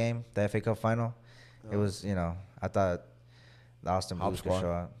Leicester game, the FA Cup final, it was, I thought the Austin Hop Blues could squad.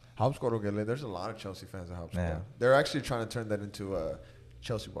 show out. Hop Squad will get lit. There's a lot of Chelsea fans at Hop Squad. Yeah. They're actually trying to turn that into a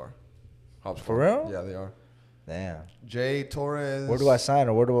Chelsea bar. Hop Squad. For real? Yeah, they are. Damn. Jay Torres. Where do I sign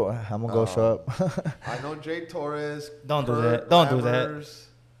or I'm gonna go show up? I know Jay Torres. Don't do Kurt that. Don't do that. Lammers.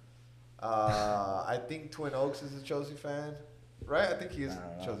 I think Twin Oaks is a Chelsea fan, right? I think he is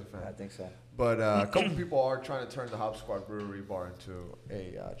a Chelsea fan. I think so. But a couple people are trying to turn the Hop Squad Brewery bar into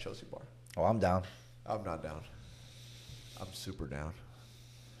a Chelsea bar. Oh, I'm down. I'm not down. I'm super down.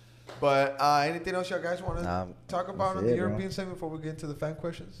 But anything else y'all guys want to talk about on that's the it, bro. European segment before we get into the fan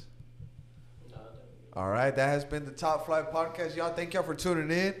questions? All right, that has been the Top Flight Podcast. Y'all, thank y'all for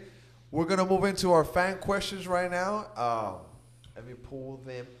tuning in. We're going to move into our fan questions right now. Let me pull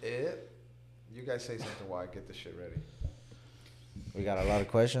them up. You guys say something while I get this shit ready. We got a lot of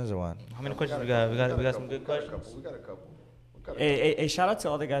questions or what? How many questions we got? We got some good We got a questions. couple. Hey, shout out to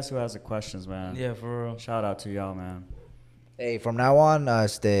all the guys who asked the questions, man. Yeah, for real. Shout out to y'all, man. Hey, from now on, el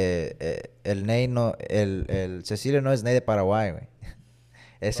Cecilio no es Ney de Paraguay, güey.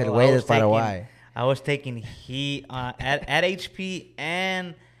 Es el Bro, güey de Paraguay. I was taking heat at HP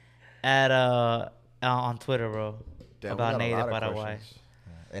and at on Twitter, bro, Damn, we about got a Ney de lot of Paraguay. questions.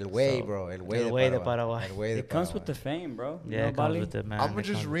 El güey, So, bro. El güey El güey de de Paraguay. Paraguay. El güey de It comes with Paraguay. the fame, bro. You Yeah, know, it comes Bali? with it, man. I'm going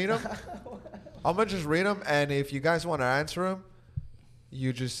to just read them. I'm going to just read them, and if you guys want to answer them,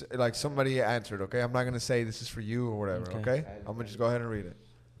 you just, like, somebody answered, okay? I'm not going to say this is for you or whatever, okay? I'm going to just go ahead and read it.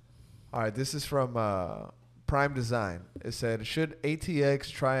 All right, this is from Prime Design. It said, should ATX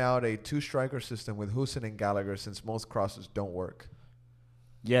try out a two-striker system with Houston and Gallagher since most crosses don't work?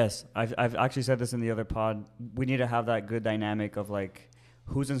 Yes, I've actually said this in the other pod. We need to have that good dynamic of like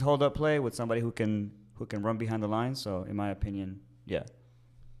who's in hold up play with somebody who can run behind the line. So in my opinion, yeah.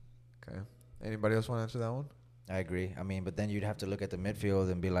 Okay. Anybody else want to answer that one? I agree. I mean, but then you'd have to look at the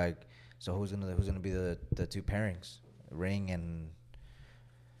midfield and be like, so who's gonna be the two pairings? Ring and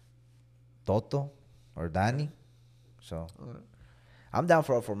Toto or Danny? So I'm down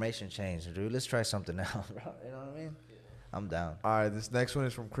for a formation change, dude. Let's try something else, bro. You know what I mean? I'm down. All right, this next one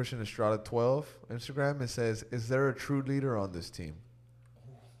is from Christian Estrada 12 Instagram. It says, is there a true leader on this team?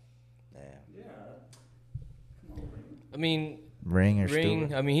 Damn. I mean, Ring or Ring.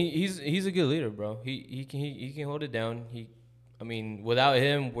 Stewart? I mean, he's a good leader, bro. He can hold it down. I mean, without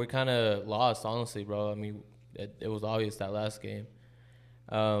him, we're kind of lost, honestly, bro. I mean, it was obvious that last game.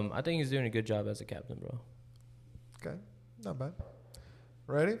 I think he's doing a good job as a captain, bro. Okay, not bad.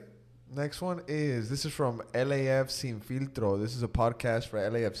 Ready? Next one this is from LAF Sin Filtro. This is a podcast for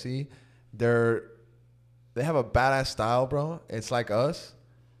LAFC. They have a badass style, bro. It's like us.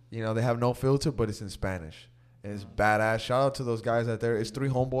 You know, they have no filter, but it's in Spanish. And it's badass. Shout out to those guys out there. It's 3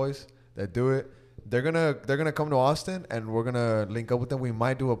 homeboys that do it. They're gonna come to Austin, and we're gonna link up with them. We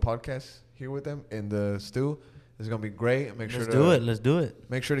might do a podcast here with them in the stew. It's gonna be great. Let's do it.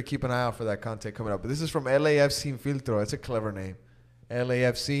 Make sure to keep an eye out for that content coming up. But this is from LAF Sin Filtro. It's a clever name.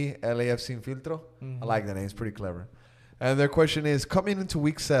 LAF Sin Filtro. I like that name. It's pretty clever. And their question is, coming into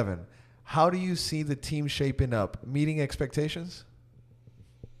week 7, how do you see the team shaping up? Meeting expectations?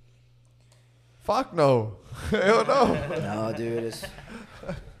 Fuck no. Hell no. No, dude, it's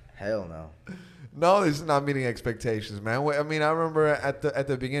hell no. No, this is not meeting expectations, man. I mean, I remember at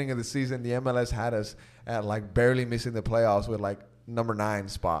the beginning of the season, the MLS had us at like barely missing the playoffs with like number 9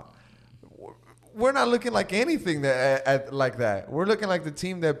 spot. We're not looking like anything like that. We're looking like the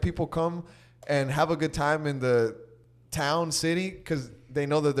team that people come and have a good time in the town, city, because they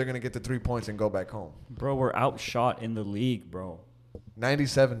know that they're going to get the 3 points and go back home. Bro, we're outshot in the league, bro.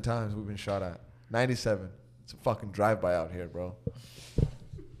 97 times we've been shot at. 97. It's a fucking drive-by out here, bro.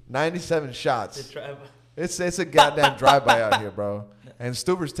 97 shots. It's a goddamn drive-by out here, bro. And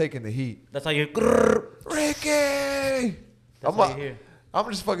Stuber's taking the heat. That's how you. Ricky! That's how you hear. I'm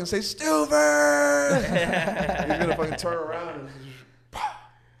just fucking say, Stuber! He's gonna fucking turn around and just,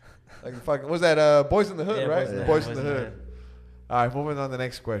 like fucking, what's that? Boys in the Hood, Yeah, right? Boys in Boys in the Hood. All right, moving on to the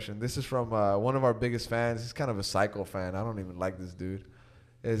next question. This is from one of our biggest fans. He's kind of a psycho fan. I don't even like this dude.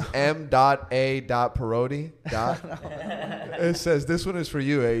 Is M.A. Parodi. It says, this one is for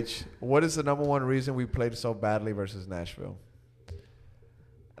you, H. What is the number one reason we played so badly versus Nashville?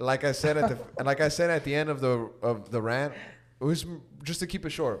 Like I said at the end of the rant, it was just to keep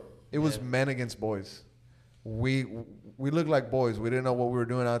it short. It was men against boys. We looked like boys. We didn't know what we were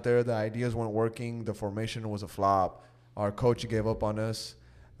doing out there. The ideas weren't working. The formation was a flop. Our coach gave up on us.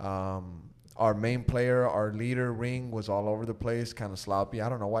 Our main player, our leader, Ring, was all over the place, kind of sloppy. I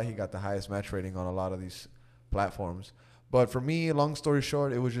don't know why he got the highest match rating on a lot of these platforms. But for me, long story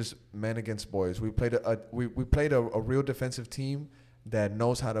short, it was just men against boys. We played a real defensive team that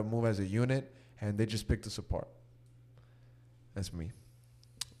knows how to move as a unit, and they just picked us apart. That's me.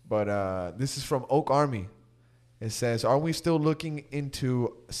 But this is from Oak Army. It says, are we still looking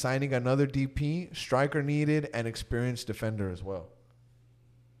into signing another DP, striker needed, and experienced defender as well?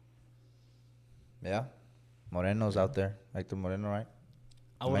 Yeah. Moreno's out there. Hector Moreno, right?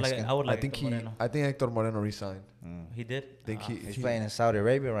 I would like. I think Hector Moreno resigned. He did. I think He's playing in Saudi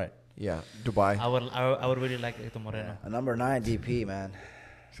Arabia, right? Yeah, Dubai. I would really like Hector Moreno. A number 9 DP, man.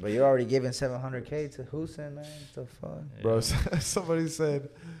 But you're already giving $700K to Houston, man. What the fuck? Yeah. Bro, somebody said,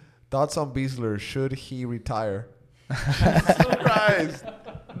 thoughts on Beasler, should he retire? Surprise!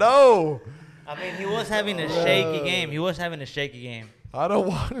 No! I mean, he was having a shaky game. I don't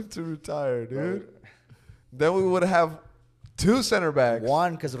want him to retire, dude. Then we would have 2 center backs.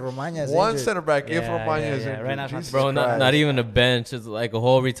 One, because Romagna is One injured. center back if Yeah, Romagna yeah, is yeah. injured. Right now, Jesus Bro, Christ. not even a bench. It's like a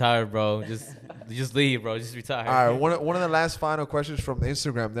whole retired, bro. Just leave, bro. Just retire. All right, one of the last final questions from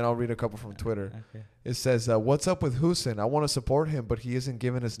Instagram, then I'll read a couple from Twitter. Okay. It says, what's up with Houston? I want to support him, but he isn't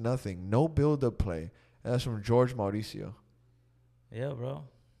giving us nothing. No build-up play. And that's from George Mauricio. Yeah, bro.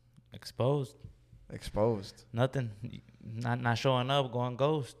 Exposed. Nothing. Not showing up, going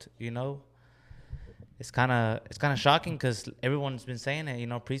ghost. You know. It's kind of shocking because everyone's been saying it. You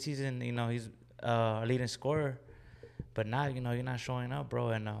know, preseason. You know, he's a leading scorer, but now you know you're not showing up, bro.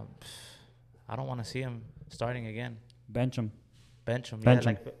 And I don't want to see him starting again. Bench him. Bench him. Bench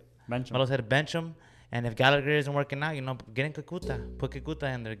Yeah, him. like Bench him. Melo said, bench him. And if Gallagher isn't working out, you know, get in Kakuta. Put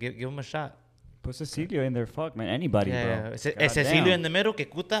Kakuta in there. Give him a shot. Put Cecilio in there. Fuck, man. Anybody, Yeah, bro. Cecilio in the middle,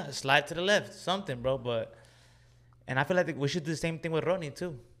 Kakuta, slide to the left. Something, bro. And I feel like we should do the same thing with Rodney,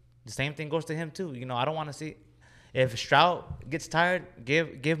 too. The same thing goes to him, too. You know, I don't want to see... If Stroud gets tired,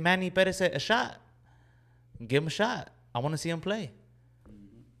 give Manny Perez a shot. Give him a shot. I want to see him play.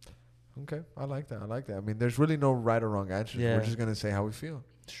 Okay, I like that. I mean, there's really no right or wrong answers. Yeah. We're just going to say how we feel.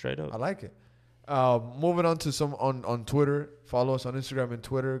 Straight up. I like it. Moving on to some on Twitter. Follow us on Instagram and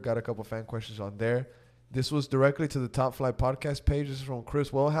Twitter. Got a couple fan questions on there. This was directly to the Top Flight podcast page. This is from Chris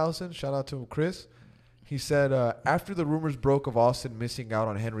Wellhausen. Shout out to Chris. He said, after the rumors broke of Austin missing out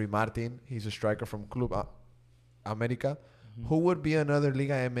on Henry Martin, he's a striker from Club America, who would be another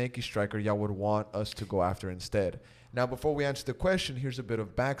Liga MX striker y'all would want us to go after instead? Now, before we answer the question, here's a bit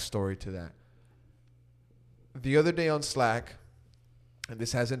of backstory to that. The other day on Slack, and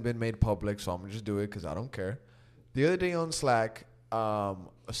this hasn't been made public, so I'm going to just do it because I don't care. The other day on Slack,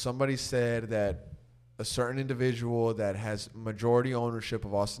 somebody said that a certain individual that has majority ownership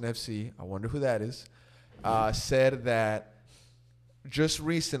of Austin FC, I wonder who that is, said that just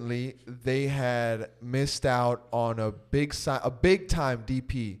recently they had missed out on a big time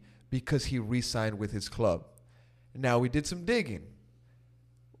DP because he re-signed with his club. Now we did some digging.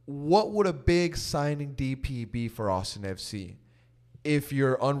 What would a big signing DP be for Austin FC? If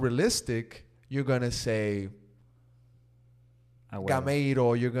you're unrealistic, you're gonna say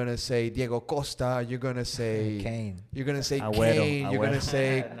Gameiro, you're gonna say Diego Costa, you're gonna say Kane. You're gonna say Agüero. Kane, you're gonna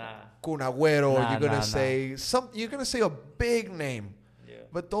say Kun Agüero, Nah, you're gonna nah, say you're gonna say a big name. Yeah.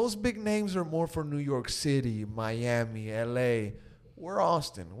 But those big names are more for New York City, Miami, LA. We're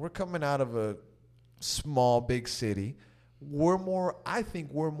Austin. We're coming out of a small big city. I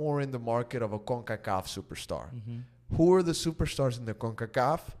think we're more in the market of a CONCACAF superstar. Who are the superstars in the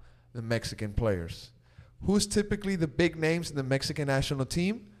CONCACAF? The Mexican players. Who's typically the big names in the Mexican national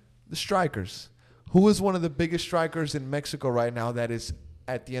team? The strikers. Who is one of the biggest strikers in Mexico right now that is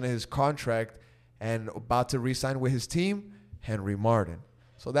at the end of his contract and about to re-sign with his team? Henry Martin.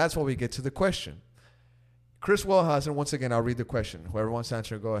 So that's why we get to the question. Chris Wellhausen, once again, I'll read the question. Whoever wants to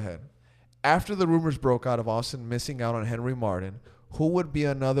answer, go ahead. After the rumors broke out of Austin missing out on Henry Martin, who would be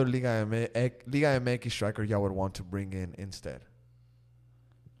another Liga MX striker y'all would want to bring in instead?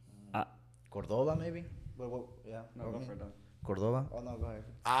 Cordoba, maybe? Yeah. Cordoba? Oh, no, go ahead.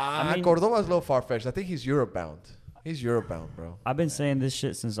 I mean- Cordoba's a little far-fetched. I think he's Europe-bound. He's Europe-bound, bro. I've been saying this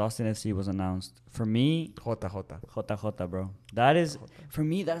shit since Austin FC was announced. For me, JJ. JJ, bro. That is, for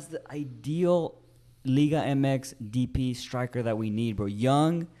me, that's the ideal Liga MX DP striker that we need, bro.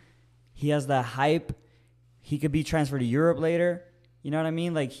 Young, he has that hype. He could be transferred to Europe later. You know what I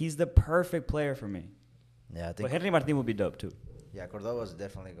mean? Like, he's the perfect player for me. Yeah, I But think. Henry Martin would be dope, too. Yeah, Cordoba's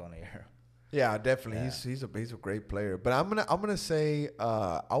definitely going to Europe. Yeah, definitely. Yeah. He's a great player. But I'm gonna say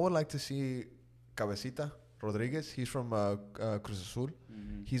I would like to see Cabecita Rodriguez. He's from Cruz Azul.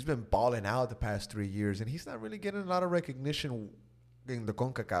 He's been balling out the past 3 years, and he's not really getting a lot of recognition in the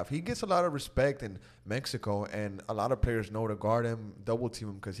CONCACAF. He gets a lot of respect in Mexico, and a lot of players know to guard him, double team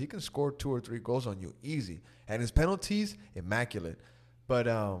him, because he can score 2 or 3 goals on you easy, and his penalties immaculate. But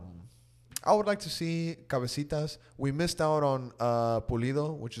I would like to see Cabecitas. We missed out on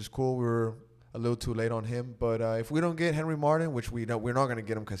Pulido, which is cool. We were a little too late on him. But if we don't get Henry Martin, which we're not going to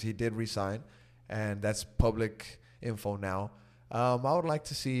get him because he did resign, and that's public info now, I would like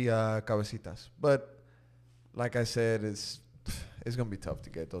to see Cabecitas. But like I said, it's going to be tough to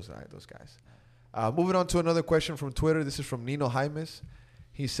get those guys. Moving on to another question from Twitter. This is from Nino Jaimes.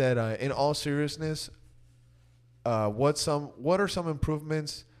 He said, in all seriousness, what are some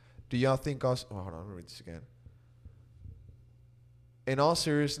improvements do y'all think hold on, let me read this again. In all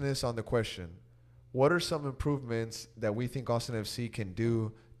seriousness on the question, what are some improvements that we think Austin FC can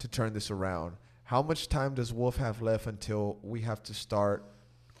do to turn this around? How much time does Wolf have left until we have to start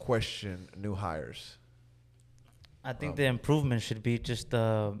question new hires? I think the improvement should be just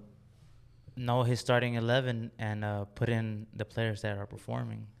know his starting 11 and put in the players that are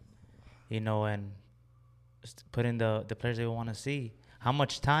performing, and put in the players that we want to see. How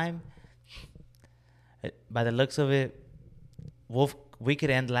much time? By the looks of it, Wolf, we could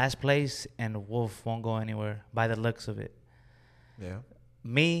end last place and Wolf won't go anywhere. By the looks of it, Yeah.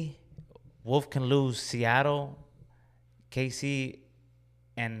 Wolf can lose Seattle, KC,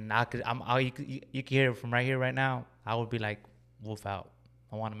 and you can hear it from right here, right now. I would be like, Wolf out.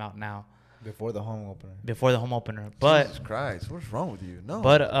 I want him out now Before the home opener. before the home opener. But Jesus Christ, what's wrong with you? No.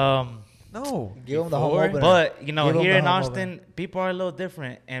 but no. Give him the home Before, opener. But Give him here the in home Austin, people are a little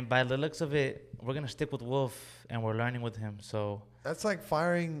different, and by the looks of it, we're gonna stick with Wolf, and we're learning with him. So That's like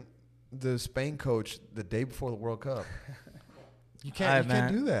firing the Spain coach the day before the World Cup. You can't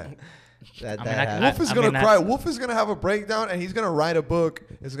man. do that. That I mean, I- happens. Wolf is I gonna mean, cry. Wolf is gonna have a breakdown, and he's gonna write a book.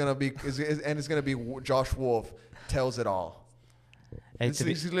 It's gonna be Josh Wolf tells it all. hey,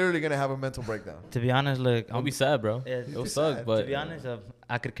 He's literally gonna have a mental breakdown. to be honest, look, It'll be sad, bro. Yeah, It'll be suck, sad. but to be honest,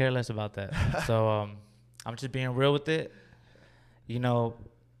 I could care less about that. So I'm just being real with it.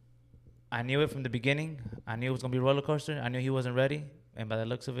 I knew it from the beginning. I knew it was gonna be a roller coaster. I knew he wasn't ready, and by the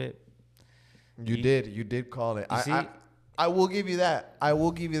looks of it, You did call it. You see? I will give you that.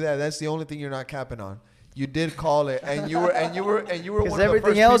 That's the only thing you're not capping on. You did call it, and you were one Because of the first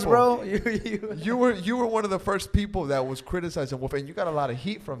everything else, people. bro. You were one of the first people that was criticizing Wolf, and you got a lot of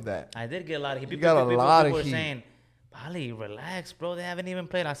heat from that. I did get a lot of heat. You got a lot of people were heat. saying, Bali, relax, bro. They haven't even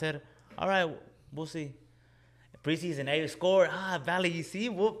played. I said, all right, we'll see. Preseason, they scored. Valley, you see?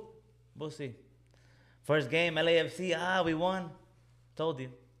 Whoop. We'll see. First game, LAFC. We won. Told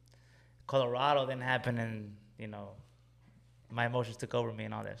you. Colorado didn't happen, and, my emotions took over me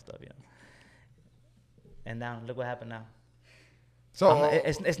and all that stuff, And now look what happened now. So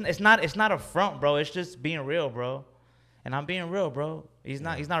It's not a front, bro. It's just being real, bro. And I'm being real, bro. He's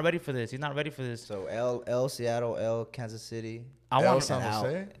not ready for this. He's not ready for this. So L Seattle, L Kansas City. I L want San out.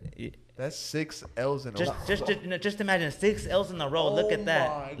 Jose. That's 6 L's in a row. just imagine 6 L's in a row. Look Oh at that.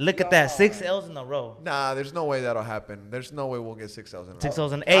 my Look at that. 6 L's in a row. Nah, there's no way that'll happen. There's no way we'll get 6 L's in a row. 6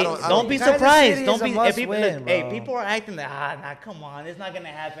 L's and I 8. don't- I Don't be Kansas surprised. City Don't is a be. must People, win, look, hey, bro. people are acting like, nah, come on, it's not gonna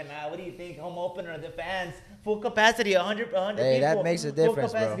happen. What do you think? Home opener, the fans, full capacity, 100 Hey, people. that makes a full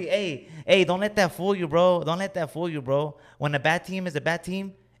difference, bro. capacity. Hey, don't let that fool you, bro. Don't let that fool you, bro. When a bad team is a bad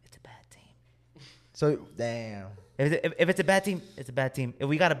team, it's a bad team. So damn. If it's a bad team, it's a bad team. If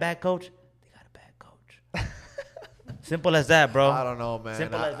we got a bad coach, they got a bad coach. Simple as that, bro. I don't know, man.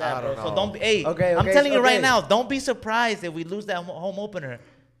 Simple I as that, don't bro. So know. don't be. Hey, Okay, I'm okay, telling you right okay. now. Don't be surprised if we lose that home opener.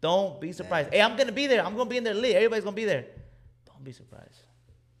 Don't be surprised. Hey, I'm gonna be there. I'm gonna be in there lit. Everybody's gonna be there. Don't be surprised.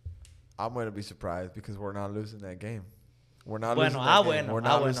 I'm gonna be surprised because we're not losing that game. We're not Bueno, losing that game. bueno, We're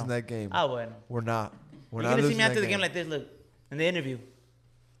not bueno. losing that game. Bueno. We're not. We're You're not gonna see losing me after that the game like this. Look, in the interview.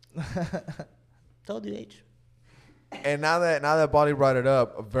 Told you, H. And now that Bali brought it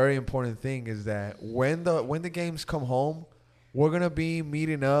up, a very important thing is that when the games come home, we're gonna be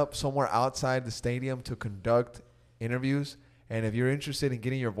meeting up somewhere outside the stadium to conduct interviews. And if you're interested in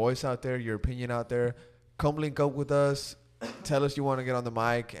getting your voice out there, your opinion out there, come link up with us. Tell us you want to get on the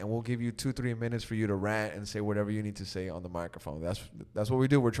mic, and we'll give you 2-3 minutes for you to rant and say whatever you need to say on the microphone. That's what we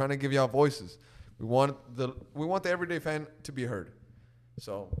do. We're trying to give y'all voices. We want the everyday fan to be heard.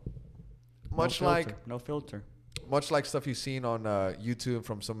 So much No filter. like stuff you've seen on YouTube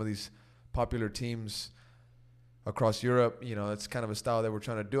from some of these popular teams across Europe, it's kind of a style that we're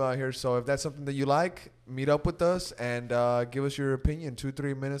trying to do out here. So if that's something that you like, meet up with us and give us your opinion,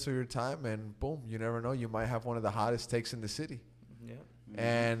 2-3 minutes of your time, and boom, you never know, you might have one of the hottest takes in the city. Yeah.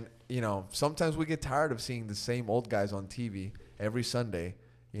 And sometimes we get tired of seeing the same old guys on TV every Sunday.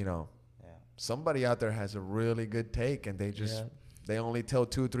 Somebody out there has a really good take, and they only tell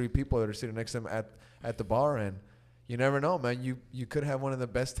 2 or 3 people that are sitting next to them at the bar, and you never know, man. You could have one of the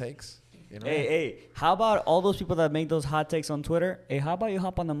best takes. Hey, how about all those people that make those hot takes on Twitter? Hey, how about you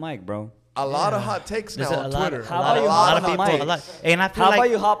hop on the mic, bro? A lot of hot takes now on Twitter. How about you a hop lot on of the people. mic? And I feel How like about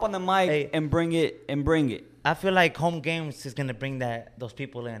you hop on the mic Hey. and bring it? I feel like home games is gonna bring those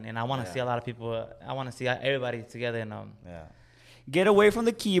people in, and I want to see a lot of people. I want to see everybody together. And Yeah. Get away from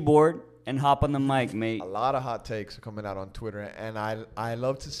the keyboard and hop on the mic, mate. A lot of hot takes are coming out on Twitter, and I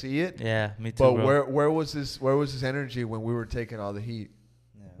love to see it. yeah, me too, But bro. where was this energy when we were taking all the heat?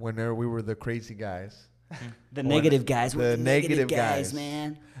 When we were the crazy guys. The negative guys. The negative guys.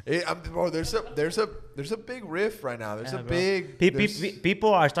 man. Bro, there's a big riff right now. There's Yeah, a bro. big.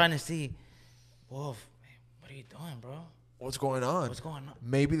 People are starting to see. Wolf, man, what are you doing, bro? What's going on? What's going on?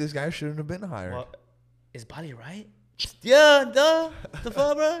 Maybe this guy shouldn't have been hired. Well, is Bali right? Yeah, duh. The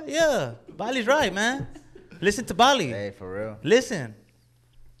fuck, bro? Yeah, Bali's right, man. Listen to Bali. Hey, for real. Listen.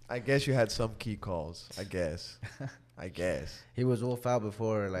 I guess you had some key calls. I guess. He was wolf out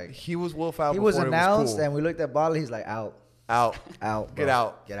before, like He was Wolf out. he before was it announced, cool. and we looked at Bali. He's like out, Out. out, Get bro.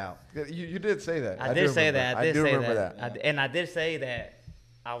 out. get out. You did say that. I do did say remember. that. I did do say remember that. And I did say that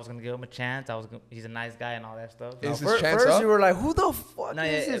I was gonna give him a chance. He's a nice guy and all that stuff. Is Now, his chance first up? you were like, who the fuck No,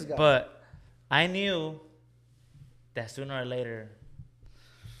 is yeah, this guy? but I knew that sooner or later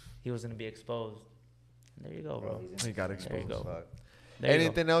he was gonna be exposed. There you go, bro. He got There you exposed. go. Fuck. There you go.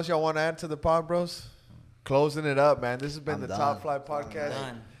 Anything else y'all want to add to the pod, bros? Closing it up, man. This has been I'm the done. Top Flight Podcast.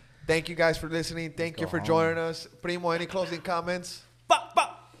 Done. Thank you guys for listening. Thank you go for home. joining us. Primo, any closing comments?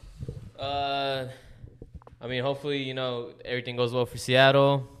 I mean, hopefully, everything goes well for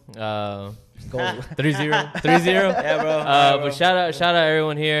Seattle. 3-0. 3-0. Yeah, bro. But shout out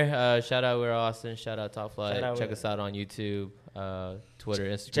everyone here. Shout out We're Austin. Shout out Top Flight. Shout out Check We're- us out on YouTube,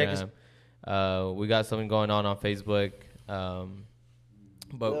 Twitter, Check us- Instagram. We got something going on Facebook.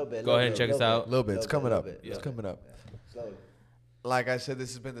 But Little bit, go ahead and check us out. A little bit. It's coming up. bit. It's coming up. Slowly. Like I said,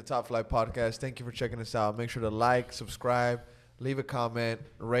 this has been the Top Flight Podcast. Thank you for checking us out. Make sure to like, subscribe, leave a comment,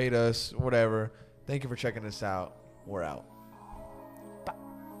 rate us, whatever. Thank you for checking us out. We're out.